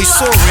soar we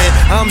soaring,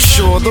 I'm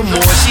sure the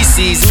more she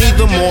sees me,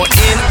 the more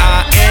in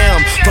I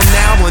am. From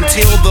now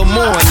until the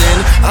morning,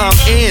 I'm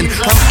in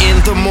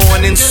the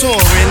morning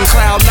soaring.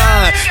 Cloud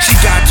 9, she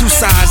got two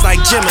sides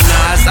like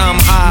Gemini's. I'm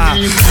high,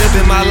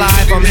 living my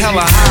life, I'm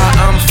hella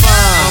high, I'm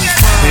fine.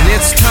 And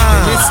it's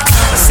time.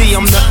 See,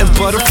 I'm nothing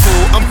but a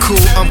fool. I'm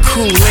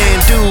cool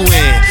and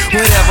doing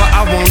whatever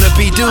I wanna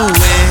be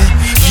doing.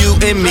 You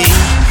and me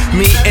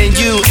and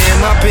you and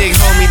my big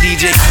homie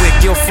DJ Quick.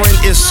 Your friend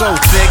is so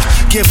thick,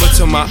 give her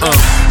to my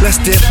let's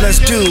dip, let's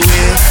do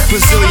it.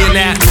 Brazilian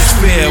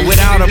atmosphere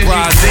without a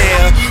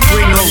brassiere.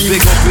 Bring those big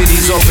old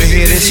bitties over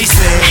here. Then she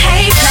said,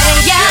 hey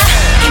player,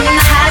 can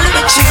I holler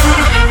at you?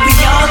 We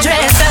all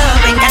dressed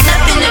up, ain't got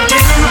nothing to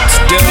do.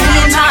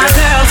 Me and my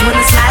girls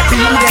wanna slide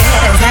through there.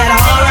 Is that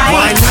alright?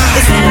 Why not?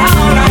 Is that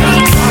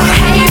alright?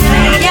 Hey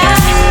player,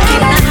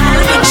 can I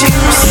holler at you?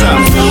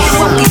 We know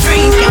what we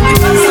drink and we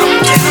put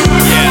some too.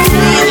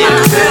 Me and my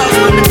girls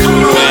wanna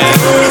come on.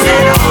 Is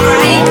that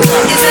alright?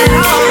 Is that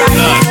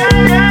alright?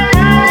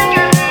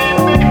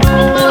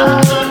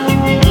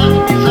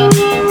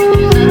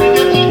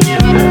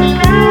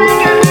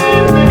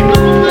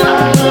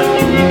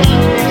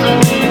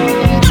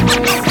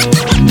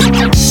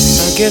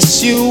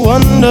 Guess you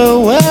wonder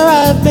where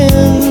I've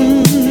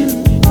been.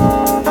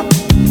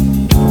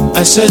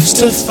 I searched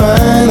to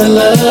find the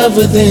love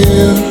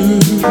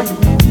within.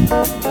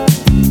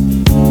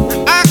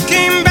 I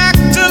came back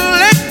to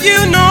let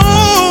you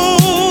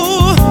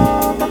know.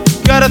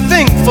 Got a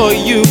thing for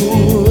you,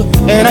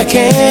 and I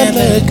can't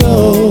let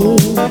go.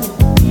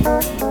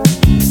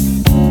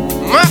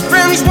 My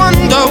friends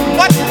wonder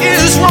what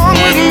is wrong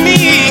with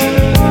me.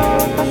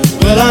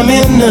 Well, I'm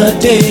in a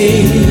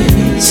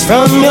daze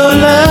from your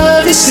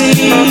love, you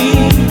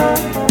see.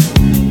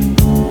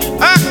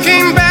 I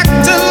came back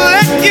to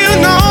let you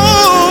know.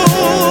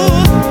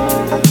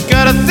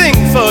 Got a thing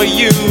for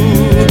you,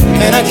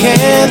 and I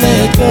can't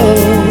let go.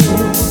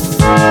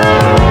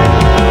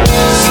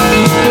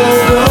 People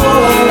go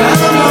around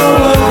the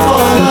world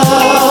for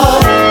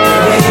love,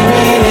 but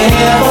they may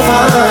never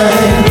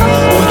find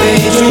what they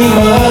dream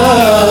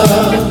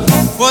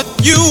of. What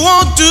you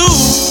won't do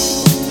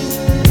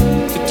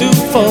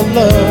for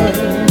love.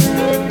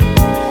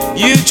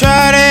 You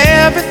tried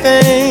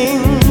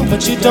everything,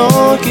 but you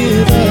don't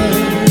give up.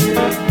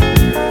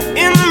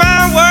 In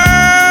my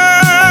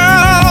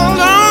world,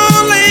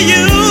 only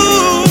you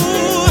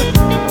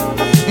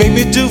make me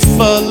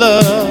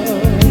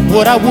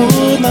what I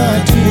would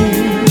not do.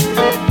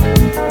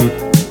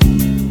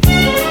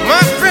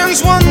 My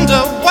friends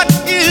wonder what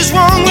is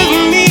wrong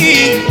with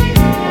me.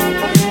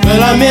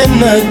 Well, I'm in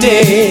the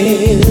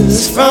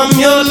daze from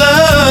your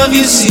love,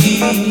 you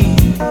see.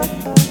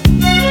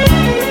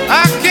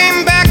 I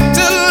came back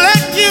to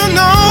let you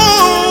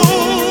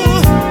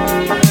know,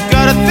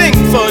 got a thing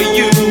for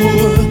you,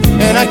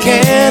 and I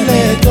can't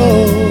let go.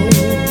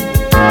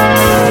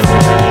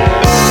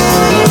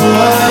 Oh,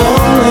 I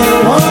only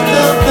want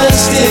the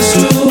best, it's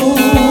true.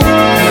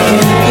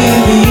 I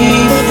can't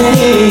believe the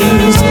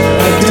things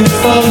I do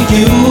for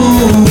you.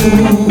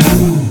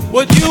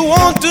 What you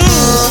won't do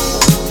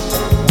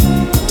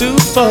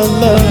for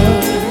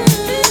love.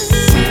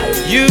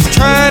 You've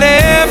tried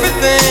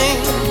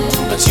everything,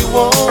 but you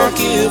won't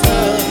give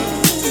up.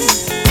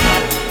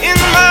 In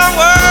my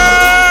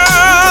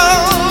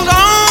world,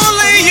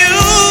 only you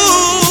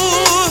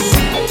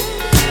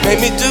made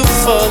me do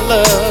for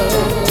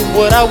love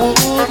what I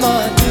would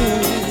not do.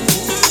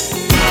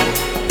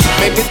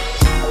 Maybe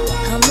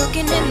I'm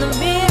looking in the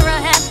mirror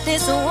at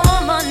this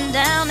woman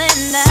down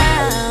and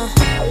out.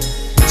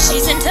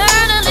 She's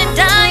internally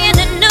dying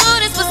and knew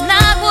this was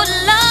not what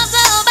love's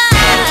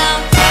about.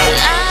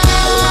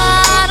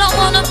 I don't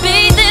wanna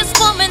be this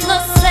woman the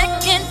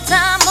second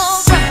time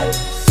around,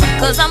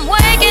 'cause I'm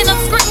waking up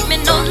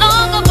screaming, no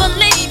longer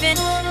believing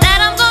that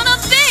I'm gonna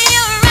be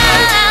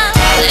around.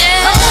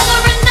 Yeah.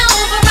 Over and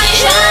over I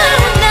try,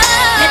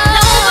 and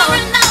over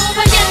and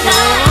over you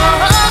lie,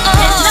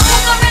 and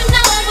over and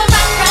over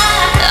I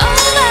cry.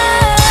 Over,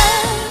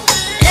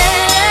 yeah.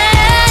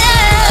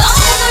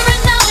 Over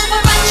and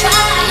over I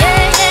try,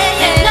 yeah, yeah,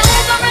 yeah. And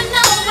over and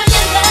over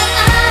you lie,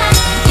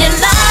 you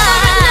lie.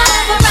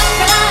 Over I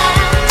cry,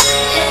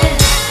 yeah.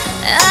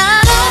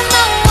 I don't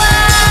know why.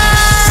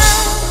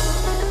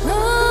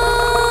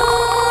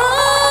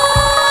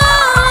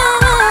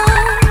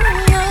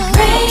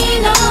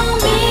 Rain on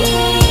me,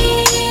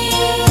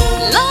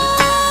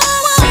 Lord,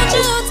 won't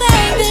you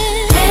take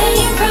this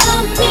pain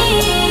from me?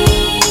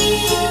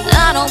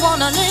 I don't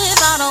wanna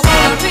live, I don't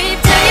wanna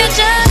breathe till you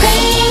just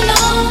rain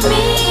on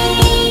me.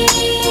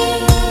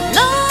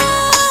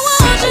 Lord,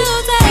 won't you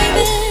take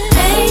this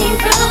pain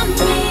from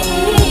me?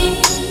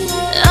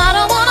 I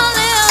don't wanna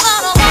live, I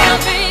don't wanna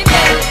breathe.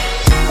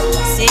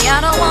 See, I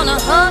don't wanna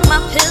hug my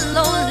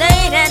pillow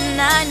late at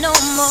night no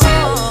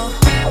more.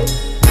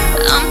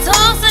 I'm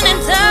tossing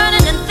and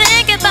turning and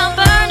thinking about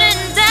burning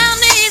down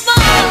these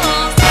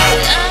walls.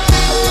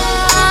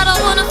 I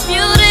don't wanna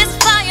fuel this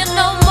fire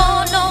no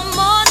more, no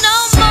more, no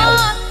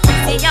more.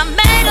 See, I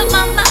made up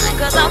my mind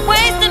 'cause I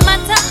wasted my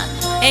time.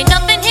 Ain't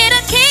nothing here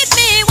to keep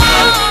me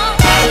warm.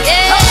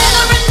 Yeah.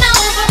 Over and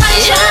over I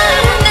try,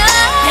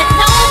 and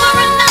over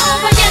and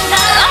over you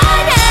lie. Oh,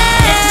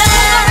 yeah. And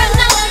over and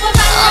over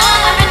I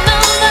cry, and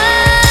over.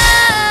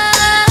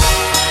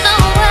 No,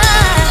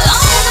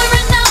 over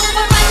and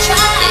over I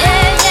try,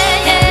 yeah,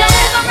 yeah, yeah.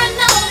 And over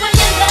and over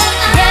you lie,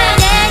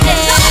 yeah, yeah,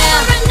 yeah. And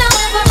over and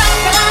over I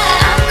cry,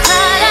 I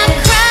cried, I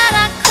cried,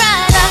 I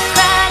cried, I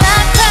cried,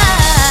 I cried.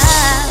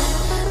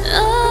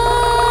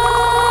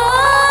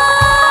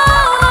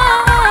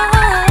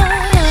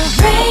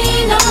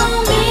 Rain on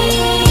me,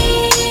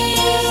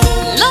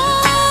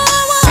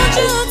 Lord, won't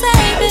you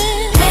take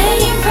this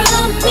pain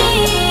from me?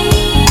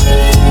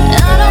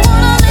 I don't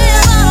wanna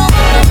live, I don't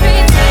wanna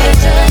breathe till you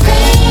just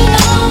rain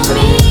on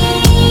me.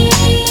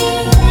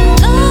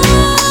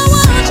 Lord,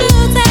 won't you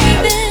take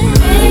this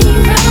pain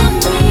from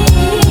me?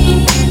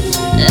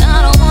 I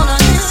don't wanna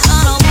live, I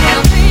don't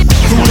wanna breathe.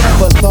 Who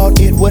never thought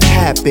it would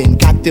happen?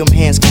 Got them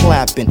hands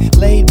clapping,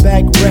 laid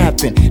back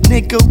rapping.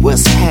 Nigga,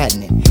 what's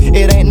happening?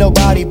 It ain't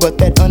nobody but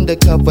that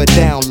undercover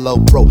down low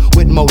bro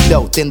with more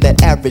dope than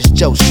that average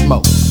Joe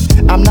Schmo.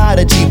 I'm not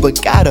a G, but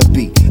gotta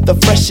be the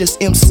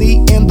freshest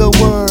MC in the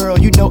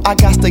world. You know I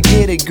got to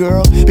get it,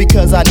 girl,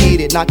 because I need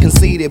it. Not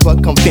conceited,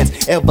 but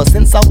convinced. Ever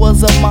since I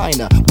was a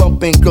minor,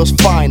 bumping girls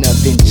finer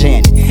than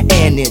Janet,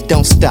 and it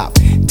don't stop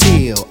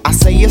till I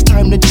say it's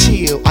time to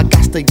chill. I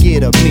got to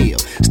get a meal.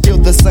 Still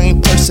the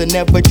same person,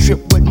 never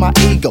trip with my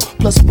ego.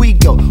 Plus we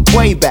go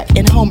way back,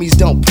 and homies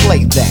don't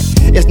play that.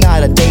 It's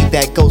not a day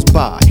that goes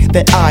by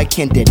that I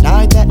can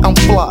deny that I'm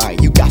fly.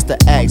 You got to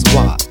ask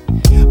why.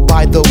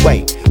 By the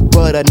way,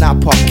 butter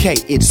not parquet,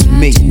 it's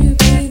me.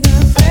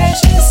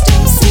 Freshest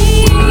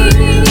MC.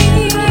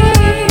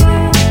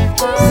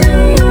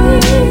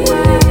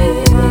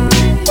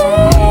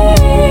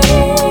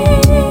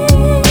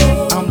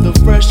 I'm the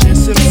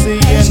freshest MC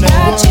in the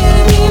world.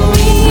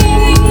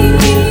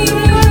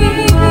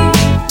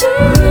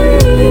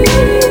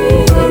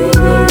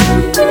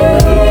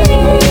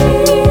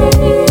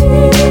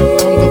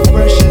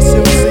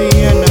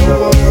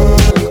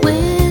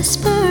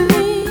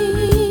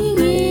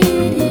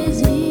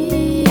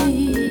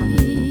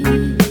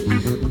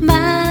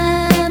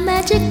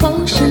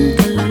 Potion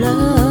for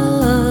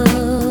love.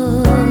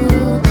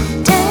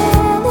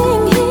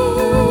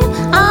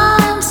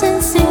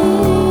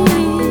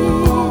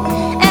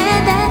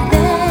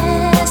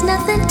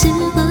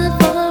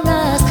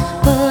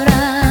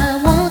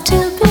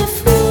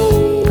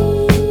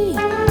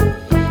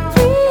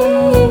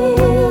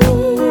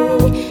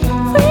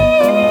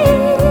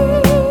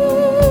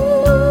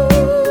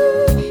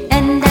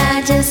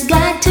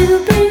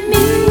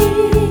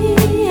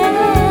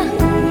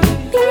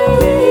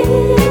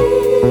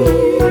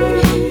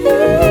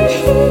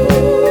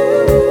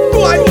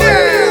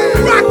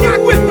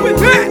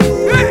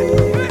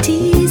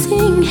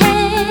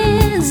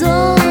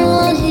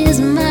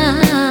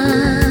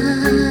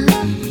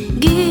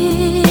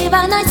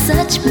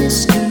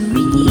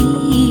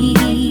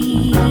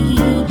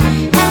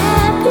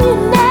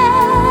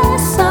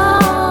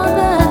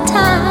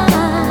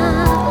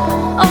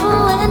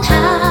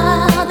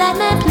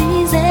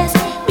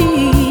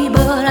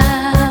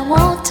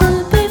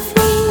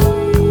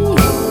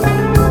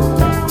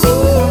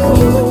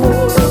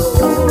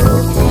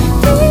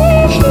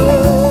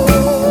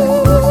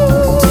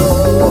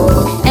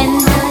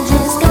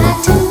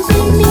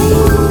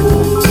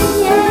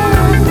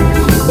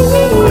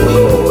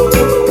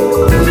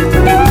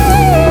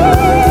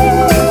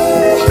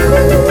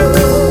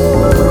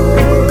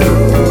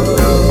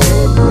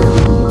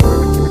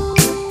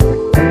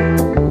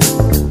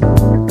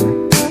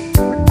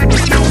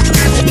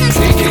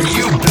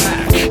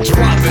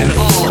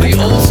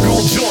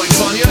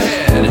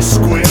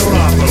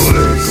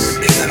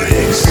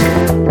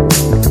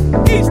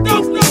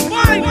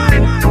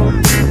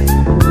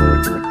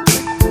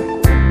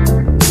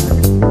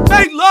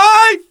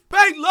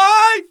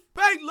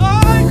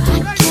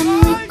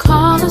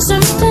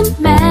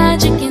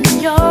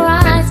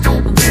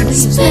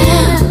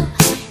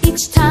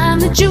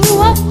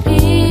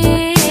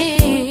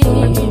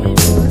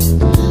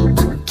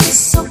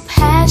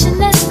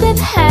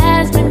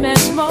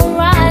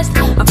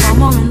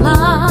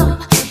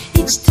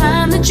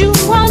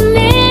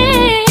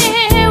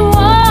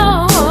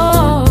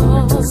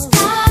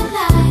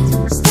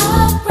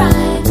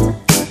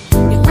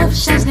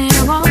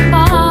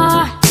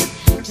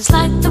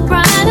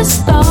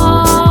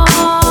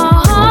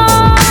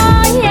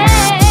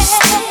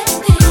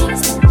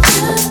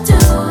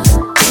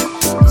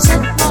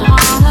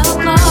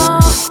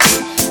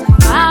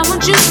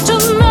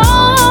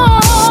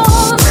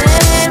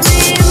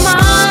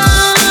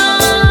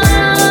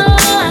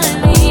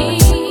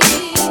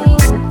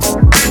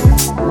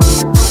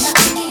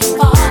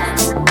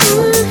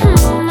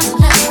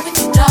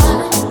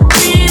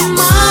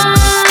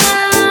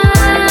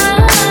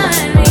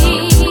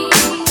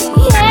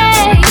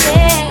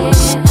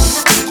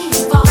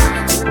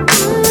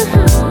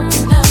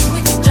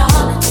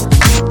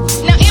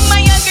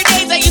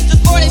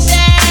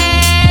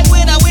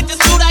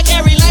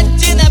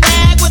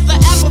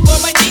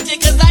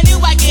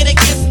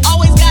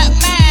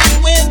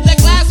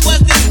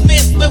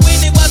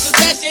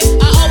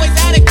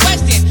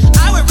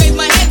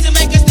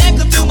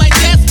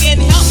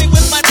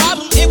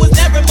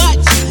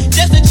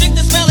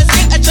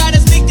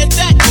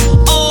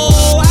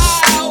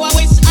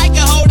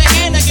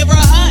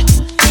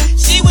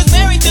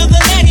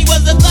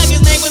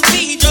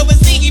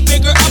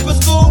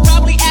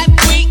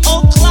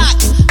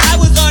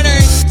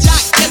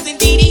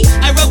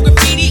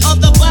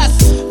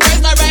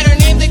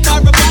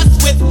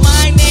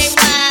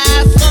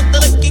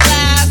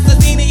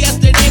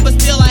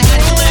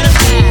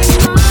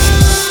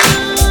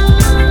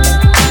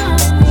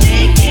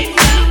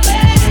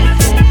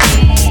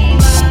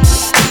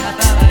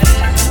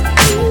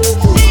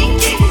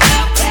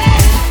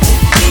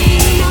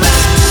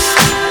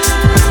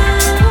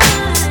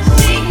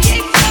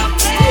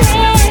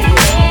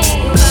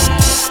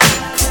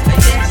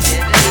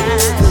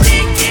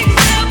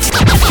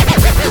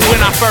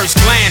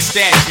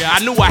 I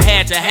knew I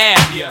had to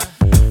have ya.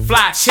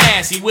 Fly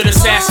chassis with a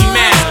sassy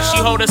manner. She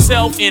hold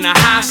herself in a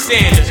high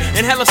standard.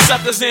 And hella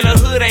suckers in the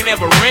hood ain't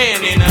never ran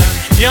in her.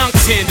 Young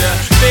tender,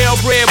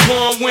 thoroughbred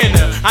born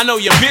winner. I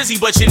know you're busy,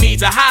 but you need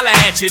to holler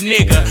at your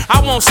nigga. I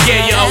won't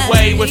scare you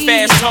away with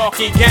fast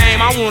talking game.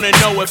 I wanna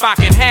know if I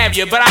can have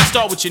you, but I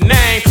start with your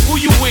name.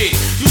 Who you with?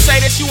 You say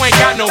that you ain't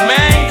got no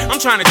man? I'm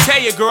trying to tell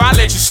you, girl, I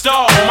let you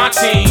start on my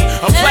team.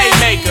 A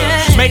playmaker,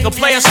 make a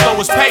player slow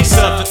his pace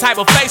up. The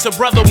type of face a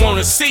brother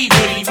wanna see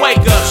when he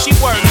wake up. She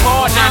work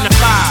hard 9 to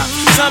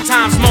 5.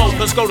 Sometimes more,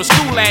 cause go to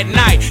school at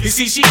night. You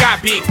see, she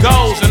got big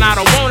goals, and I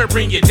don't wanna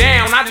bring you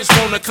down. I just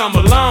wanna come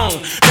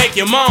along, make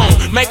you moan,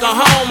 make a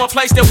home, a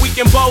place that we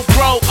can both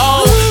grow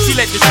old. She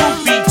let the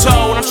truth be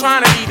told. I'm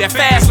trying to lead that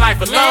fast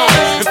life alone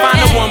and find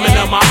a woman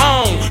of my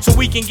own, so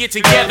we can get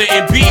together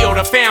and build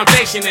a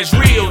foundation that's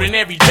real. And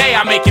every day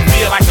I make it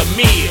feel like a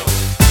meal.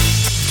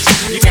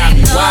 You got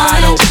me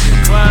wide open,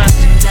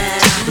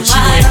 but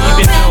you ain't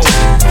even know.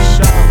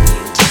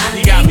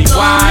 You got me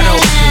wide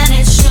open,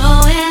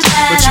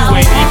 but you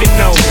ain't even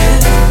know.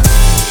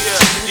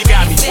 You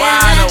got me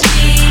wide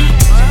open,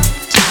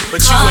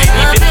 but you ain't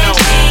even know.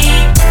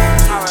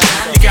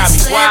 You got me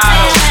wide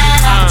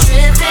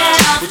open,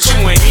 but you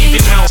ain't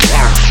even know.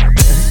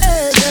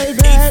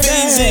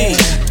 Easy.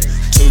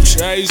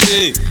 Touche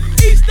easy.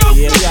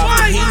 Yeah, we got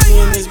the Heezy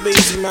in this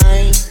bitch,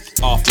 man.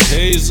 Off the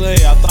hazy,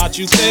 I thought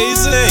you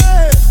crazy.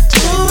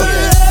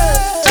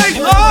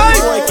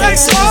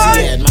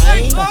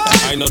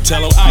 I ain't no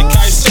telling. I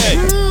can't say.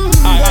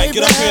 I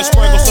get up here and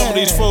sprinkle some of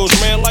these fools,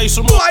 man. Lace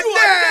them up. Right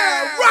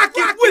now, rock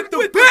it with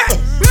the best.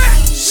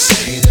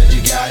 Say that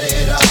you got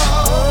it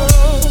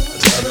all.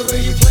 Love the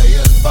way you play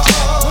your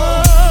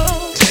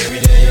ball. Every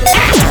day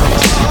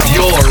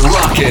you're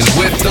rocking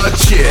with the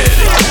Kid.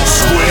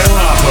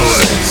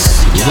 Squareopolis.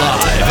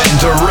 Live and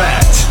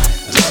direct.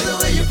 Love the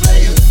way you play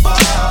your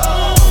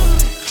ball.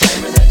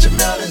 Claiming that your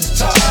mountain's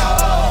tall.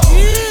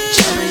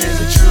 Tell me, is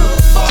it true or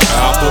false?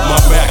 I'll put my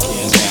back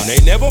in down.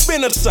 Ain't never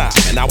been a time.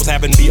 And I was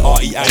having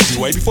BREIG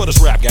way before this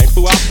rap game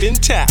flew out in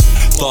tap.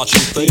 Thought you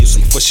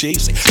thirsty for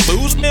cheesy.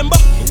 Booze member?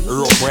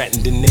 Earl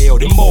Bratton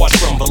nailed them boys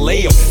from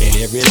Vallejo. And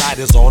every light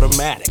is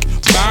automatic.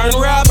 Burn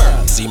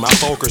rubber. See my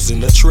focus in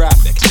the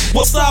traffic.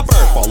 What's up,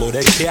 Earth? Follow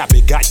that cap,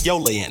 it got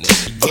Yola in it.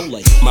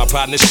 My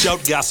partner Shout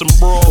got some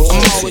bros.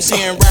 I'm always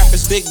hearing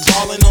rappers big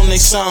ballin' on their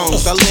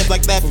songs. I live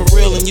like that for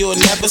real and you'll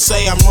never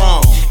say I'm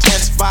wrong.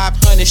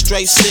 S500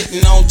 straight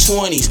sitting on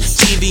 20s.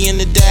 TV in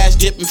the dash,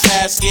 dipping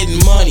fast,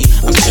 getting money.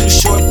 I'm too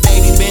short,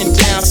 baby, been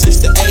down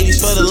since the 80s.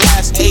 For the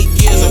last 8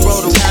 years I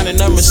rode around in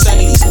a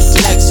Mercedes.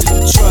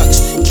 Lexus, trucks,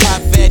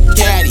 Tri-Vet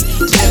Caddy.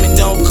 Women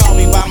don't call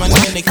me by my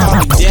name, they call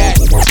me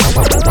daddy.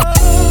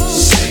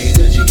 Say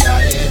that you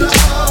got it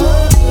all.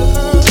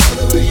 Love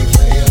the way you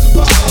play your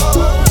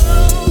ball.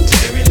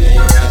 Every day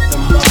you're at the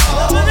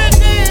mall.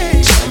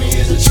 Tell me,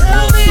 is it true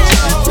or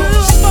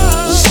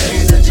false?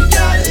 Say that you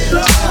got it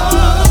all.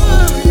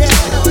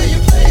 Love the way you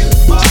play your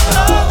ball.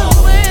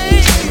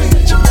 Claiming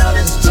that your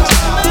mountain's tall.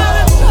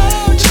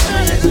 Tell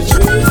me, is it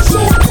true or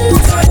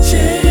false?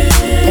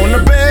 On the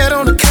bed,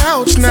 on the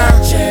couch now.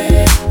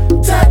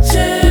 Touch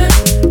it.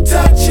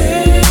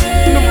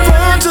 In the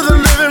front to the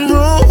living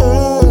room.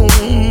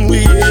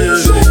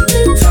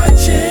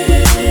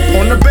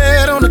 On the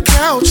bed, on the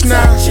couch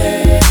now.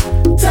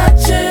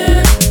 Touch it.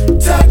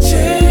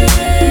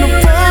 In the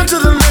front to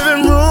the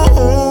living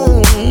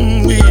room.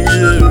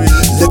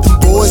 Let them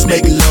boys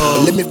make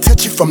love. Let me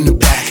touch you from the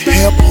back.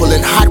 Hair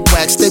pulling, hot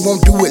wax. They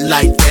won't do it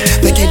like that.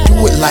 They can't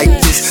do it like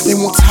this. They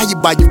won't tie you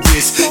by your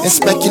wrist.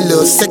 Inspect your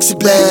little sexy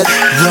blad.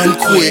 Run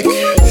quick.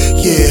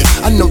 Yeah,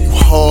 I know you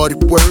hard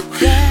at work.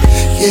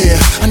 Yeah,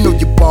 I know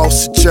your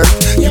boss a jerk.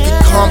 You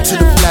can come to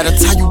the flat, I'll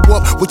tie you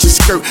up with your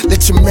skirt.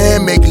 Let your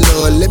man make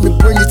love, let me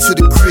bring you to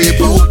the crib.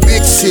 You a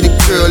big city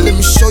girl, let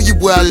me show you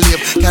where I live.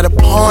 Got a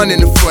pond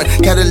in the front,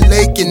 got a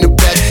lake in the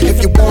back.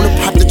 If you wanna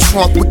pop the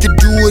trunk, we can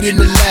do it in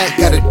the lap.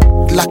 Got it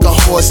like a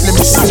horse, let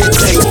me see you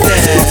take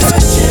that.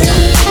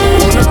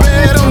 On the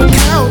bed, on the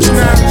couch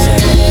now.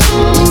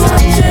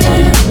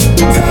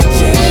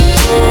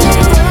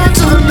 Down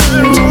to the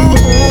living room.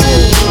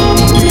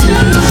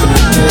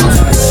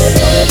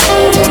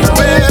 On the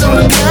bed, on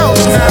the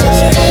couch now.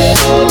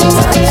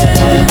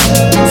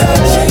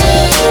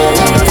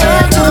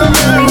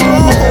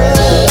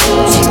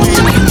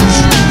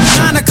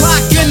 9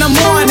 o'clock in the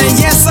morning,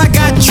 yes, I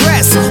got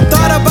dressed.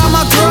 Thought about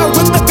my girl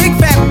with the big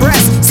fat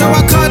breasts. So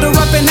I called her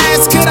up and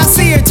asked, could I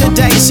see her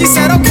today? She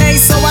said, okay,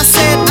 so I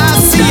said,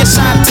 I'll see you,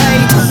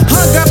 Shantae.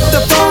 Hung up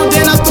the phone,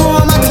 then I threw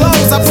on my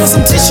clothes. I put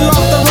some tissue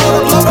off the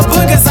road, blow the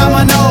boogers on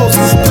my nose.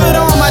 Put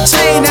on my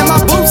chain and my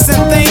boots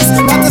and things.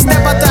 About to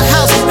step out the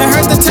house and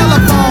heard the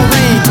telephone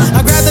ring.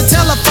 I grabbed the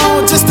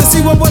telephone just to see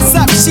what was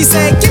up. She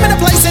said, give me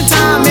the place and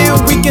time and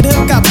we could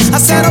hook up.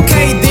 I said,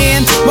 okay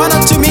then, why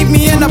don't you meet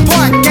me in the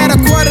park at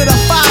 4:45,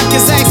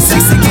 cause at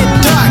 6 it get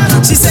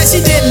dark. She said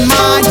she didn't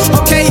mind,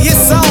 okay,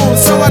 it's on.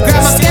 So I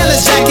grabbed my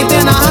scandalous jacket,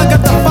 then I hung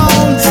up the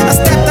phone. I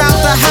stepped out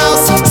the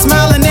house,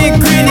 smiling and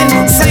grinning,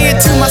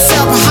 saying to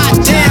myself, hot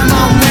damn,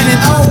 I'm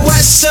winning. Oh, what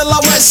shall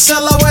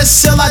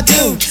I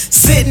do?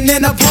 Sit sitting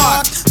in the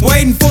park,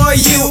 waiting for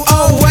you.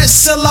 Oh, what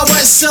shall I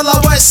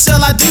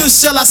do?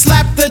 Shall I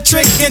slap the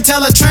trick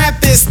until the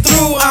tramp is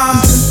through?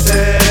 I'm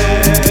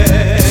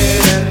dead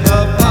in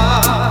the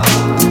park,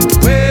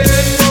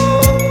 waiting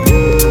for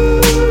you.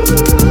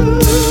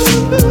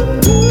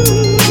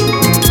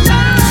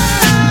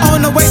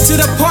 On the way to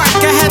the park,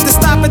 I had to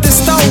stop at the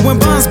store. When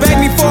Buns begged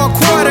me for a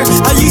quarter,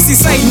 I used to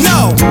say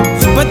no.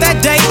 But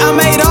that day I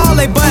made all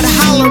they but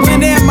holler.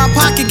 Went in my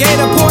pocket, gave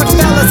the poor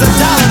fellas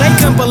 $1. They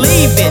couldn't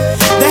believe it.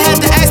 They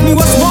had to ask me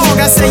what's wrong.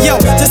 I said, yo,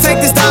 just take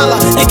this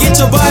 $1 and get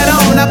your butt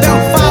on. I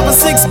built 5 or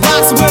 6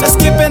 blocks with a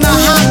skip and a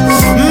hop.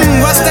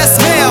 What's that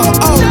smell?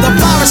 Oh, the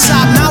flower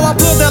shop. Now I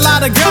pulled a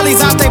lot of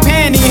girlies out they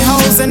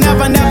pantyhose. And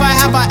never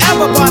have I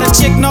ever bought a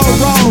chick no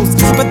rose.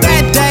 But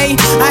that day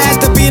I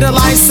had to be the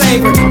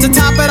lifesaver. To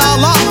top it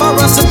all off, I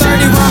rushed to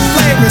 31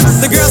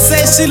 flavors. The girl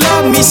said she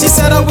loved me, she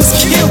said I was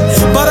cute.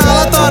 But all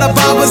I thought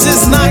about was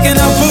just knocking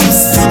her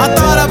boots. I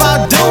thought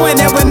about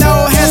doing it with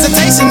no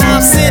hesitation.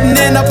 Now I'm sitting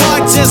in the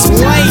park just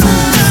waiting.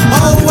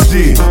 Oh, what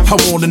I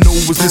wanna know,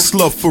 is this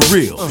love for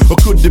real? Or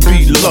could it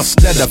be lust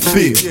that I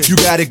feel? You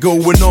got it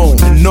going on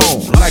and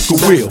on like a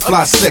wheel.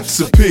 Fly sex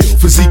appeal,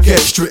 physique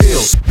extra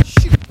ill.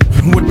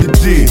 What the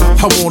deal?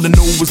 I wanna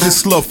know, is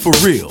this love for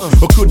real?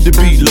 Or could it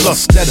be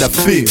lust that I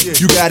feel?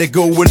 You got it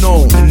going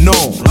on and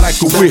on like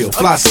a wheel.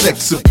 Fly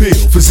sex appeal,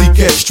 physique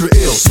extra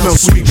ill. Smell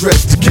sweet,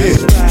 dress to kill.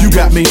 You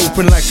got me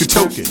open like a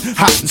token,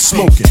 hot and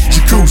smoking.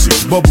 Jacuzzi,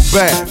 bubble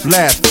bath,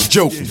 laughing,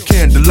 joking.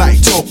 Candlelight,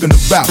 talking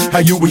about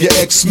how you and your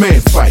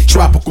ex-man fight.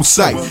 Tropical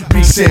sight, be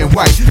sand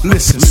white.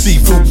 Listen,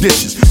 seafood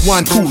dishes,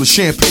 wine cooler,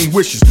 champagne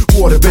wishes.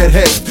 Waterbed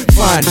head,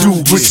 fine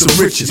dude with some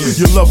riches.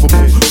 You're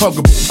lovable,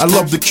 huggable. I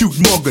love the cute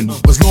mugging.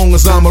 As long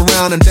as I'm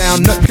around and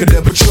down, nothing could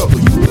ever trouble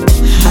you.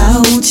 I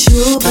want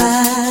your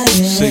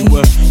body. Say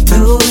what?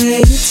 The way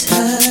you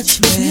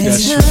touch me.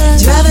 That's right.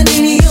 Driving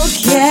in your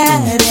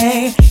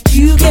caddy.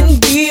 You can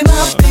be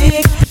my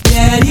big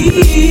daddy.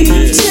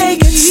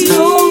 Take it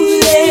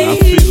slowly. I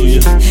feel you.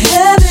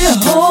 Have it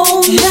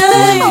home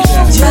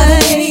night.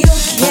 Driving in your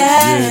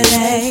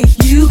caddy.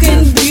 You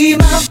can be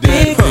my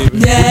big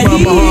daddy.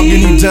 Mama hug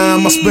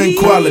anytime I spend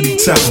quality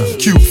time.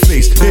 Cute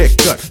face,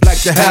 haircut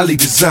like the Halle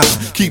design.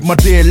 Keep my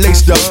dad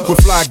laced up with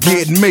fly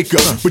gear and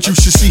makeup. But you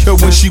should see her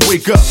when she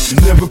wake up.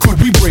 Never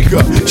could we break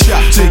up.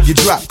 Shop till you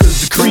drop,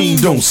 cause the cream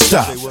don't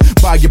stop.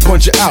 Buy a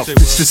bunch of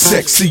outfits that's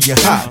sexy and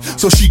hot,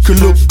 so she could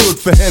look good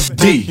for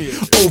FD.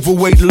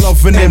 Overweight,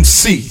 loving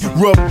MC.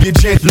 Rub you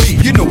gently.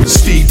 You know it's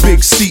Steve, big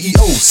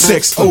CEO,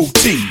 sex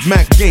OT.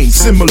 Mac game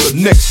similar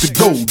next to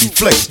Goldie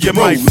Flex. You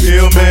might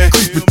feel, man,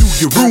 creeping through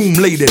your room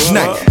late at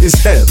night.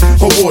 It's hell,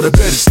 or water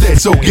better stead,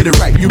 so get it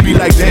right. You be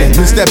like, damn,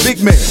 it's that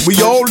big man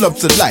we all love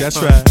to like. That's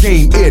right.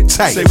 Game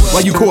airtight,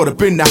 while you caught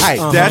up in the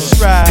hype. That's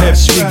right.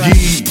 That's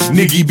Jiggy,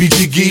 Niggy be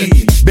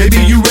jiggy. Baby,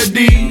 you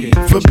ready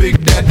for Big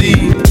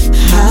Daddy?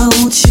 I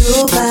want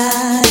your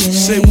body.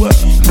 Say what?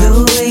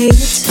 The way you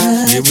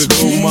touch Here we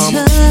go, me.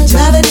 mama.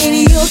 Driving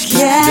in your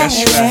caddy. That's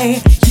right.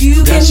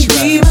 You That's can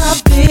be right. my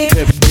big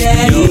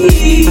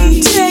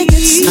daddy. Take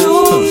it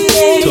slowly.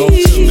 Talk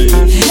to me.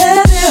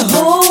 Have it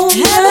home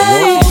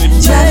night.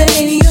 Driving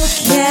in your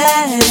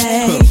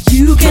caddy.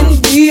 You can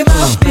be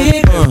my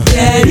big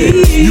daddy.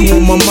 You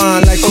on my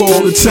mind like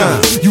all the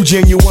time. You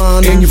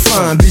genuine and you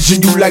fine.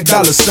 Vision you like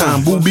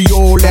 $sign. Booby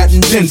all that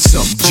and then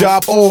some.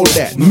 Job all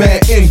that.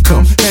 Mad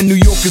income. And New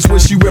York is where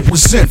she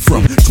represent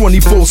from.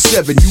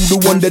 24/7. You the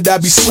one that I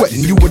be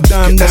sweating. You a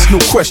dime, that's no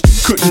question.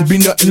 Couldn't be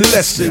nothing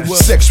less than.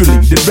 Sexually,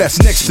 the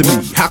best next to me.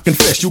 I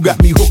confess, you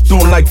got me hooked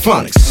on like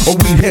phonics. Or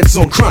weed heads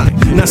on chronic.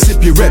 Now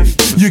sip you ready.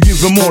 You give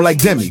them all like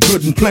Demi.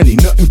 Good and plenty.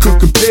 Nothing could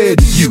compare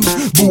to you.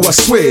 Boo, I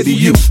swear to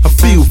you. I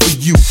feel for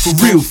you. For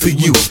real for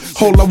you.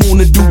 All I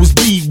wanna do is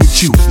be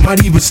with you.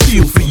 Might even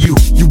steal for you.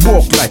 You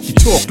walk like, you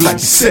talk like,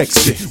 you're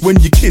sexy. When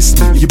you kiss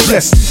me, you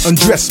bless me,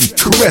 undress me,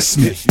 caress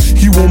me.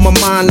 You on my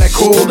mind like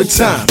all the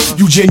time.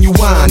 You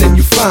genuine and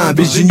you fine.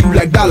 Vision you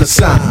like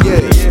 $sign.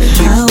 Yeah,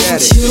 I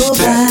want your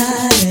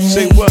body.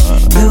 Say what?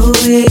 The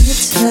way you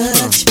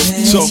touch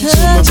me. Talk to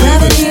my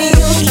Driving baby. in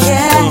your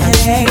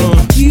caddy.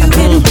 You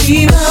can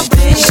be my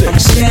big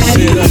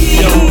daddy.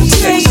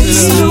 Take it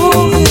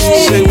slowly.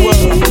 Say what?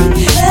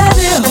 Have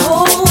it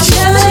home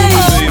night.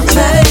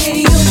 Driving in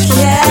your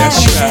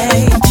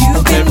caddy. You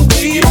can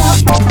be my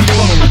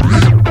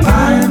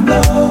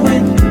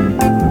mind-blowing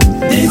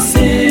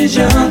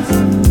decisions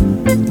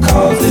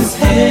causes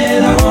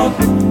head-on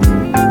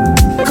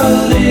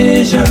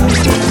collision.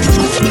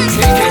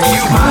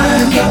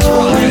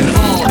 Mind-blowing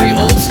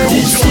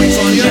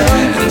decisions,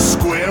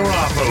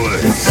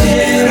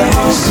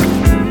 head-on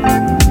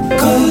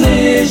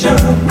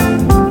collision.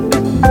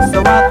 So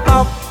I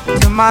thought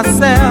to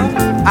myself,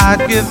 I'd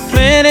give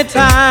plenty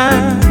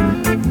time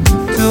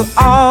to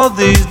all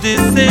these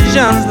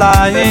decisions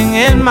lying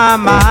in my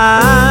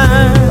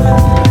mind.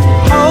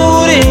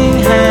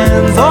 Holding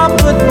hands or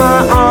put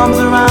my arms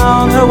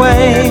around her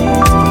waist.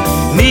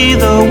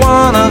 Neither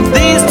one of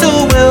these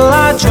two will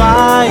I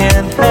try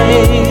and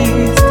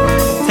haste.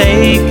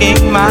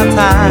 Taking my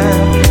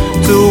time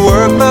to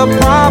work the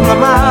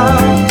problem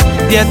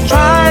out, yet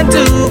trying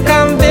to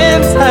come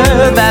convince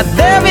her that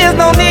there is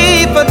no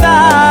need for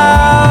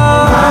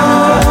doubt.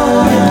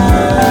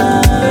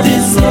 My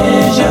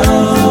decision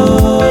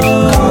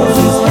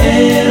causes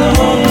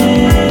head-on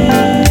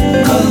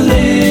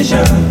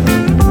collision.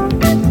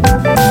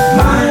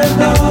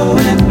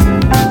 Mind-blowing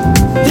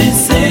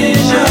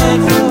decision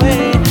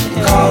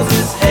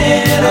causes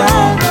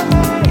head-on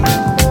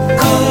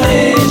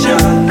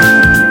collision.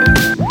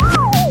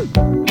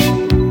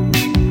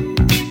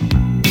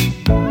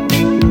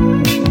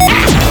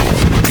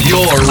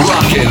 You're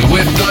rocking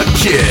with the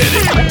Kid.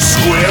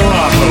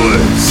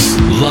 Squareopolis.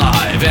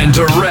 Live and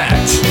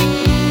direct.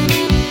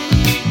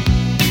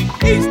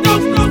 East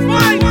Coast,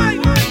 fight!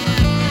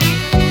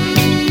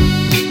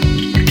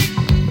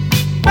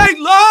 Bank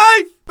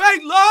live!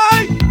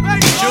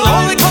 She'll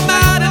only come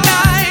out at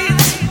night,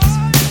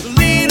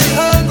 lean and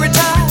hungry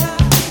tired.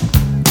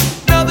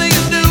 Nothing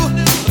is new,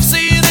 I've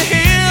seen her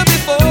here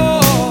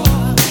before.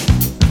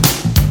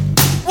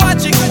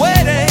 Watching,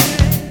 waiting,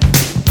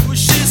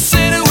 she's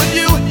sitting with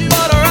you,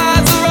 but her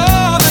eyes are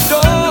on the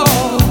door.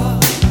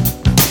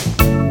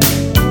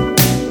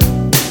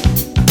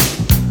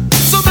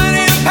 So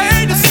many are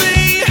paid to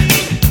see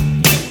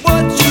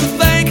what you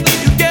think,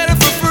 you get it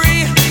for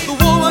free. The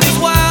woman is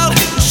wild,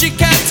 she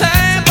can't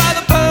tame by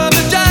the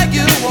perfect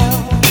jaguar.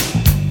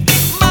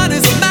 Mine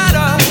is a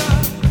matter,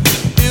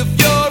 if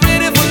you're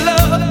in it for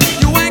love,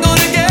 you ain't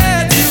gonna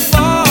get too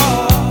far.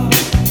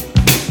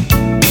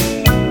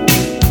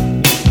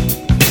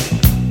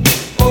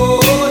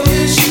 Oh,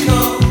 here she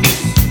comes.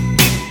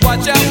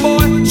 Watch out,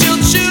 boy,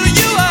 she'll chew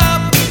you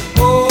up.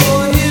 Oh,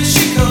 here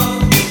she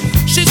comes.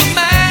 She's a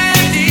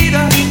man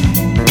eater.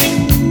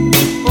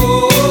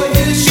 Oh,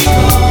 here she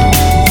comes.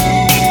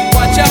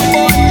 Watch out,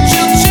 boy,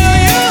 she'll chew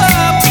you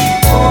up.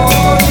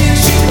 Oh, here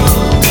she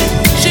comes.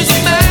 She's a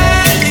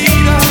man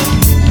eater.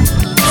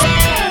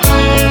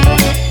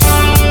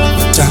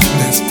 The time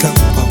has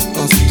come for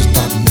us to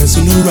start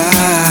messing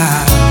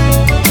around.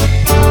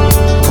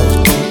 'Cause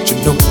don't you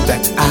know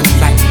that I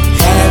like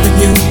having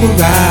you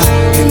around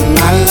in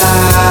my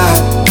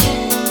life?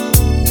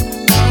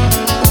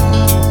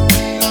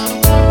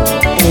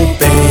 Oh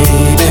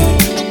baby,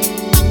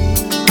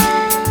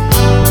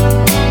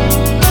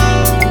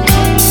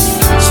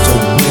 so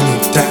many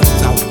times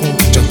I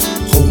want to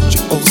hold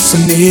you oh so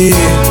near.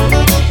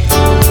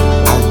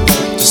 I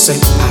want to say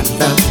I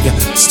love you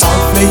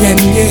softly in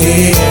your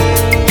ear.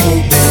 Oh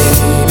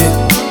baby,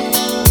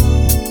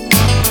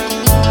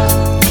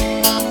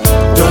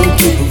 don't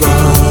keep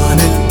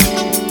running.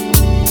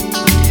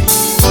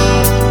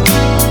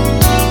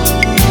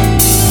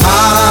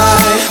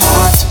 My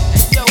heart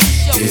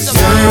is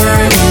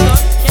yearning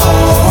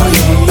for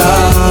your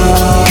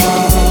love.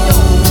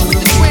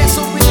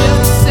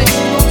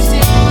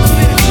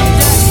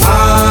 My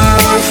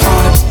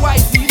heart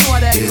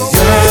is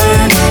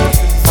yearning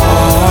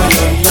for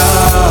your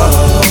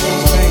love.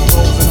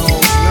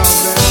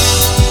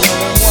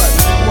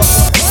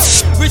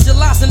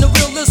 Visualizing the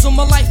realism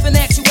of life in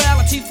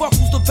actuality. Fuck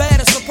who's the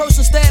baddest, the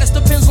person's status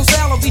depends on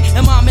salary.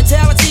 And my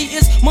mentality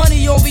is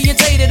money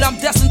orientated. I'm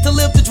destined to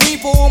live the dream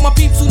for all my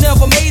peeps who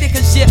never made it.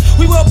 Cause yeah,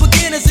 we were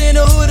beginners in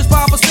the hood as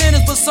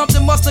 5%ers. But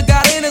something must have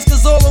got in us,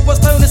 cause all of us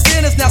turning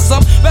sinners. Now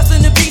some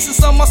resting in peace and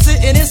some are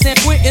sitting in San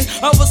Quentin.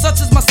 Others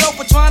such as myself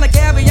are trying to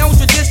carry on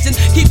tradition,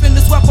 keeping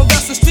this weapon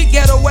wrestling street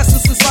ghetto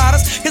essence inside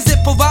us. Cause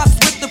it provides us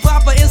with the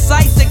proper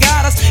insights that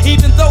guide us.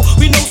 Even though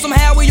we know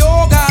somehow we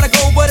all gotta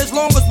go, but as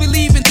long as we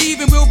leaving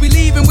thieving, we'll be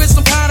leaving with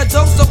some kind of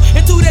dope. So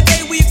into that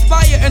day we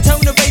expire and turn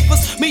to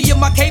vapors. Me and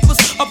my capers,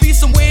 I'll be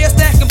somewhere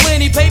stacking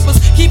plenty papers,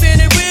 keeping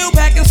it real,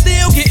 packing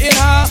still getting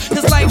high.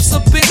 Cause life's a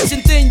bitch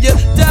and then you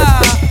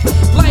die.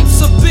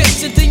 Life's a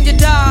bitch and then you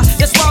die.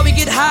 That's why we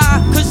get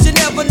high, cause you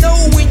never know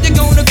when you're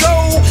gonna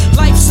go.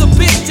 Life's a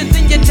bitch and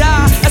then you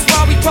die. That's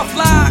why we puff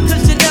fly,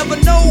 cause you never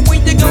know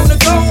when you're gonna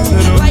go.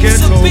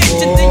 Life's a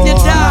bitch and then you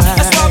die.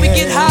 That's why we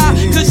get high,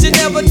 cause you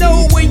never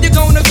know when you're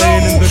gonna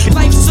go.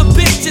 Life's a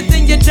bitch and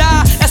then you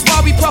die. That's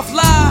why we puff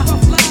fly.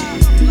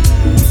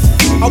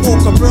 I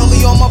woke up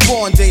early on my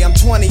born day. I'm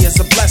 20 is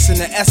a blessing.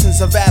 The essence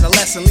of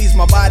adolescence leaves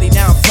my body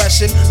now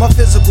freshened. My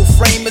physical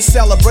frame is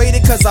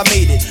celebrated cause I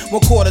made it.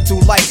 1/4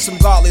 through life, some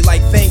godly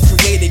like thing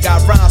created.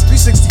 Got rhymes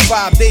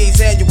 365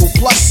 days annual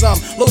plus some.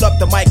 Load up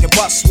the mic and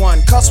bust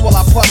one. Cuss while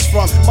I puss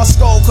from my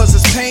skull cause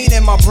it's pain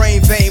in my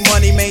brain vein.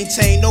 Money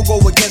maintained, no go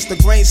against the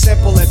grain,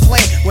 simple and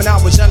plain. When I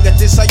was younger,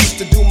 this I used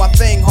to do my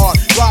thing hard.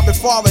 Robbing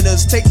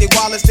foreigners, take their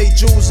wallets, they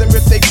jewels, and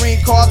rip their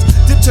green cards.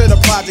 Dip to the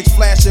projects,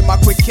 flashing my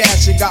quick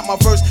cash and got my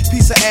first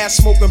piece of ass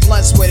smoking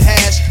blunts with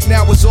hash.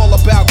 Now it's all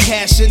about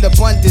cash in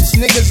abundance.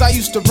 Niggas I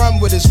used to run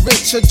with is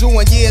rich, are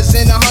doing years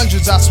in the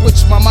hundreds. I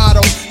switched my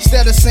motto.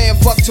 Instead of saying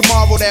fuck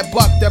tomorrow, that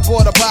buck that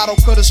bought a bottle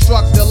could've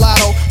struck the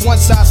lotto.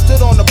 Once I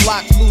stood on the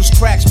block, loose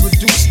cracks,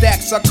 produce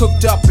stacks. I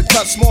cooked up and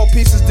cut small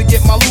pieces to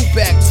get my loot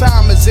back.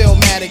 Time is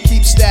illmatic,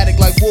 keep static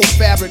like wool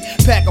fabric.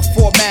 Pack a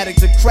 4matic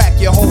to crack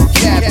your whole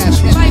cabbage.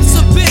 Life's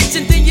a bitch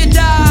and then you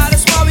die.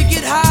 That's why we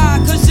get high,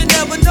 cause you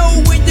never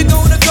know when you're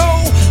gonna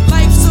go.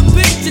 Life's a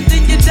bitch bitch and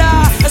then you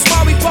die. That's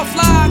why we puff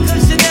fly,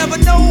 cause you never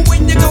know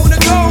when you're gonna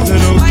go.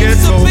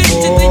 Life's a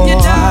bitch and then you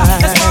die.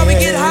 That's why we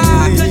get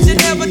high, cause you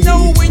never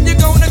know when you're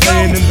gonna go.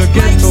 Life's a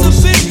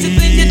bitch and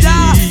then you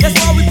die. That's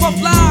why we puff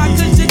fly,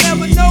 cause you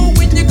never know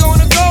when you're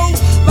gonna go.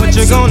 What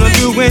you gonna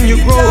do when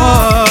you grow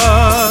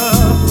up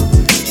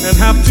and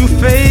have to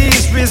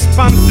face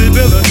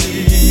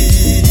responsibility?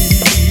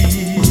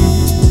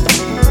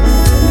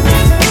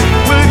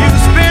 Will you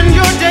spend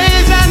your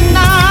days and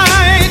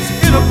nights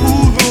in a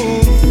pool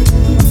room?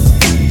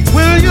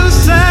 Will you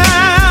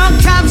sell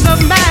caps of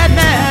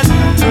madness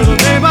to the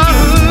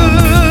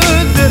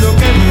neighborhood little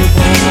ghetto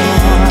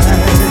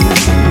boys?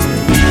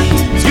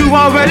 You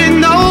already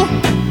know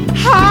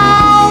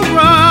how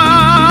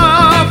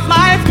rough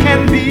life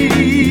can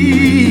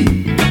be,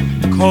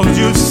 'cause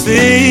you've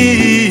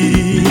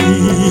seen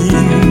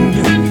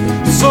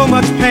so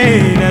much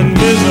pain and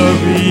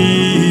misery.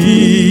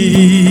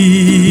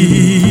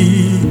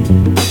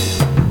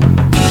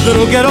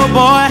 Little ghetto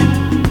boy,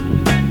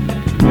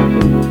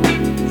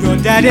 your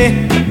daddy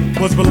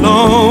was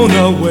blown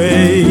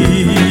away.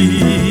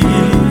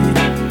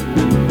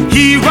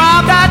 He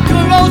robbed that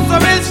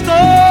grocery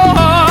store.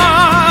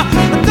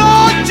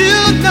 Don't you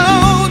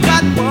know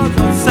that was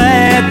a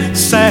sad,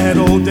 sad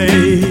old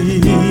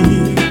day?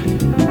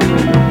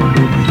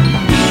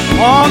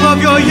 All of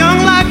your young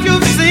life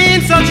you've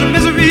seen such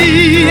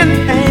misery and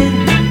pain.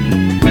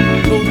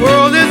 The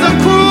world is a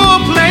cruel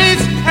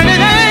place and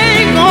it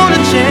ain't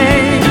gonna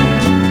change.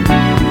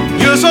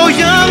 You're so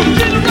young,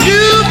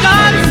 you've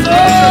got so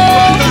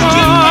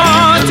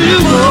far to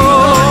go,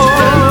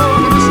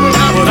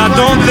 but I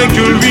don't think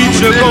you'll reach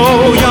your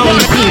goal, young.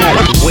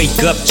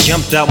 Wake up,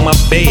 jumped out my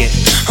bed.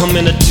 I'm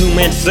in a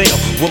two-man cell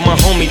with my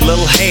homie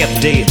Lil Half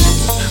Dead.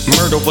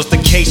 Murder was the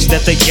case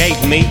that they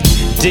gave me.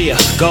 Dear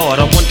God,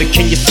 I wonder,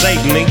 can you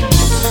save me?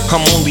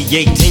 I'm only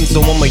 18,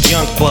 so I'm a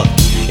young buck.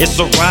 It's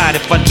a ride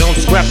if I don't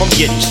scrap, I'm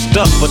getting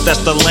stuck. But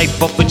that's the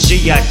life of a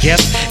G, I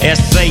guess.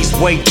 Essays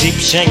way deep,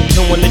 shank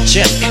two in the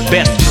chest.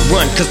 Best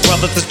run, cause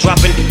brothers is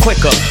dropping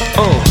quicker.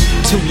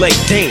 Too late,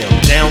 damn,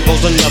 down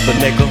goes another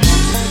nigga.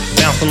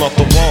 Bouncing off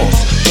the walls,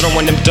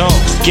 throwing them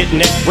dogs, getting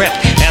that rep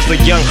as a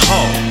young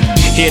hog.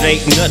 It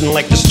ain't nothing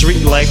like the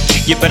street life.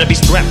 You better be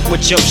strapped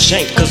with your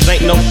shank, cause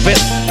ain't no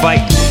fist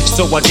fight.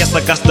 So I guess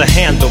I got to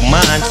handle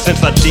mine.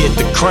 Since I did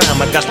the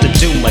crime, I got to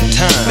do my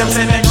time. Them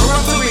say they grew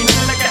up to be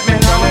like that, man.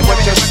 Tell me what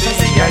you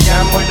see, I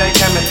am what they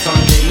coming from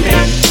me.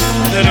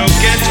 Little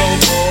ghetto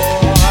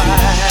boy.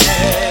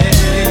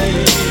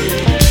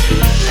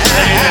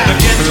 Little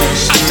ghetto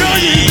boy. I tell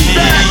you,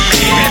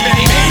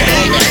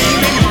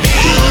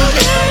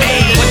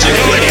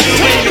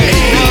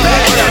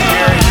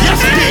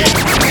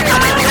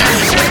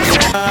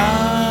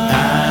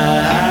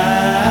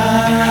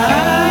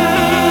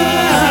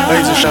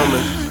 Ladies and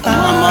gentlemen,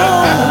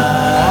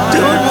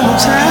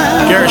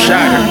 Gary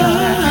Scheider.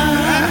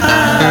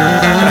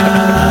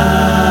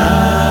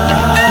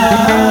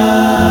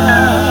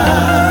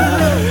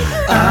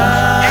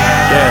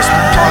 Yes,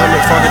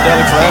 Parliament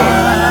Funkadelic forever.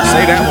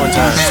 Say that one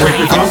time.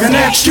 Quick funkin'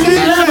 at street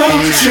level,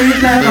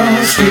 street level,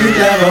 street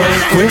level.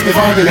 Quick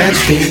funkin' at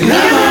street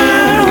level.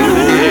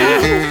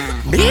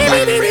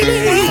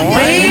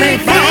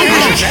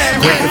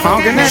 Quick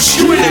funkin' at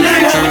street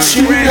level,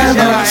 street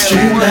level,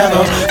 street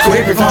level.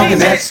 Quick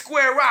funkin' at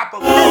Square Rapper.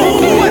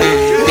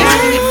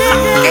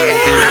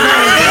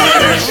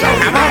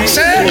 I'm on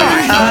set.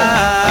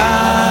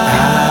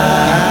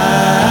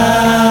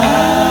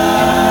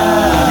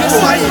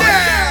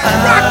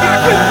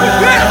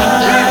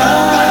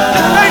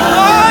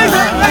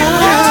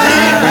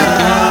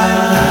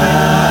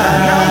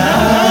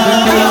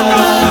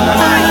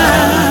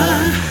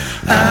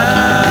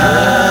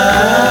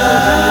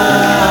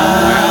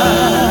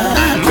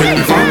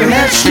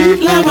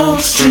 Street level,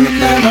 street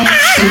level,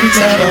 street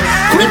level.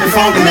 Quit the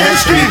funkin' that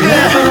street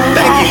level.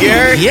 Thank you,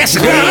 Gary. Yes,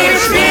 baby.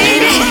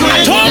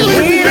 I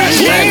totally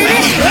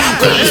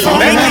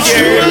Thank you,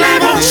 Gary.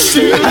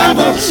 Street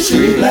level,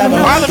 street level.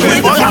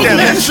 Parliament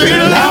Funkadelic. Street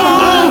level.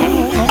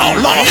 Oh,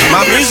 Lord.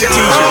 My music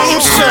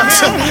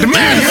teacher. The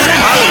man.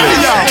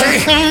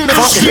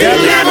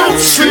 Street level,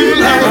 street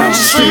level,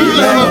 street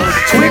level.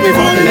 Quit the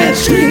funkin' that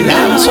street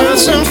level.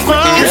 Some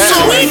fun,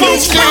 sweet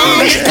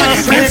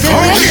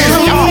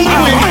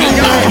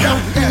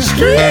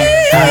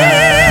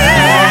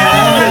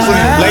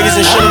Ladies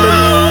and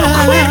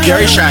gentlemen,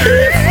 Gary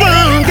Scheider.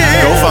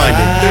 Go find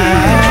it.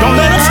 Don't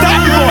let him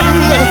stop you, boy.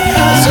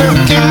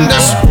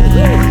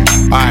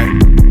 Alright.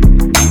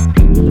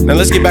 Now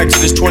let's get back to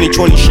this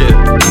 2020 shit.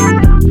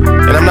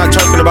 And I'm not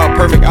talking about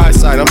perfect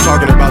eyesight, I'm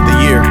talking about the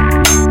year.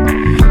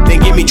 Then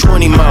give me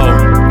 20 more.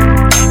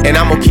 And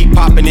I'm gonna keep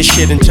popping this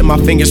shit until my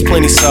fingers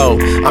plenty so.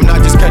 I'm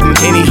not just cutting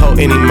any hoe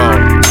anymore,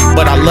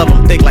 but I love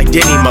them thick like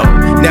Denny Mo.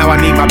 Now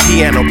I need my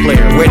piano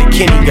player, where did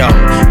Kenny go?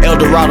 El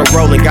Dorado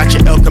rolling, got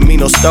your El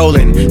Camino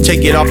stolen.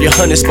 Take it off your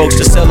 100 spokes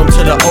to sell them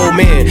to the old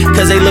men,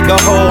 cause they look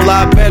a whole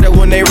lot better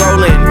when they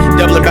rollin'.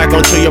 Double it back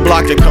onto your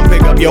block to come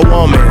pick up your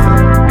woman.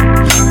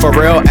 For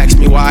real, ask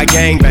me why I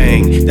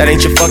gangbang. That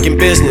ain't your fucking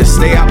business,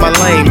 stay out my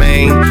lane,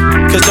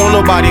 man. Cause don't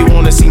nobody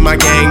wanna see my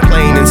gang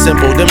plain and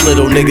simple. Them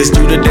little niggas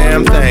do the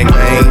damn thing,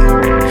 man.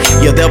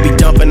 Yeah, they'll be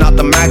dumping out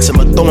the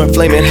Maxima, throwing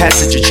flaming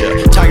hats at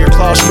you, tiger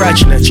claws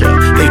scratching at you.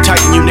 They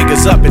tighten you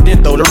niggas up and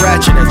then throw the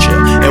ratchet at you.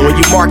 And when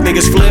you mark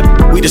niggas flip,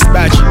 we the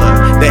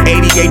spatula. The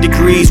 88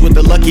 degrees with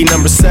the lucky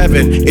number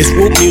 7. It's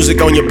whoop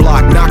music on your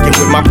block, knocking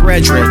with my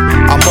brethren.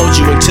 I'll mold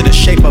you into the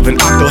shape of an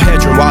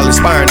octohedron while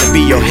inspiring to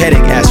be your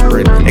headache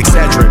aspirin,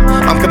 etc.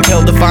 I'm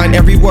compelled to find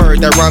every word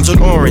that rhymes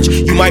with orange.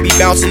 You might be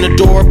bouncing the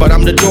door, but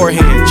I'm the door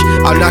hinge.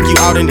 I'll knock you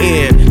out and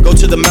in. Go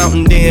to the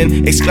mountain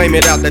den, exclaim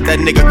it out that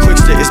nigga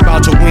Quickster is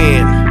about to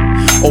win.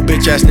 Old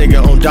bitch ass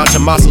nigga on Don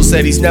Tomaso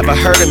said he's never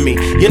heard of me.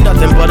 You're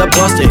nothing but a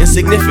buster,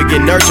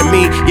 insignificant nerd to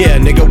me. Yeah,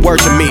 nigga, word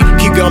to me.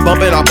 Keep gun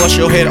bumping, I'll bust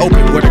your head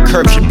open where the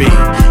curb should be.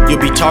 You'll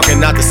be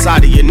talking out the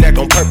side of your neck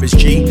on purpose,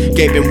 G.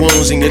 Gaping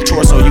wounds in your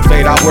torso, you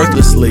fade out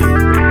worthlessly.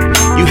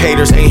 You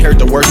haters ain't heard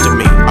the worst of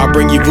me. I'll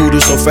bring you voodoo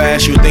so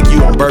fast you think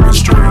you on Bourbon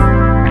Street.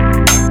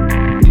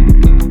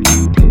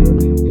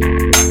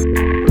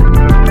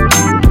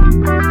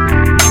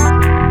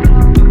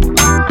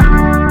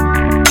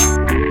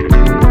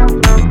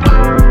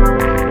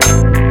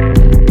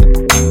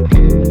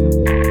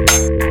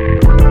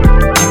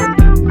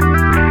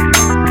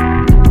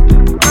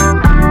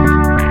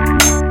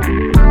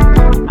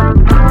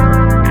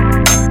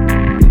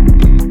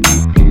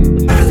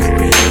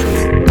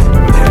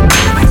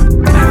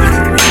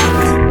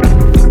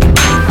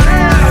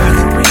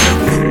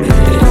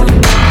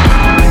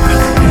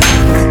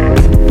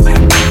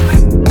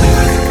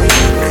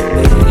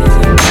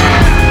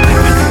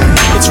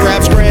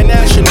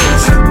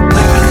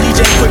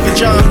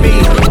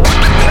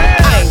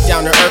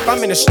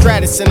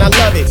 And I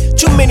love it.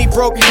 Too many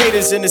broke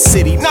haters in the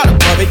city, not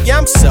above it. Yeah,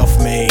 I'm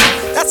self-made.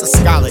 That's a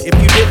scholar. If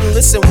you didn't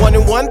listen, 1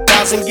 in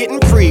 1,000 getting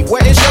free.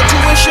 Where is your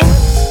tuition?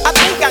 I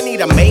think I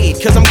need a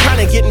maid, cause I'm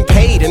kinda getting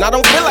paid and I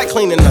don't feel like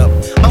cleaning up.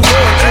 I'm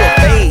going through a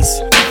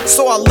phase,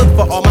 so I look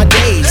for all my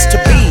days to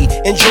be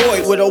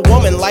enjoyed with a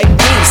woman like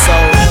me. So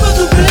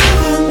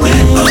where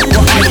are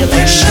you,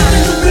 lady?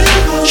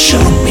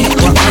 Show me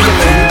where are you,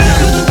 lady?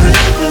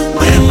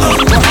 Where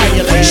are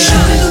you, lady?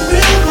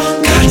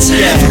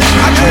 Yeah,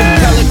 I drink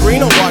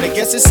Pellegrino water,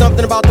 guess it's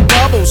something about the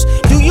bubbles.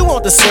 Do you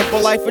want the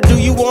simple life or do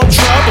you want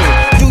trouble?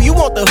 Do you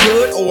want the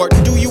hood or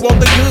do you want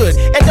the good?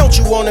 And don't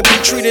you wanna be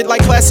treated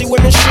like classy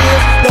women should?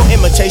 No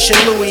imitation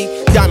Louis,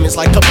 diamonds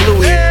like a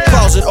bluey,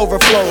 closet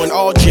overflowing,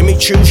 all Jimmy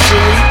Choo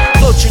shoey.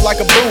 Float you like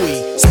a buoy,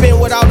 spin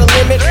without a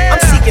limit.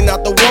 I'm seeking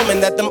out the woman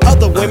that them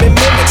other women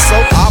mimic. So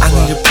opera,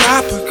 I need a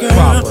proper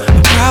girl, a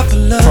proper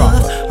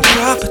love, a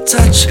proper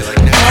touch,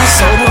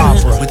 so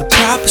opera with a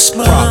proper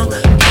smile,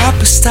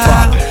 proper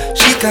style.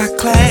 She got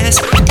class,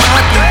 proper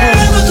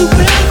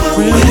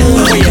where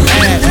you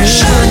at?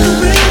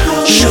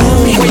 Show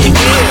me where you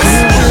is.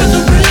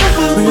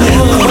 Where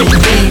you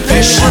be,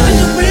 baby?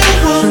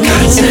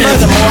 And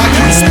furthermore, I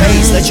give you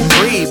space, let you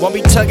breathe. Won't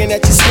be tugging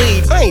at your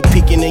sleeve. I ain't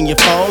peeking in your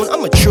phone.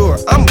 I'm mature,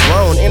 I'm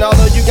grown. And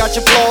although you got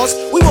your flaws,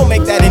 we won't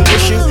make that an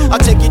issue. I'll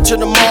take you to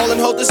the mall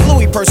and hold this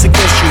Louis purse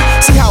against you.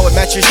 See how it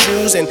matches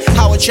shoes and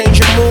how it change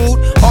your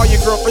mood. All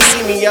your girlfriends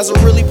see me as a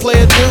really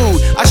player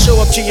dude. I show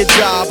up to your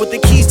job with the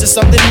keys to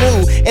something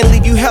new and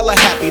leave you hella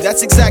happy.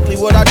 That's exactly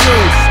what I do.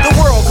 The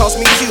world calls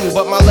me Q,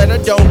 but my letter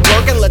don't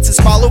work unless it's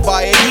followed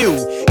by a U.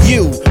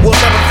 You will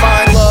never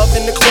find love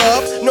in the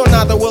club, nor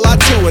neither will I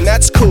too, and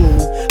that's cool.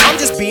 I'm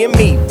just being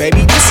me,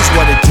 baby, this is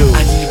what it do.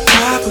 I need a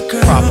proper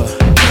girl,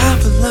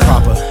 proper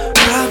love,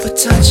 proper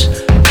touch,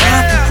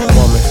 proper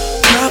woman,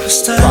 proper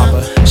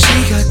style, she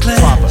got class,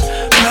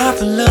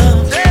 proper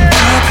love,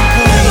 proper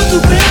woman.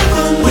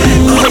 Where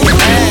you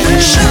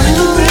at?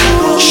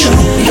 Show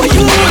me where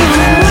you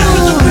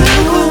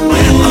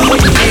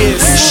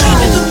is. Show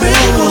me the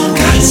real one.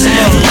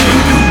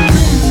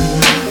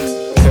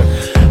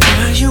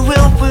 Are you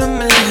real with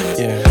me?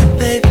 Yeah.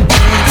 Baby,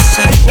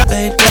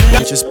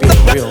 baby, just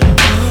being real.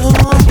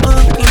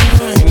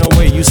 Ain't no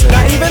way you say.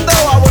 Now even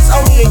though I was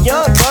only a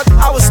young buck,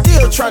 I was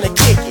still trying to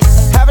kick it.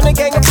 Having a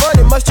gang of fun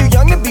and much too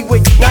young to be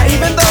with you. Now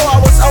even though I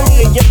was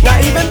only a young, now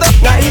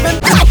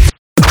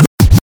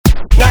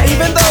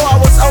even though I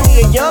was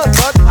only a young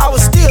buck, I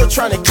was still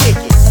trying to kick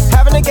it.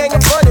 Having a gang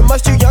of fun and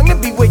much too young to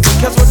be with you.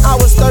 Cause when I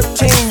was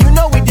 13, you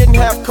know we didn't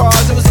have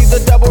cars. It was either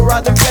double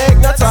ride and bag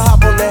nuts or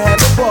hop on the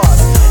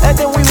handlebars. And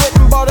then we went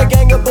and bought a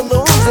gang of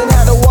balloons and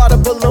had a water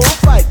balloon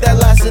fight that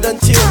lasted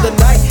until the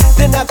night.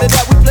 Then after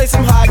that we played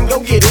some hide and go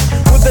get it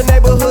with the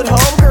neighborhood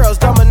homegirls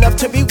dumb enough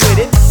to be with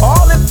it.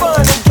 All in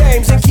fun and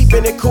games and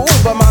keeping it cool.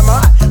 But my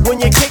mind, when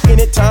you're kicking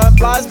it, time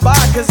flies by.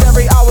 Cause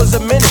every hour's a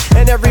minute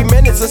and every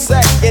minute's a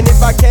sec. And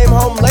if I came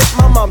home late,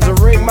 my mom's a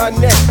wring my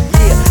neck.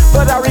 Yeah,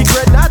 but I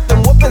regret not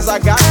them whoopings I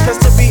got. Cause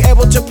to be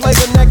able to play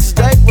the next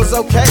day was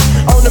okay.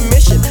 On a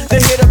mission to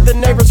hit up the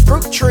neighbor's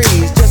fruit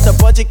trees. Just a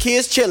bunch of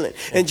kids chilling,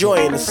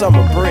 enjoying the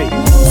summer breeze.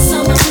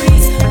 Summer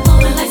breeze,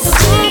 blowing like a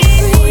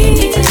breeze. All you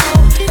need to know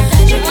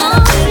that you're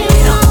gonna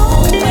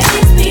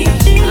always be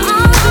here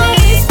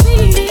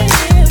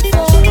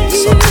for you.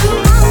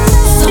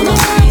 Summer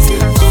breeze,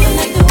 blowing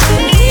like the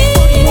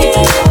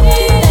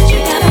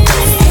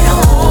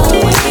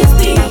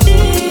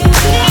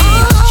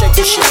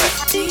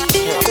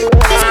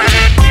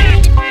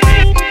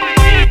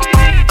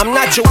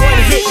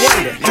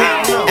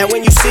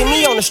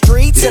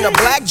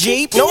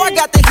Jeep. No, I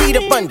got the heat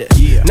up under.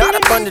 Not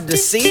up under the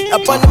seat,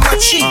 up under my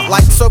cheek.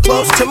 Like so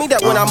close to me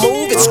that when I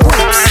move, it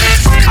squeaks.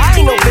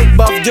 I ain't no big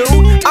buff dude,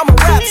 I'm a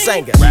rap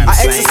singer. I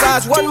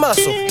exercise one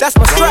muscle, that's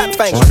my strap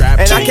finger.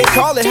 And I can't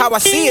call it how I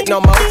see it no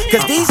more.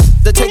 Cause these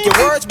that take your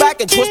words back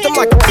and twist them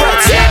like a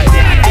pretzel.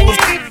 And these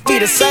be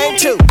the same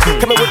too.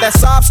 Coming with that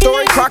sob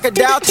story,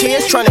 crocodile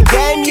tears, trying to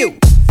game you.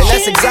 And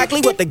that's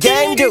exactly what the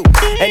game do.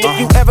 And if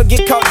you ever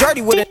get caught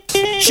dirty with it,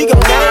 she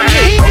gon' name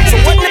you. So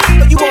what the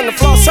you on the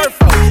floor surf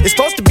for? It's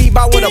supposed to be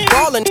about what a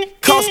ballin'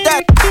 cost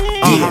that.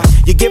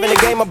 You're giving the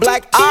game a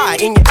black eye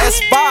in your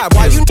S5.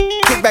 While you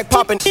kick back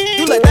poppin',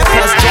 you let that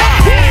plus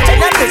drive.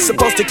 And that bitch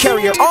supposed to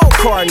carry her own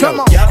car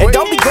note. And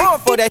don't be going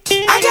for that.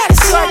 I got it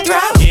sucked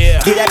out.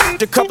 Get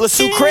that a couple of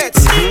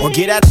Sucrets. Or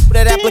get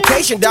that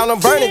application down on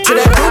Vernon to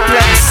that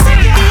duplex.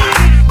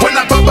 When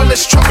I bubble,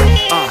 it's trouble.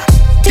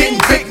 Getting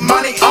big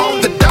money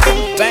on the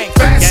double.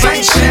 Fast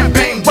lane,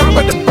 champagne,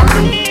 rubber to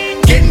burn.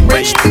 Getting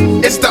rich,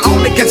 it's the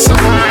only concern.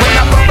 When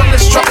I bubble,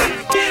 it's trouble.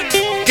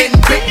 Getting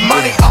big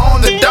money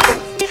on the double.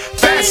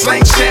 Fast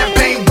lane,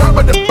 champagne,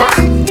 rubber to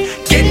burn.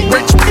 Getting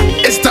rich,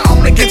 it's the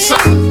only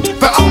concern.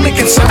 The only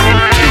concern.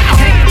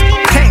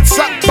 Can't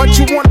suck, but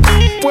you want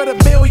with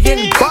 $1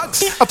 million.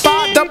 A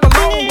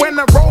 500 in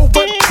a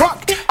Rover truck.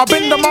 I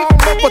bend them all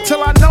over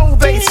till I know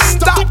they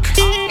stuck.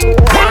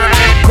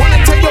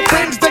 Wanna tell your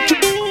friends that you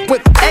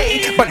with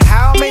A, but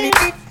how many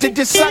did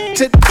you suck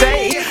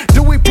today?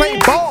 Do we play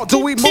ball? Do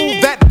we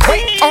move that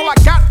weight? All I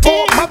got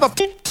for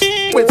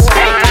with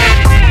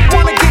hate.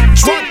 Wanna get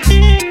drunk?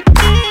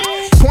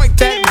 Point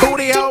that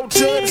booty hole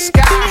to the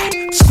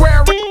sky.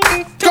 Square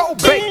it, go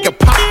bake a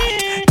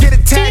pie. Get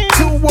a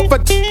tattoo of a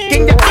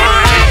in your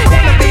eye.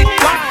 Wanna be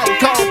fly,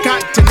 called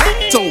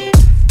Continental.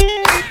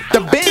 The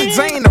Benz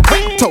ain't a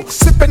rental.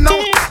 Sipping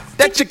on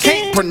that you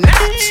can't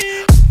pronounce.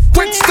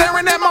 Quit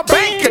staring at my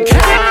bank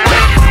account.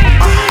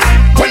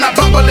 When I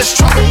bubble, it's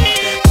trouble.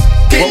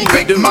 Getting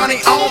big money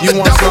on the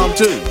double.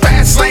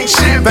 Fast lane,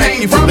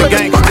 champagne, from the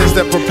gangsters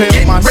that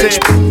prepare my set.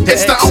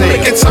 It's the only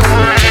concern.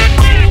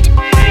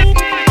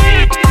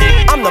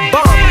 I'm the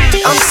bomb,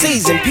 I'm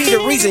seasoned, Peter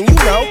Reason, you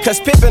know. Cause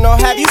Pippin' or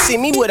have you see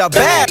me with a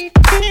bad.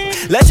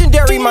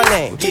 Legendary my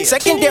name,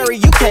 secondary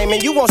you came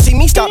and you won't see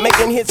me stop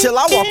making hits till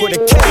I walk with a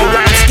cane.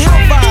 I'm still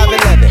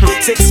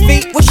 5'11", 6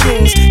 feet with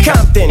shoes.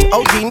 Compton,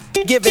 OG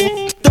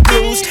giving the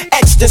blues.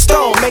 Etched in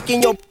stone,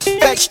 making your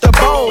fetch the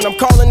bone. I'm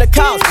calling the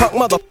cops, punk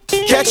mother,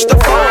 catch the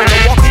phone.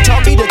 The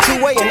walkie-talkie, the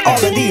two-way, and all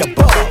of the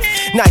above.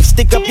 Nice,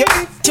 stick up your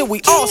till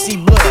we all see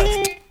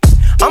blood.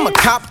 I'm a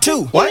cop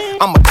too. What?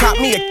 I'm a cop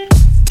me a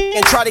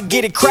and try to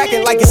get it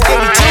crackin' like it's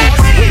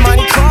 82. With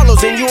Monte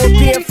Carlos and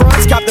European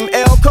fronts, cop them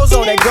Elcos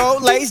on that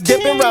gold lace,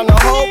 dipping around the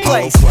whole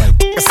place.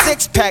 A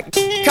 6-pack,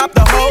 cop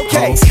the whole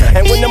case.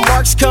 And when the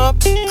marks come,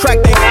 crack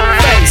their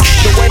face.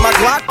 The way my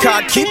Glock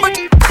cock, keep it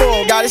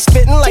full. Got it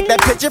spittin' like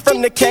that picture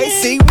from the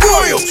KC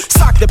Royals.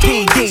 Sock the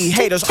PD,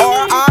 haters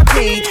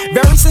R.I.P.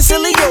 Very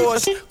sincerely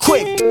yours,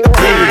 quick.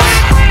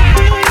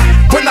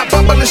 When I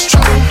bubble, it's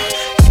trouble.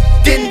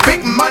 Getting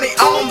big money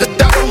on the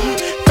double.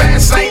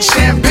 Fast lane,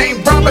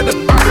 champagne, rubber to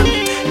burn.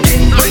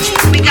 Getting rich,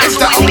 it's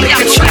the only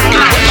concern.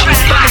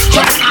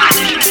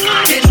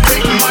 Getting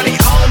big money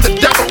on the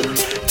double.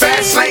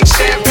 Fast lane,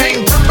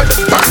 champagne, rubber to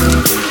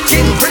burn.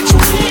 Getting rich,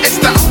 it's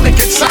the only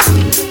concern.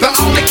 The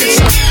only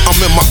concern. I'm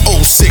in my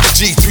 06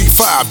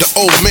 G35, the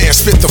old man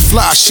spit the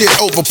fly shit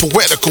over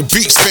poetical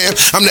beats, fam.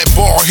 I'm that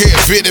bald head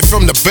bitted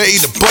from the bay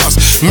to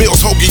bus.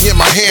 Mills hoagie in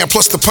my hand,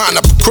 plus the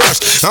pineapple crush.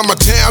 I'm a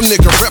town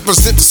nigga,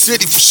 represent the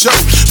city for sure.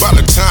 By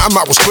the time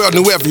I was 12,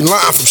 knew every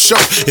line from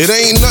show. It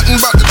ain't nothing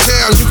about the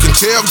town, you can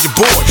tell you're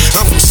bored.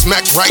 I'm from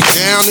smack right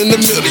down in the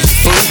middle, you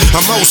fool.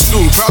 I'm old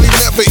school, probably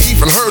never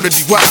even heard of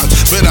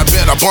D-Wise. But I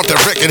bet I bump that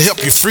record, help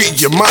you free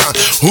your mind.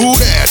 Who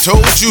that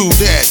told you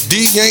that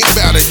D ain't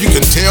about it? You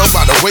can tell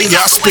by the way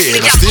I spit,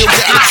 I still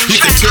got it. You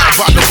can tell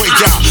by the way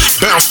y'all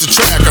bounce the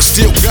track, I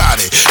still got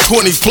it.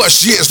 20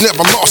 plus years,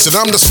 never lost it.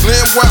 I'm the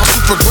slim, wild,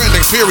 super grand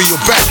imperial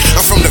back.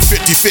 I'm from the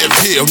 55th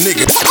hill,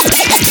 nigga.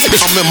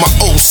 I'm in my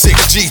 06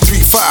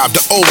 G35,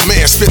 the old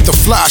man spit the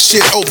fly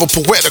shit over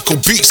poetical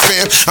beats,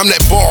 fam. I'm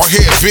that bald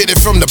head bitted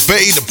from the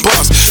bay to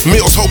bus.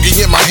 Mills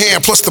hoagie in my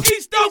hand, plus the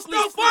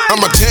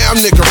I'm a town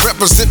nigga,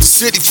 represent the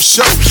city for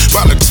sure.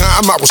 By the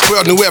time I was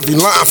 12, knew every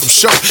line from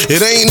show.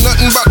 It ain't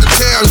nothing about the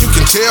town, you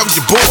can tell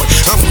you're bored.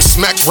 I'm from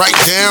smack right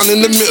down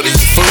in the middle,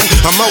 you fool.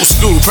 I'm old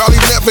school, probably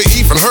never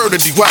even heard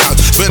of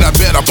D-Wise. But I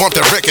bet I bump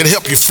that record,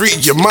 help you free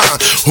your mind.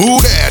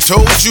 Who that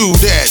told you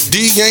that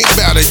D ain't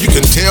about it? You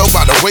can tell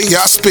by the way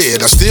I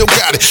spit, I still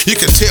got it. You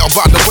can tell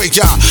by the way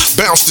y'all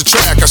bounce the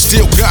track, I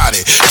still got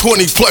it.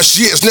 20 plus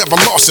years, never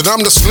lost it.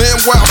 I'm the slim,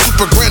 wild,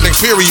 super grand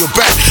imperial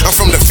back. I'm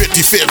from the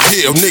 55th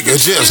hill, nigga,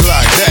 just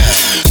like that.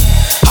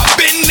 I've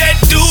been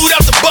that dude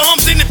out the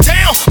bums in the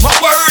town. My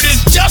word is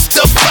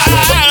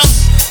justified.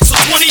 So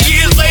 20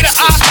 years later,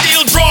 I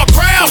still draw a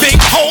crowd. Big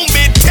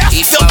homie,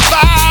 testify.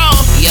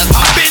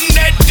 I've been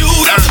that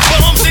dude out the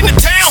bums in the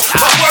town.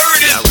 My word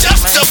is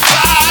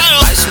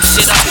justified.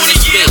 So 20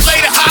 years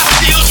later, I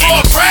still draw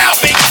a crowd.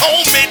 Big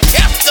homie,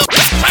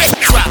 testify.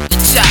 Drop the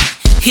top,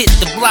 hit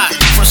the block,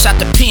 fresh out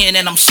the pen. 10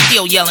 and I'm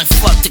still yelling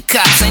fuck the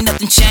cops. Ain't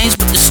nothing changed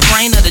but the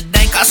strain of the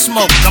dank I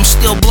smoke. I'm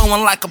still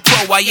blowing like a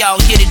pro while y'all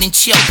hit it and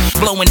choke.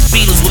 Blowing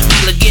Beatles with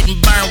Wheeler, getting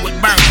burned with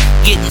burn.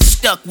 Getting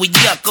stuck with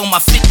yuck on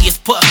my 50th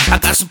puff. I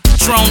got some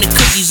Patron and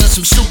cookies and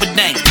some super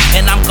dank.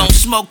 And I'm gon'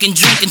 smoke and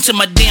drink until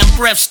my damn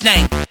breath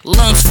stank.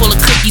 Lungs full of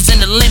cookies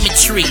in the lemon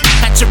tree.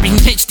 Had to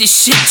remix this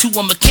shit to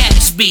a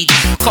mechanic's beat.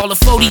 Call a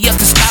 40 up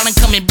to style and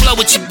come and blow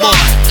with your boy.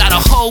 Got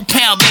a whole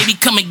pound, baby,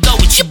 come and go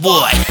with your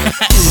boy.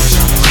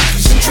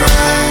 Cookies and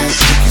drugs,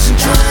 cookies and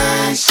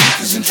drugs,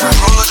 cookies and drugs.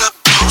 Roll it up,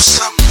 post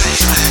something,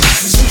 baby.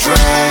 Cookies and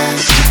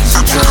drugs.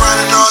 I've been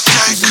grinding all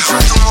day,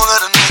 come on,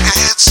 let a nigga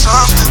hit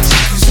something.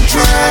 Cookies and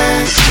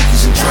drugs,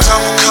 cookies and drugs.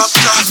 Double cupped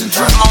up,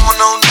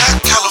 blowing on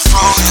that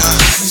California.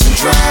 Cookies and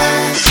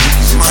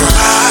drugs, my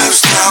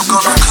lifestyle,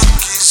 gonna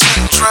cookies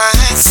and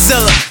drugs.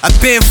 Zilla, I've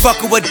been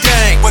fucking with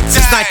Dang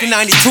since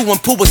 1992 when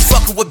Pooh was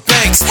fucking with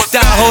Banks.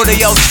 Down hold of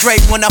yo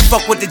straight when I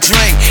fuck with the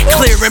drink.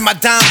 Clearing my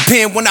dime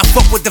pen when I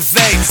fuck with the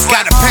vapes.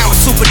 Got a pound of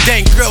super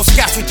dank, Girl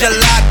Scouts with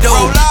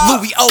gelato.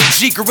 Louis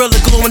OG, Gorilla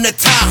Glue in the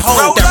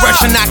Tahoe. That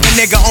Russian knock a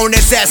nigga on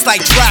his ass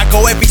like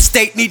Drago. Every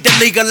state need to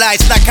legalize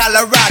like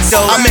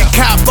Colorado. I'm in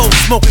Cabo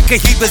smoking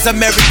Cohibas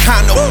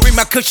Americano. Bring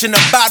my cushion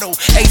a bottle,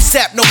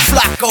 ASAP, no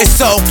Flacco. It's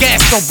all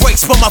gas, no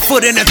brakes, put my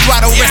foot in the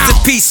throttle. Rest in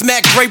peace,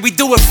 Mac Gray, we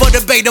do it for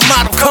the beta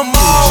model. Come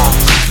on.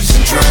 Cookies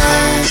and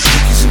drugs,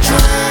 cookies and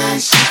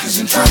drugs, cookies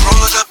and drugs.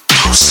 Roll it up,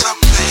 post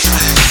something, baby.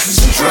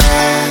 Cookies and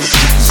drugs.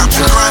 I've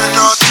been grinding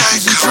all day,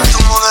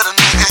 come on, let a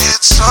nigga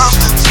hit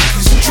something.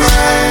 Cookies and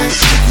drugs,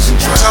 cookies and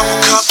drugs. Double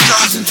cupped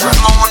up,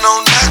 blowing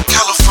on that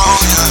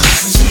California.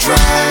 Cookies and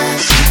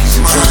drugs,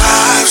 my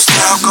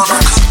lifestyle, gonna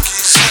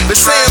cookies and drugs. They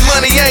saying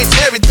money ain't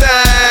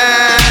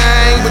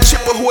everything, but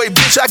chip ahoy,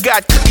 bitch, I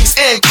got cookies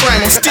and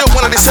cream. I'm still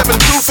one of the 7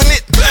 proofing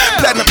it.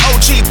 Platinum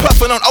OG,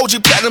 puffin' on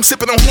OG Platinum,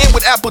 sippin' on hand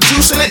with apple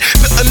juice in it.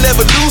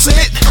 Never losing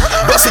it.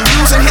 Bustin'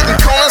 using, hitting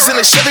corners in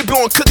a Chevy,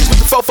 blowing cookies with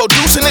the fofo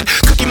juice in it.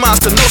 Cookie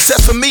Monster, no set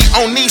for me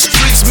on these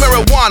streets.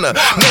 Marijuana,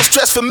 no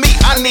stress for me,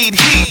 I need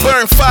heat.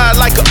 Burn fire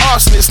like an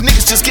arsonist,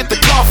 niggas just get the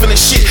coughing and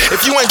shit.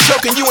 If you ain't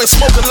joking, you ain't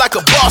smoking like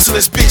a boss in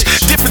this bitch.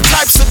 Different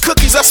types of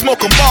cookies, I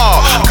smoke them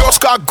all. Girl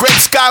Scout, Grape,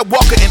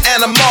 Skywalker, and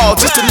Animal,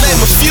 just to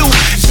name a few.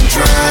 Cookies and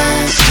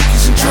drugs,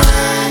 cookies and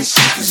drugs,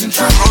 cookies and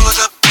drugs. Roll it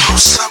up,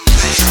 post something,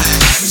 baby.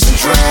 Cookies and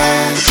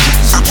drugs.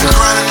 I've been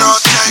grinding all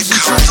day,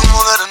 come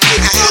on, let a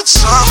nigga hit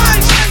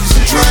something. Cookies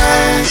and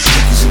drugs,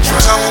 cookies and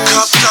drugs. Double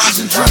cupped up,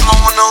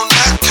 blowing on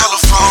that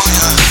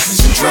California.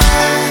 Cookies and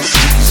drugs.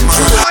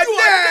 Right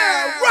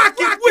now, rock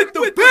it with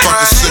the best.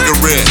 Fuck a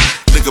cigarette,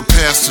 nigga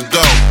pass the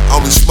dough.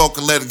 Only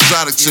smoking, let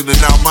exotics in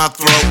and out my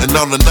throat. And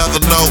on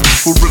another note,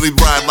 who really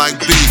ride like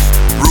beef?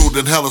 Rude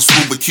and hella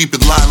smooth, but keep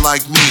it light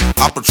like me.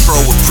 I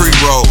patrol with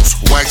pre-rolls,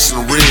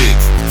 waxing the rig.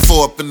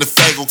 4 up in the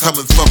Fago, come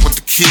and fuck with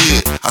the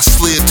kid. I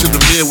slid to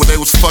the mid where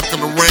they was fucking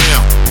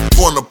around.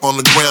 Going up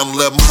on the ground,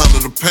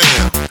 1100 a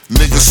pound.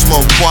 Niggas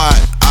smoke quiet,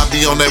 I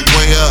be on that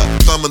way up.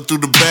 Thumbing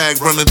through the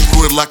bag, running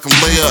through it like a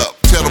layup.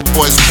 Tell them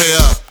boys pay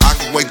up, I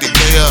can wake the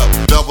day up.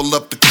 Double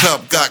up the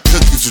cup, got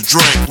cookies to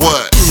drink,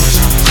 what?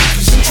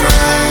 Cookies and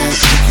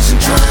drugs, cookies and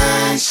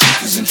drugs,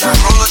 cookies and drugs.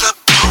 Roll it up,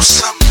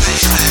 post something,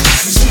 baby.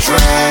 Cookies and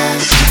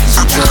drugs.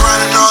 I've been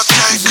grinding all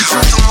day,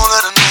 come on,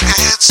 let a nigga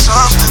hit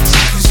something.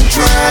 Cookies and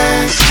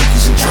drugs,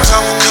 cookies and drugs.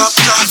 Double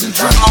cupped up,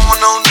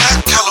 blowing on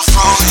that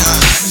California.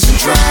 Cookies and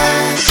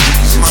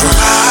drugs. My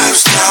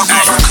lifestyle,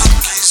 gonna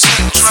cookies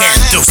and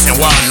drugs. Juice and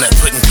walnut,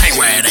 putting paint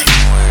where it ain't.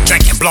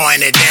 Drinking,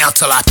 blowing it down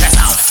till I pass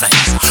out faint.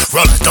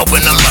 Rollin',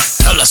 open them up,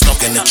 hella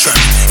smoke in the truck.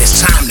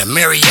 It's time to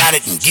Marriott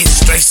it and get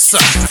straight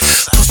sucked.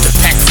 Push the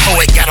pack for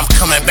it, got them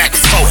coming back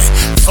for it.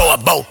 For a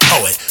boat,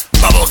 poet,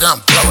 bubblegum,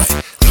 blow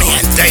it. Me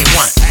and day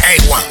one,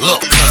 A1,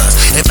 look,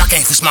 cuz if I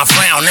can't fix my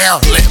frown now,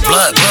 let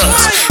blood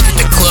buzz.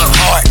 Hit the club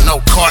hard, no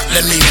cart,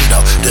 let me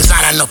window.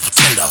 Designer, no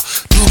pretendo.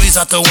 Doobies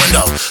out the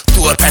window.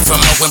 Threw a pack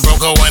from Oakland,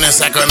 broke a win in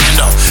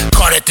Sacramento.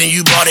 Caught it, then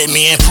you bought it,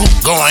 me and Poop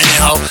going in,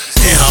 ho,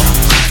 in, ho.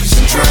 Cookies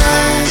and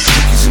drugs,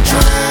 cookies and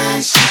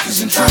drugs, cookies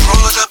and drugs.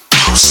 Roll it up,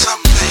 post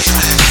something, baby.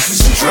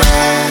 Cookies and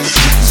drugs.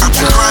 I've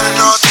been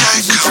grinding all day,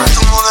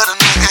 come on, let a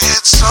nigga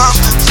hit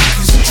something.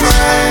 Cookies and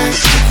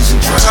drugs, cookies and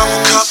drugs. Double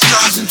cupped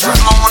up,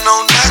 blowing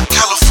on that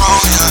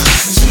California.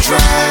 Cookies and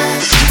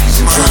drugs.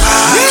 My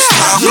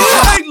lifestyle,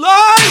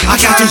 I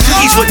got them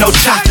cookies with no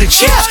chocolate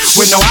chips,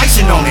 with no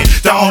icing on it.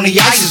 The only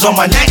ice is on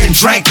my neck and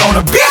drank on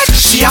a bitch.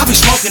 See, I be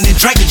smoking and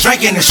drinking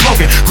and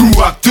smoking. Grew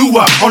up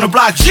on the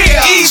block,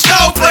 yeah, East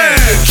Oakland.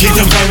 Keep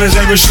them famous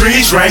in the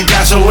streets, rank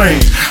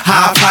gasoline.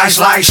 High price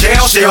like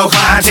Shell, still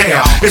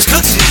clientele. It's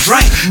cookies and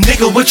drink,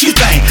 nigga, what you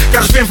think?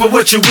 Gotta spend for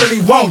what you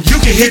really want,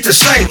 you can hit the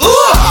safe.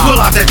 Pull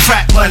out that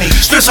trap money,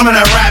 spend some of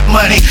that rap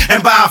money,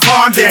 and buy a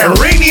farm there,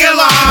 ring the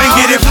alarm. And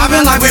get it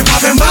poppin' like we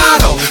poppin'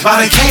 bottles.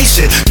 By the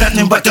cases,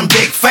 nothing but them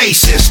big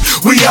faces.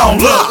 We on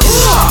look.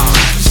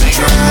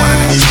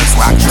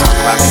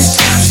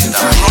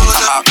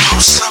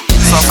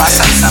 So if I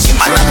say something, you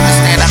might not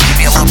understand. I may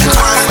be a little bit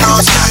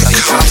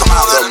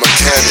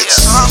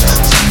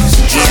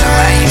yeah,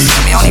 man, you feel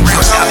me? Only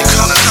real sound niggas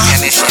don't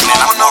understand this shit, man.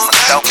 I'm going from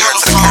the dope here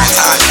to the current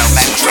time. You know,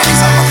 back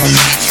mechanics, I'm going from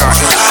the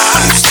charge.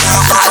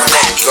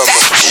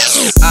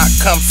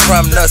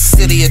 the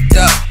city of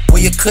dope,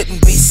 where you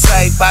couldn't be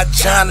saved by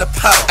John the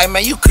Pope. Hey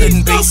man, you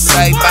couldn't be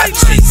saved by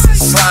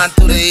Jesus. Flying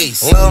through the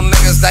east, little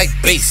niggas they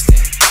beastin'.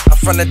 I'm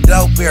from the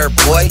dope era,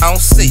 boy, on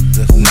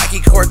Cedar. Nike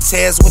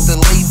Cortez with the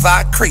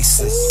Levi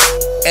creases.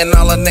 And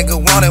all a nigga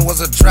wanted was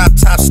a drop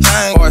top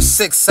Stang or a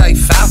 6'8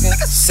 Falcon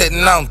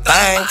sitting on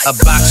things. A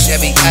box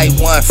Chevy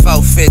A1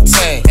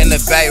 415 in the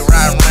Bay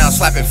riding around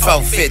slapping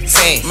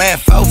 415. Man,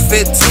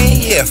 415,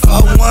 yeah,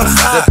 415.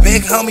 The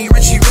big homie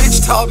Richie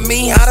Rich taught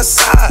me how to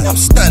side. I'm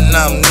stunting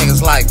on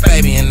niggas like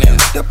Baby and them.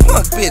 The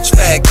punk bitch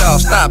fag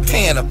dog, stop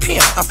paying a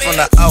pimp. I'm from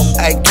the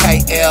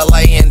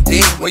OAKLAND,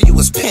 where you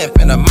was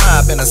pimping a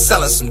mob and a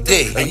selling some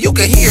D. And you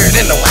can hear it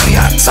in the way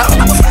I talk,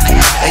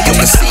 and you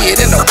can see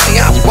it in the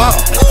way I walk.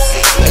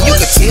 And you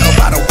can tell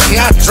by the way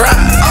I drive.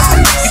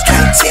 You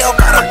can't tell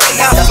by the way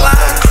I fly.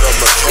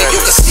 And you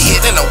can see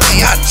it in the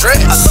way I dress.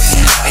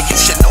 And you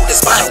should know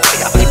this by the way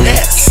I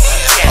finesse.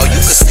 Oh,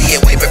 you can see it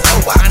way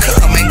before I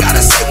come. Ain't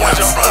gotta say where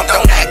I'm from,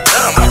 don't act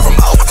dumb. I'm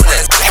from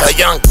Oakland. A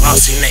young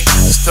bossy nigga,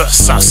 still a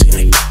saucy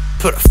nigga.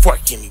 Put a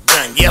fork in your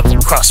gun, you ever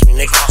cross me,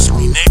 nigga.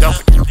 Don't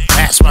forget the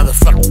last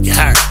motherfucker you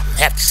heard.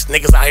 Half these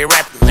niggas out here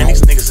rapping, and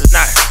these niggas is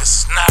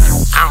nerds.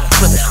 I don't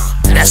put that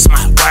on, that's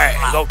my word.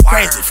 Go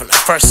crazy from the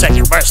first,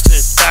 second verse to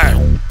the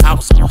third. I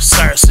was on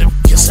absurd, sipping,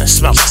 kissing,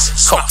 smoking.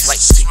 Coke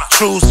like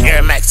T-Trues,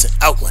 Air Max in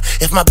Oakland.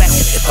 If my back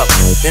in hip hop,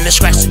 then the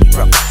scratch to be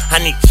broke.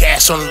 I need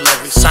cash on the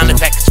delivery, sign the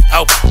package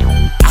open.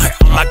 I heard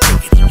on my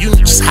cricket, you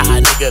know just how a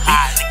nigga be.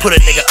 Put a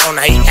nigga on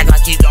the heat, act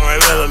like you don't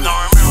remember me.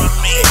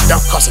 It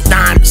don't cost a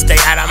dime to stay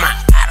out of my.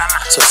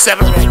 So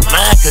separate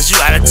mine, cause you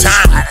out of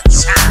time.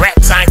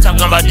 Raps, I ain't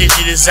talking about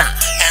digi design.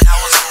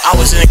 I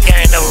was in the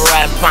game, never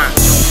riding pine.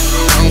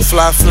 Young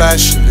fly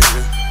flash,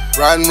 nigga.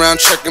 Riding around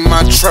checking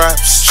my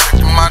traps.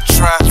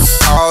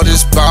 All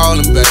this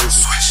ballin', baby.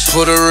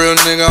 Put a real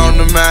nigga on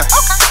the map.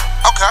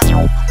 Okay.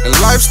 And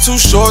life's too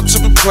short to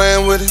be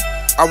playing with it.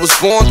 I was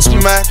born to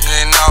Mac.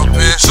 Ain't no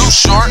bitch. Too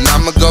short. And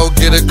I'ma go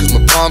get it, cause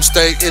my palms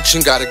stay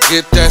itching. Gotta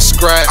get that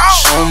scratch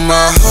on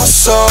my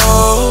hustle.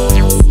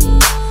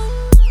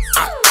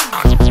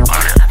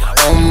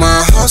 On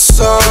my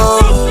hustle.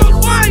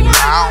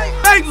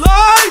 Hey,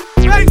 live!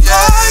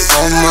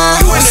 On my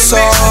hustle.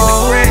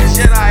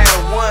 Jedi at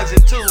ones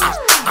and twos.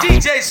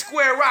 DJ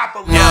Square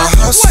Rapper. My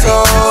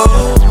hustle.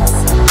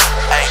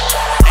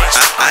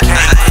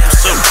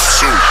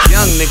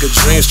 Young nigga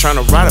dreams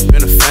tryna ride up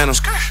in a phantom.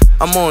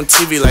 I'm on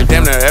TV like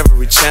damn near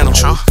every channel.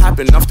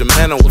 Hopping off the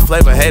mantle with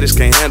flavor haters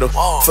can't handle.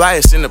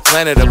 Flyest in the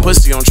planet, a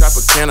pussy on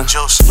Tropicana.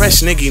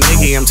 Fresh niggy,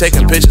 I'm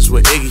taking pictures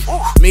with Iggy.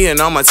 Me and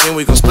all my team,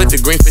 we gon' split the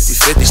green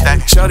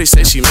 50-50. Shorty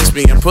say she miss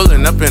me, I'm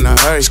pulling up in a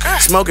hurry.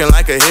 Smoking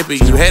like a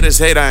hippie, you haters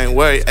hate, I ain't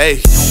worried.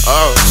 Ayy,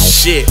 oh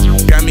shit,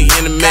 got me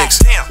in the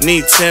mix.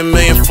 Need 10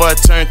 million before I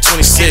turn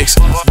 26.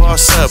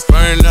 Boss up,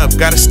 burn up,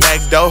 gotta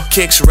stack dough.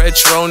 Kicks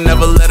retro,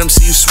 never let them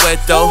see you sweat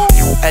though.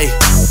 Ayy,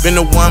 been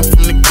the one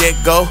from the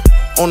get-go.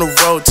 On the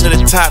road to the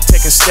top,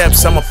 taking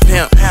steps, I'm a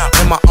pimp.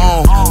 In my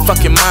own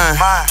fucking mind.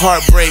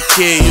 Heartbreak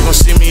kid, you gon'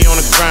 see me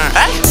on the grind.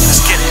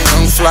 Let's get it.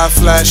 Young fly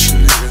flash,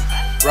 nigga.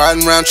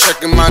 Riding around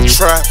checking my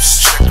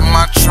traps.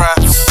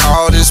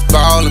 All this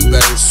ballin',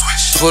 baby.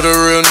 Put a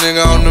real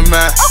nigga on the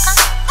map.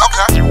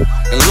 Okay.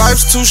 And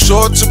life's too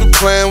short to be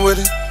playing with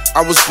it.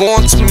 I was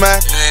born to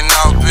Mac. Ain't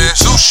no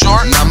bitch. Too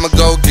short. And I'ma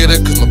go get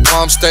it, cause my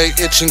palms stay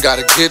itching.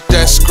 Gotta get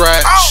that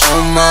scratch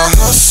on my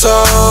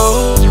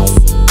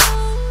hustle.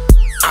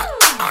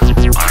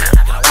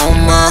 On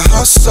my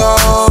hustle.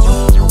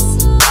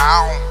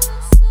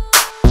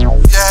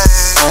 Yeah.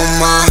 On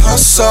my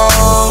hustle.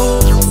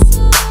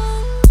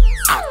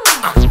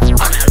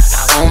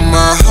 On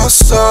my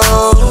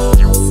hustle.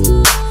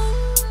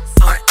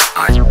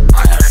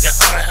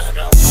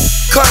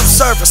 Curb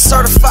server,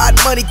 certified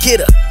money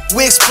getter,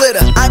 wig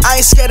splitter. I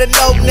ain't scared of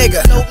no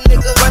nigga.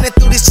 Running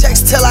through these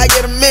checks till I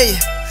get a million.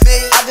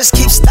 I just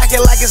keep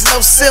stacking like it's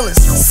no ceilings.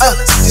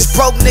 These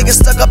broke niggas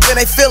stuck up in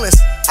they feelings.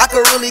 I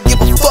could really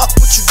give a fuck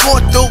what you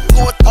going through.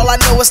 All I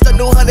know is the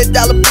new $100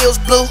 bills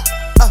blue.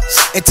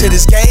 Into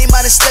this game, I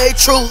done stay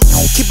true.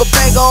 Keep a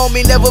banger on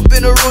me, never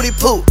been a Rudy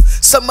Poo.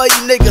 Some of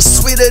you niggas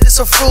sweeter than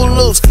some Fruit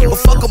Loops. But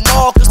fuck them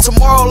all, cause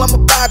tomorrow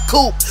I'ma buy a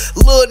coupe.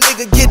 Little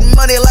nigga getting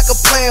money like a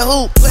playing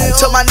hoop.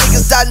 Tell my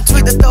niggas dot and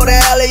tweet to throw the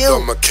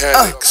alley-oop.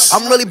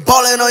 I'm really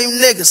ballin' on you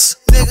niggas.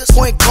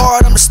 Point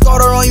guard, I'm the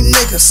starter on you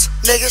niggas.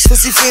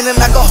 Pussy feeling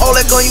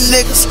alcoholic on you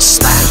niggas.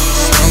 Style.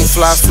 Young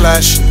fly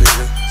flash,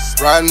 nigga.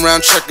 Riding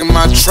around checking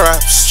my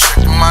traps.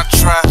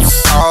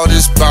 All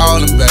this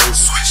ballin', baby.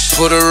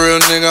 Put a real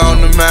nigga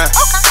on the map.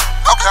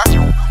 Okay.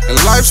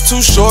 And life's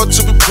too short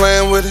to be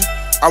playing with it.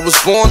 I was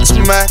born to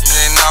Mac.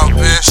 Ain't no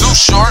bitch. Too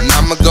short. And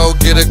I'ma go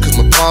get it, cause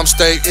my palms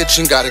stay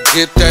itching. Gotta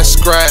get that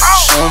scratch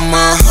on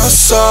my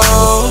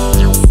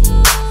hustle.